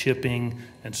additional chipping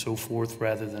and so forth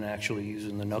rather than actually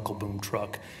using the knuckle boom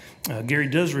truck. Gary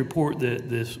does report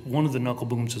that one of the knuckle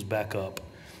booms is back up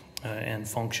and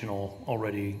functional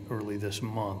already early this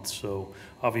month. So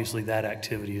obviously that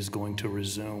activity is going to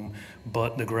resume,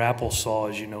 but the grapple saw,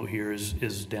 as you note here,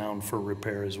 is down for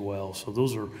repair as well. So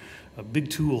those are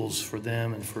big tools for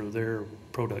them and for their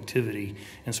productivity.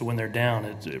 And so when they're down,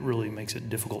 it really makes it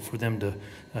difficult for them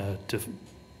to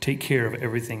take care of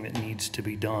everything that needs to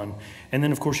be done. And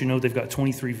then of course, you know, they've got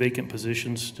 23 vacant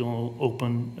positions still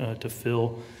open to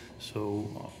fill.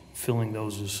 So filling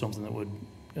those is something that would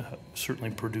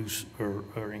certainly produce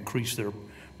or increase their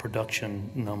production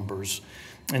numbers.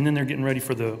 And then they're getting ready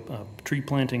for the tree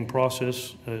planting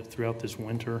process throughout this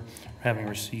winter, having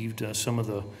received some of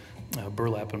the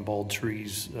burlap and bald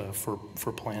trees for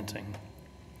planting.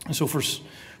 And so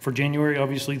for January,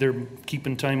 obviously they're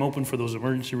keeping time open for those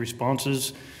emergency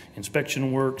responses,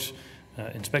 inspection work,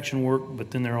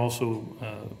 but then they're also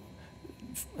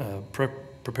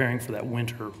preparing for that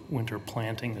winter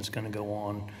planting that's going to go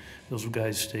on. Those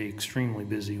guys stay extremely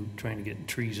busy trying to get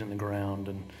trees in the ground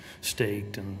and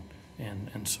staked and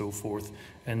so forth.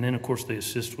 And then of course they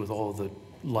assist with all of the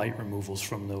light removals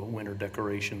from the winter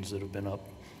decorations that have been up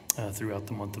throughout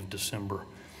the month of December.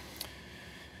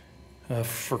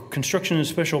 For construction and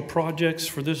special projects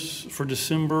for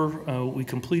December, we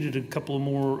completed a couple of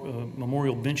more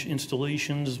memorial bench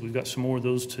installations. We've got some more of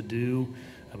those to do,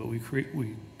 but we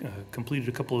completed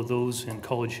a couple of those in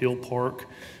College Hill Park.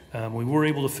 We were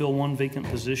able to fill one vacant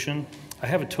position. I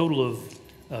have a total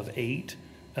of 8.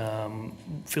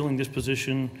 Filling this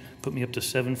position put me up to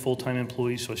 7 full-time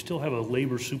employees, so I still have a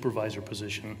labor supervisor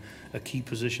position, a key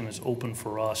position that's open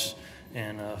for us,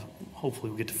 and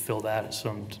hopefully we get to fill that at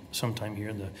sometime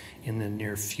here in the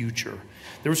near future.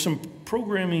 There were some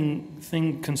programming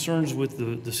concerns with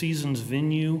the season's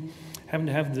venue, having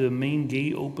to have the main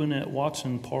gate open at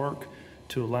Watson Park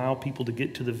to allow people to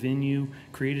get to the venue,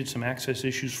 created some access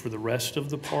issues for the rest of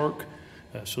the park.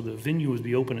 So the venue would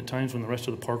be open at times when the rest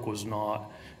of the park was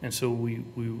not. And so we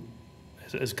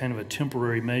as kind of a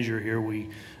temporary measure here, we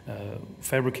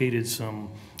fabricated some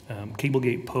cable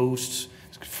gate posts.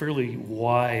 It's a fairly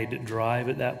wide drive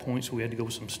at that point, so we had to go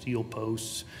with some steel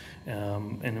posts.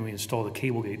 And then we installed a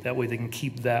cable gate. That way they can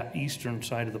keep that eastern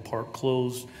side of the park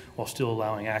closed while still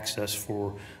allowing access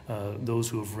for those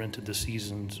who have rented the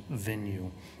season's venue.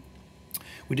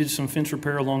 We did some fence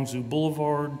repair along Zoo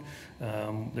Boulevard.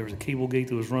 There was a cable gate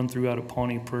that was run through out of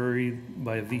Pawnee Prairie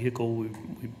by a vehicle. We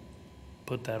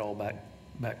put that all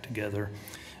back together.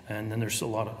 And then there's a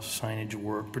lot of signage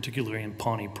work, particularly in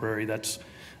Pawnee Prairie. That's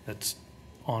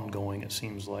ongoing, it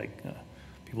seems like.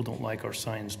 People don't like our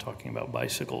signs talking about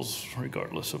bicycles,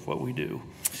 regardless of what we do.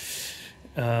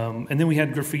 And then we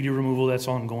had graffiti removal, that's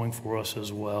ongoing for us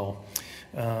as well.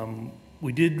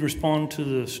 We did respond to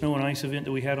the snow and ice event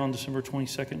that we had on December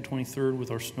 22nd and 23rd with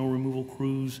our snow removal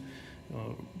crews,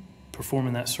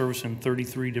 performing that service in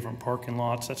 33 different parking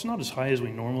lots. That's not as high as we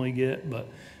normally get, but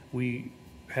we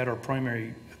had our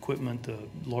primary equipment, a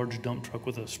large dump truck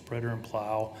with a spreader and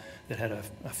plow that had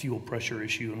a fuel pressure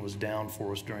issue and was down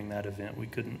for us during that event. We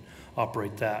couldn't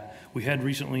operate that. We had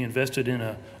recently invested in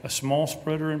a small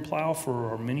spreader and plow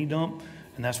for our mini dump,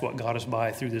 and that's what got us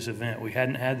by through this event. We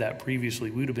hadn't had that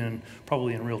previously. We'd have been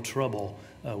probably in real trouble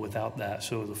without that.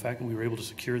 So the fact that we were able to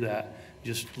secure that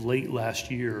just late last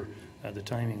year, the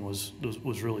timing was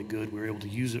really good. We were able to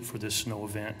use it for this snow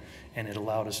event, and it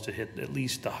allowed us to hit at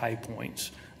least the high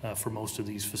points for most of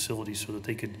these facilities so that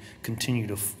they could continue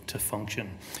to function.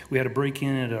 We had a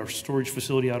break-in at our storage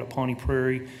facility out at Pawnee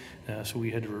Prairie, so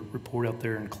we had to report out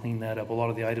there and clean that up. A lot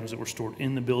of the items that were stored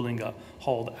in the building got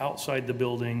hauled outside the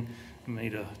building,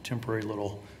 made a temporary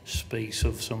little space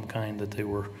of some kind that they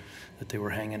were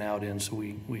hanging out in. So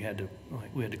we had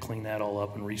to clean that all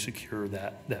up and resecure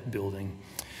that building.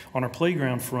 On our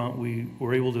playground front, we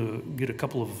were able to get a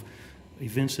couple of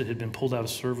events that had been pulled out of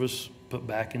service put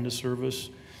back into service.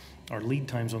 Our lead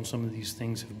times on some of these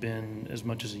things have been as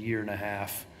much as a year and a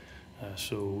half.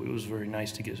 So it was very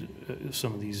nice to get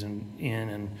some of these in,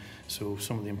 and so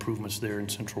some of the improvements there in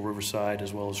Central Riverside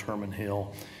as well as Herman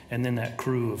Hill. And then that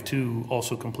crew of 2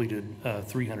 also completed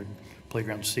 300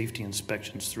 playground safety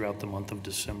inspections throughout the month of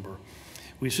December.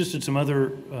 We assisted some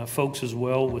other folks as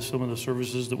well with some of the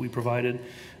services that we provided.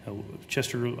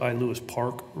 Chester I. Lewis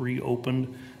Park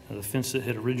reopened. The fence that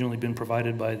had originally been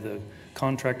provided by the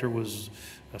contractor was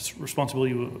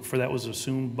responsibility for that was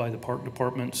assumed by the park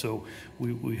department, so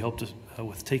we helped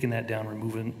with taking that down,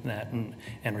 removing that,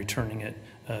 and returning it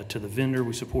to the vendor.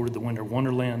 We supported the Winter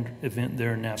Wonderland event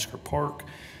there in NASCAR Park.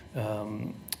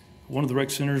 One of the rec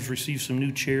centers received some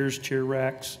new chairs, chair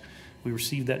racks. We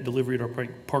received that delivery at our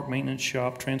park maintenance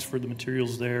shop, transferred the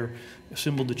materials there,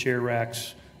 assembled the chair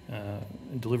racks,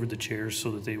 and delivered the chairs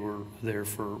so that they were there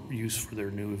for use for their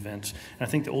new events. And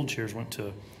I think the old chairs went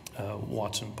to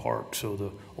Watson Park, so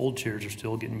the old chairs are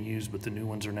still getting used, but the new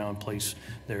ones are now in place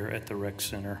there at the rec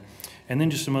center. And then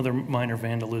just some other minor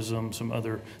vandalism, some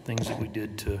other things that we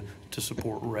did to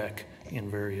support rec in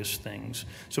various things.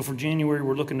 So for January,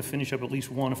 we're looking to finish up at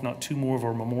least 1, if not 2 more of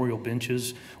our memorial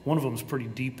benches. One of them is pretty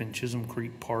deep in Chisholm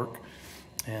Creek Park,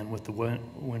 and with the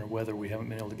winter weather, we haven't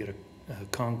been able to get a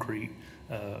concrete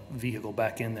vehicle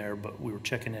back in there, but we were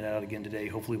checking it out again today.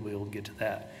 Hopefully we'll be able to get to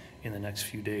that in the next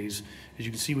few days. As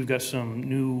you can see, we've got some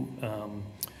new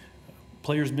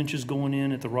players benches going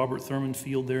in at the Robert Thurman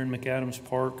Field there in McAdams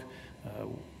Park.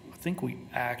 I think we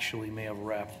actually may have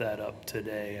wrapped that up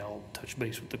today. I'll touch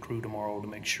base with the crew tomorrow to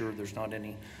make sure there's not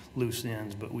any loose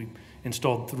ends, but we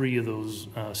installed 3 of those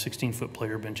 16-foot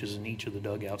player benches in each of the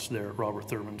dugouts there at Robert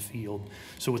Thurman Field.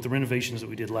 So with the renovations that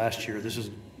we did last year,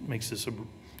 makes this a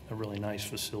really nice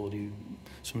facility,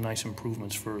 some nice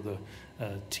improvements for the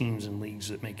teams and leagues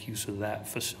that make use of that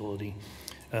facility.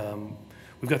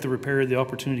 We've got the repair of the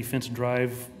Opportunity Fence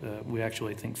Drive. We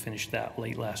actually, I think, finished that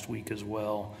late last week as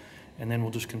well. And then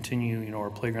we'll just continue, our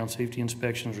playground safety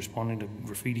inspections, responding to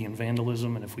graffiti and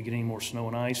vandalism, and if we get any more snow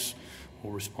and ice,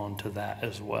 we'll respond to that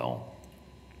as well.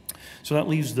 So that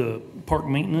leaves the park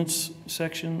maintenance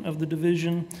section of the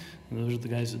division. And those are the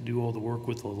guys that do all the work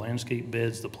with the landscape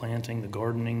beds, the planting, the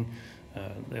gardening.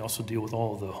 They also deal with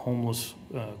all of the homeless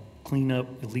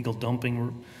cleanup, illegal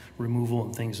dumping removal,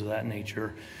 and things of that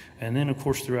nature. And then, of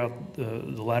course, throughout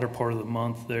the latter part of the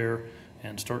month there,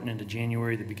 and starting into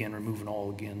January, they began removing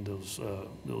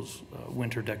those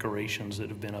winter decorations that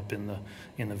have been up in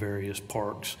the various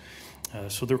parks.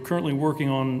 So they're currently working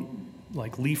on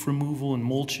like leaf removal and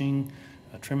mulching,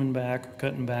 trimming back or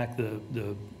cutting back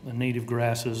the native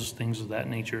grasses, things of that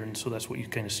nature. And so that's what you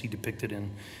kind of see depicted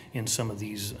in some of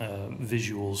these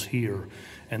visuals here.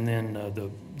 And then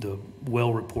the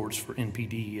well reports for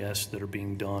NPDES that are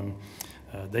being done.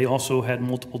 They also had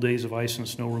multiple days of ice and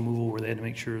snow removal where they had to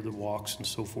make sure the walks and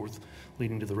so forth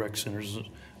leading to the rec centers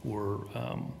were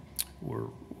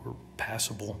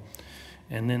passable.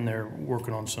 And then they're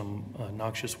working on some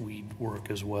noxious weed work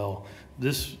as well.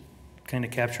 This kind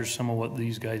of captures some of what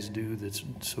these guys do that's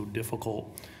so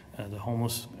difficult. The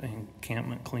homeless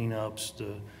encampment cleanups,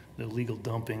 the illegal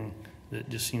dumping, that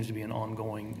just seems to be an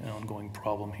ongoing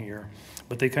problem here.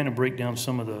 But they kind of break down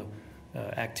some of the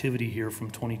activity here from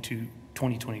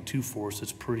 2022 for us.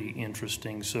 It's pretty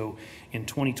interesting. So in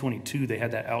 2022, they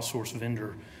had that outsourced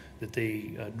vendor that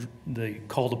they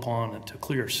called upon to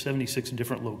clear 76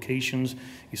 different locations.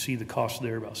 You see the cost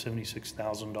there, about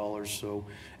 $76,000, so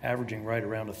averaging right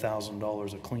around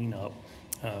 $1,000 a cleanup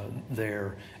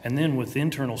there. And then with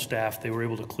internal staff, they were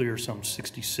able to clear some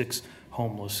 66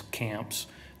 homeless camps,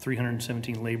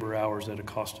 317 labor hours at a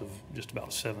cost of just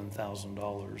about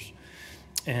 $7,000.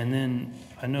 And then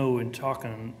I know in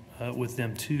talking with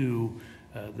them too,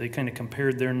 they kind of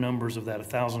compared their numbers of that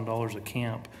 $1,000 a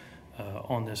camp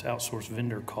on this outsourced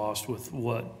vendor cost with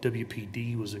what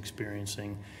WPD was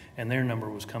experiencing, and their number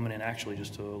was coming in actually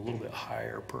just a little bit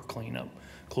higher per cleanup,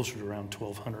 closer to around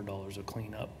 $1,200 a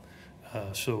cleanup.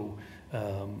 So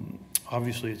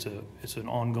obviously it's an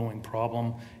ongoing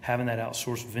problem. Having that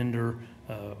outsourced vendor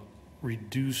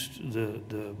reduced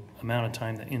the amount of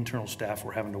time that internal staff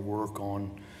were having to work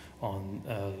on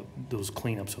those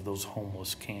cleanups of those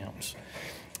homeless camps.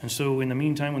 And so in the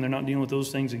meantime, when they're not dealing with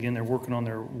those things, again, they're working on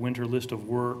their winter list of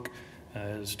work.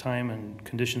 As time and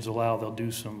conditions allow, they'll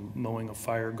do some mowing of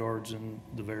fire guards in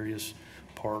the various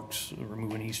parks,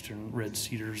 removing eastern red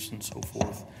cedars and so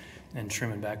forth, and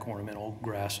trimming back ornamental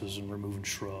grasses and removing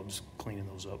shrubs, cleaning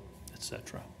those up,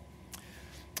 etc.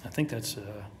 I think that's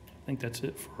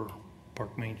it for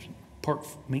park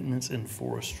maintenance and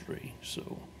forestry.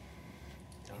 So,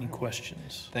 any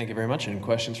questions? Thank you very much. Any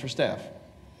questions for staff?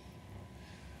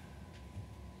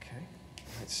 Okay.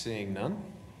 All right, seeing none.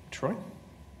 Troy,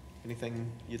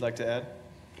 anything you'd like to add?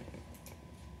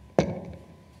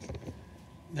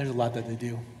 There's a lot that they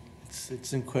do. It's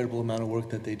an incredible amount of work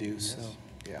that they do. Yes. So,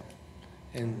 yeah.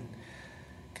 And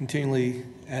continually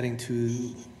adding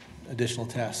to additional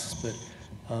tasks, but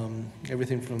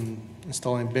everything from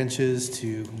installing benches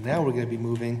to now we're going to be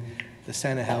moving the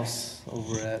Santa house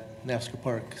over at Navsker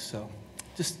Park. So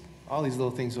just all these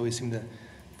little things always seem to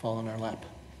fall in our lap.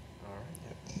 All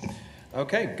right.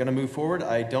 Okay, going to move forward.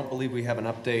 I don't believe we have an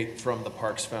update from the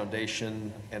Parks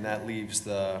Foundation, and that leaves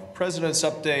the president's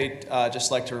update. Just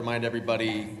like to remind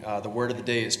everybody, the word of the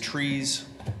day is trees.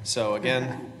 So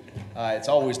again, it's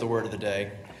always the word of the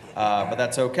day, but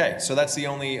that's okay. So that's the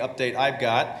only update I've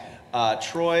got.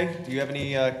 Troy, do you have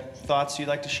any thoughts you'd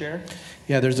like to share?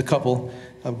 Yeah, there's a couple.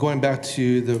 Going back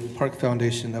to the Park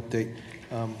Foundation update,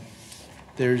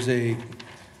 there's a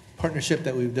partnership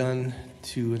that we've done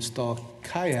to install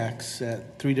kayaks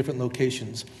at 3 different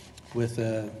locations with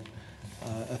a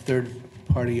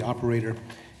third-party operator.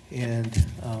 And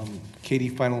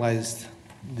Katie finalized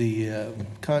the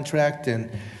contract, and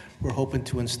we're hoping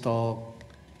to install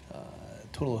a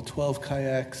total of 12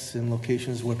 kayaks in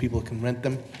locations where people can rent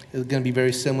them. It's going to be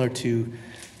very similar to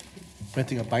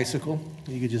renting a bicycle.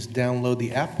 You could just download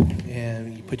the app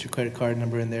and you put your credit card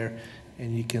number in there,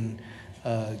 and you can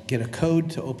get a code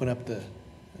to open up the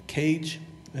cage.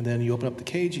 And then you open up the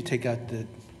cage, you take out the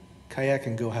kayak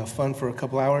and go have fun for a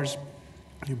couple hours.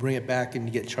 You bring it back and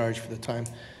you get charged for the time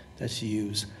that you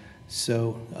use.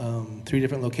 So 3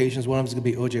 different locations. One of them is going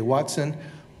to be O.J. Watson.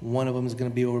 One of them is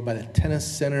going to be over by the tennis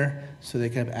center, so they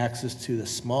can have access to the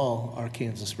small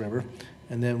Arkansas River.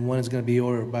 And then one is going to be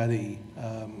over by the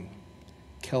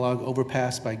Kellogg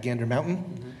Overpass by Gander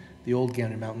Mountain, the old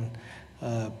Gander Mountain,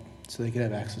 so they can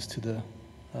have access to the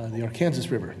Arkansas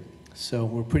River. So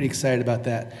we're pretty excited about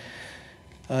that.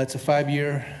 It's a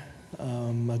 5-year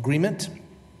agreement,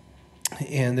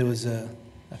 and there was I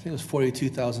think it was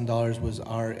 $42,000 was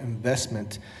our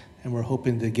investment, and we're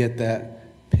hoping to get that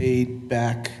paid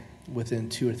back within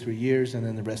 2 or 3 years, and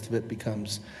then the rest of it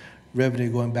becomes revenue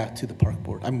going back to the park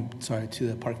board. To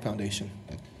the Park Foundation.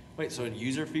 Wait, so in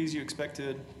user fees, you expect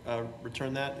to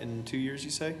return that in 2 years,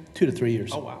 you say? 2 to 3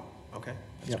 years. Oh, wow. Okay,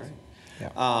 that's great.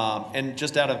 Yeah. And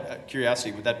just out of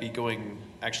curiosity, would that be going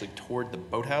actually toward the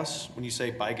boathouse? When you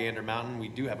say by Gander Mountain, we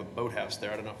do have a boathouse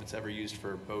there. I don't know if it's ever used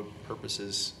for boat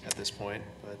purposes at this point,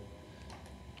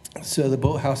 but. So the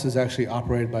boathouse is actually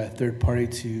operated by a third party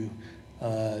to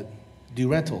do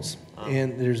rentals.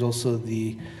 And there's also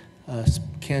the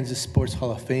Kansas Sports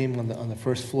Hall of Fame on the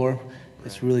first floor.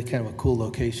 It's really kind of a cool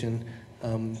location.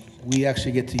 We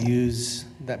actually get to use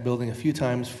that building a few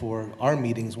times for our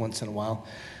meetings once in a while.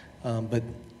 But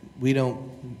we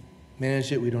don't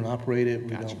manage it, we don't operate it,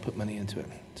 we don't put money into it.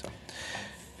 So,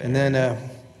 and then a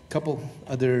couple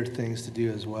other things to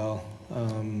do as well.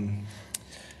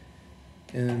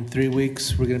 In 3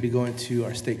 weeks, we're going to be going to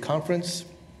our state conference.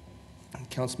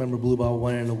 Councilmember Blueball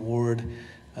won an award.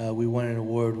 We won an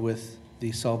award with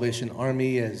the Salvation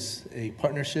Army as a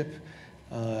partnership.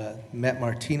 Matt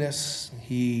Martinez,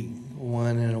 he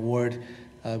won an award,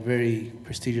 a very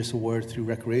prestigious award through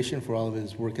Recreation for all of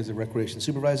his work as a recreation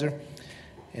supervisor.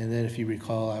 And then if you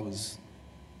recall,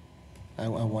 I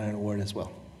won an award as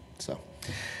well. So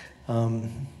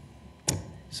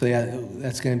So yeah,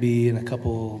 that's going to be in a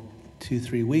couple,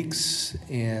 2-3 weeks,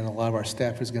 and a lot of our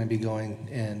staff is going to be going,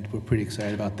 and we're pretty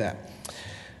excited about that.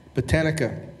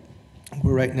 Botanica,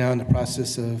 we're right now in the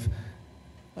process of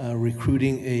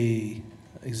recruiting a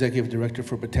executive director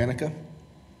for Botanica.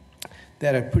 They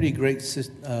had a pretty great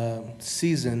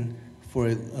season for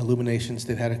illuminations.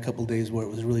 They've had a couple days where it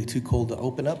was really too cold to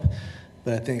open up,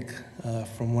 but I think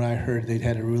from what I heard, they'd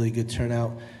had a really good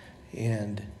turnout,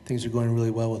 and things are going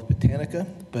really well with Botanica,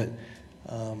 but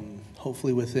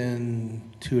hopefully within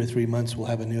 2 or 3 months, we'll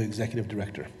have a new executive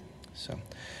director. So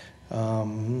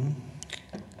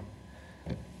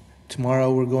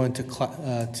tomorrow, we're going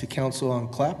to council on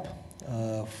CLAP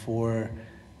for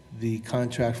the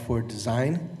contract for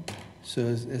design. So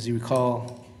as you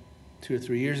recall, 2 or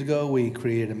 3 years ago, we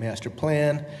created a master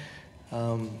plan.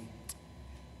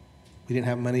 We didn't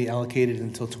have money allocated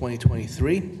until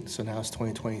 2023, so now it's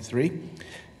 2023.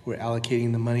 We're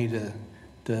allocating the money to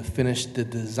finish the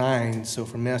design, so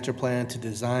from master plan to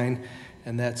design,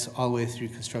 and that's all the way through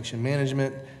construction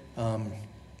management.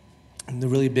 And the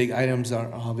really big items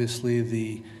are obviously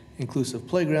the inclusive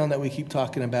playground that we keep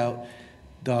talking about,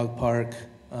 dog park,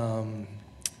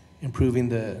 improving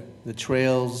the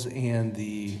trails and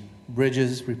the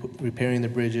bridges, repairing the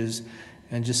bridges,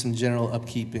 and just some general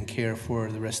upkeep and care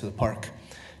for the rest of the park.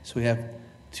 So we have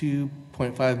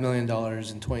 $2.5 million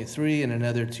in '23 and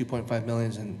another $2.5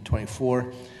 million in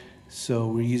 '24. So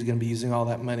we're going to be using all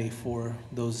that money for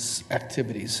those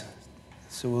activities.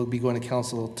 So we'll be going to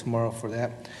council tomorrow for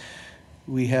that.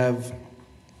 We have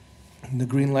the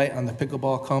green light on the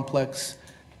pickleball complex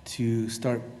to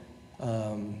start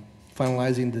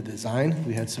finalizing the design.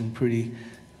 We had some pretty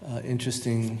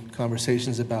interesting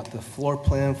conversations about the floor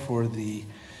plan for the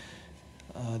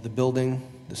building,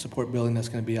 the support building that's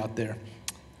going to be out there.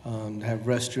 Have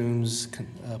restrooms,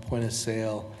 point of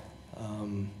sale,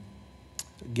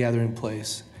 gathering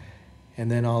place, and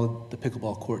then all the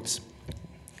pickleball courts.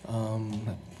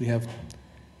 We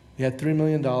had $3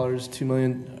 million, $2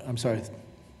 million, I'm sorry,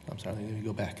 let me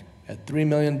go back. We had $3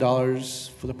 million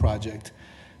for the project.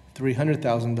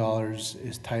 $300,000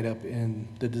 is tied up in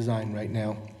the design right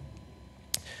now.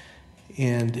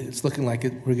 And it's looking like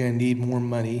we're going to need more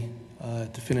money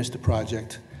to finish the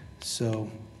project. So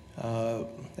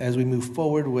as we move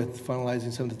forward with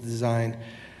finalizing some of the design,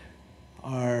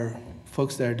 our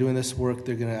folks that are doing this work,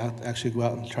 they're going to actually go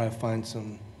out and try to find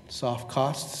some soft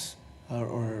costs,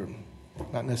 or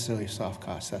not necessarily soft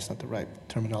costs, that's not the right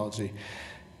terminology.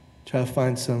 Try to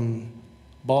find some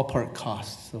ballpark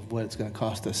costs of what it's going to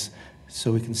cost us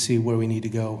so we can see where we need to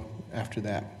go after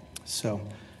that. So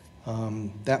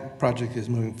that project is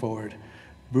moving forward.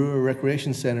 Brewer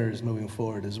Recreation Center is moving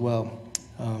forward as well.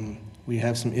 We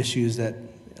have some issues that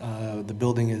the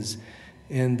building is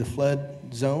in the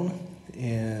flood zone,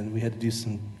 and we had to do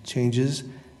some changes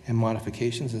and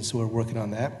modifications, and so we're working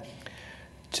on that.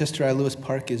 Chester I. Lewis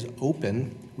Park is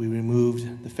open. We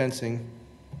removed the fencing,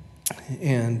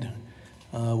 and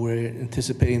we're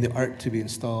anticipating the art to be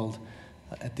installed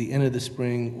at the end of the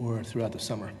spring or throughout the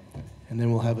summer. And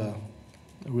then we'll have a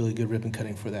really good ribbon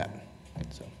cutting for that.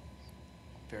 So.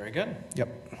 Very good.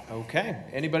 Yep. Okay.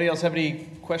 Anybody else have any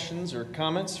questions or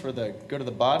comments for the good of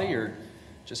the body, or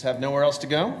just have nowhere else to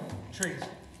go? Trees.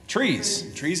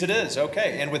 Trees. Trees it is.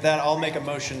 Okay. And with that, I'll make a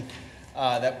motion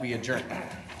that we adjourn.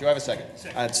 Do I have a second?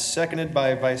 It's seconded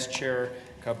by Vice Chair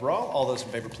Cabral. All those in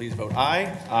favor, please vote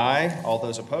aye. Aye. All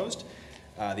those opposed?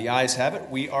 The ayes have it.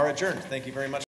 We are adjourned. Thank you very much.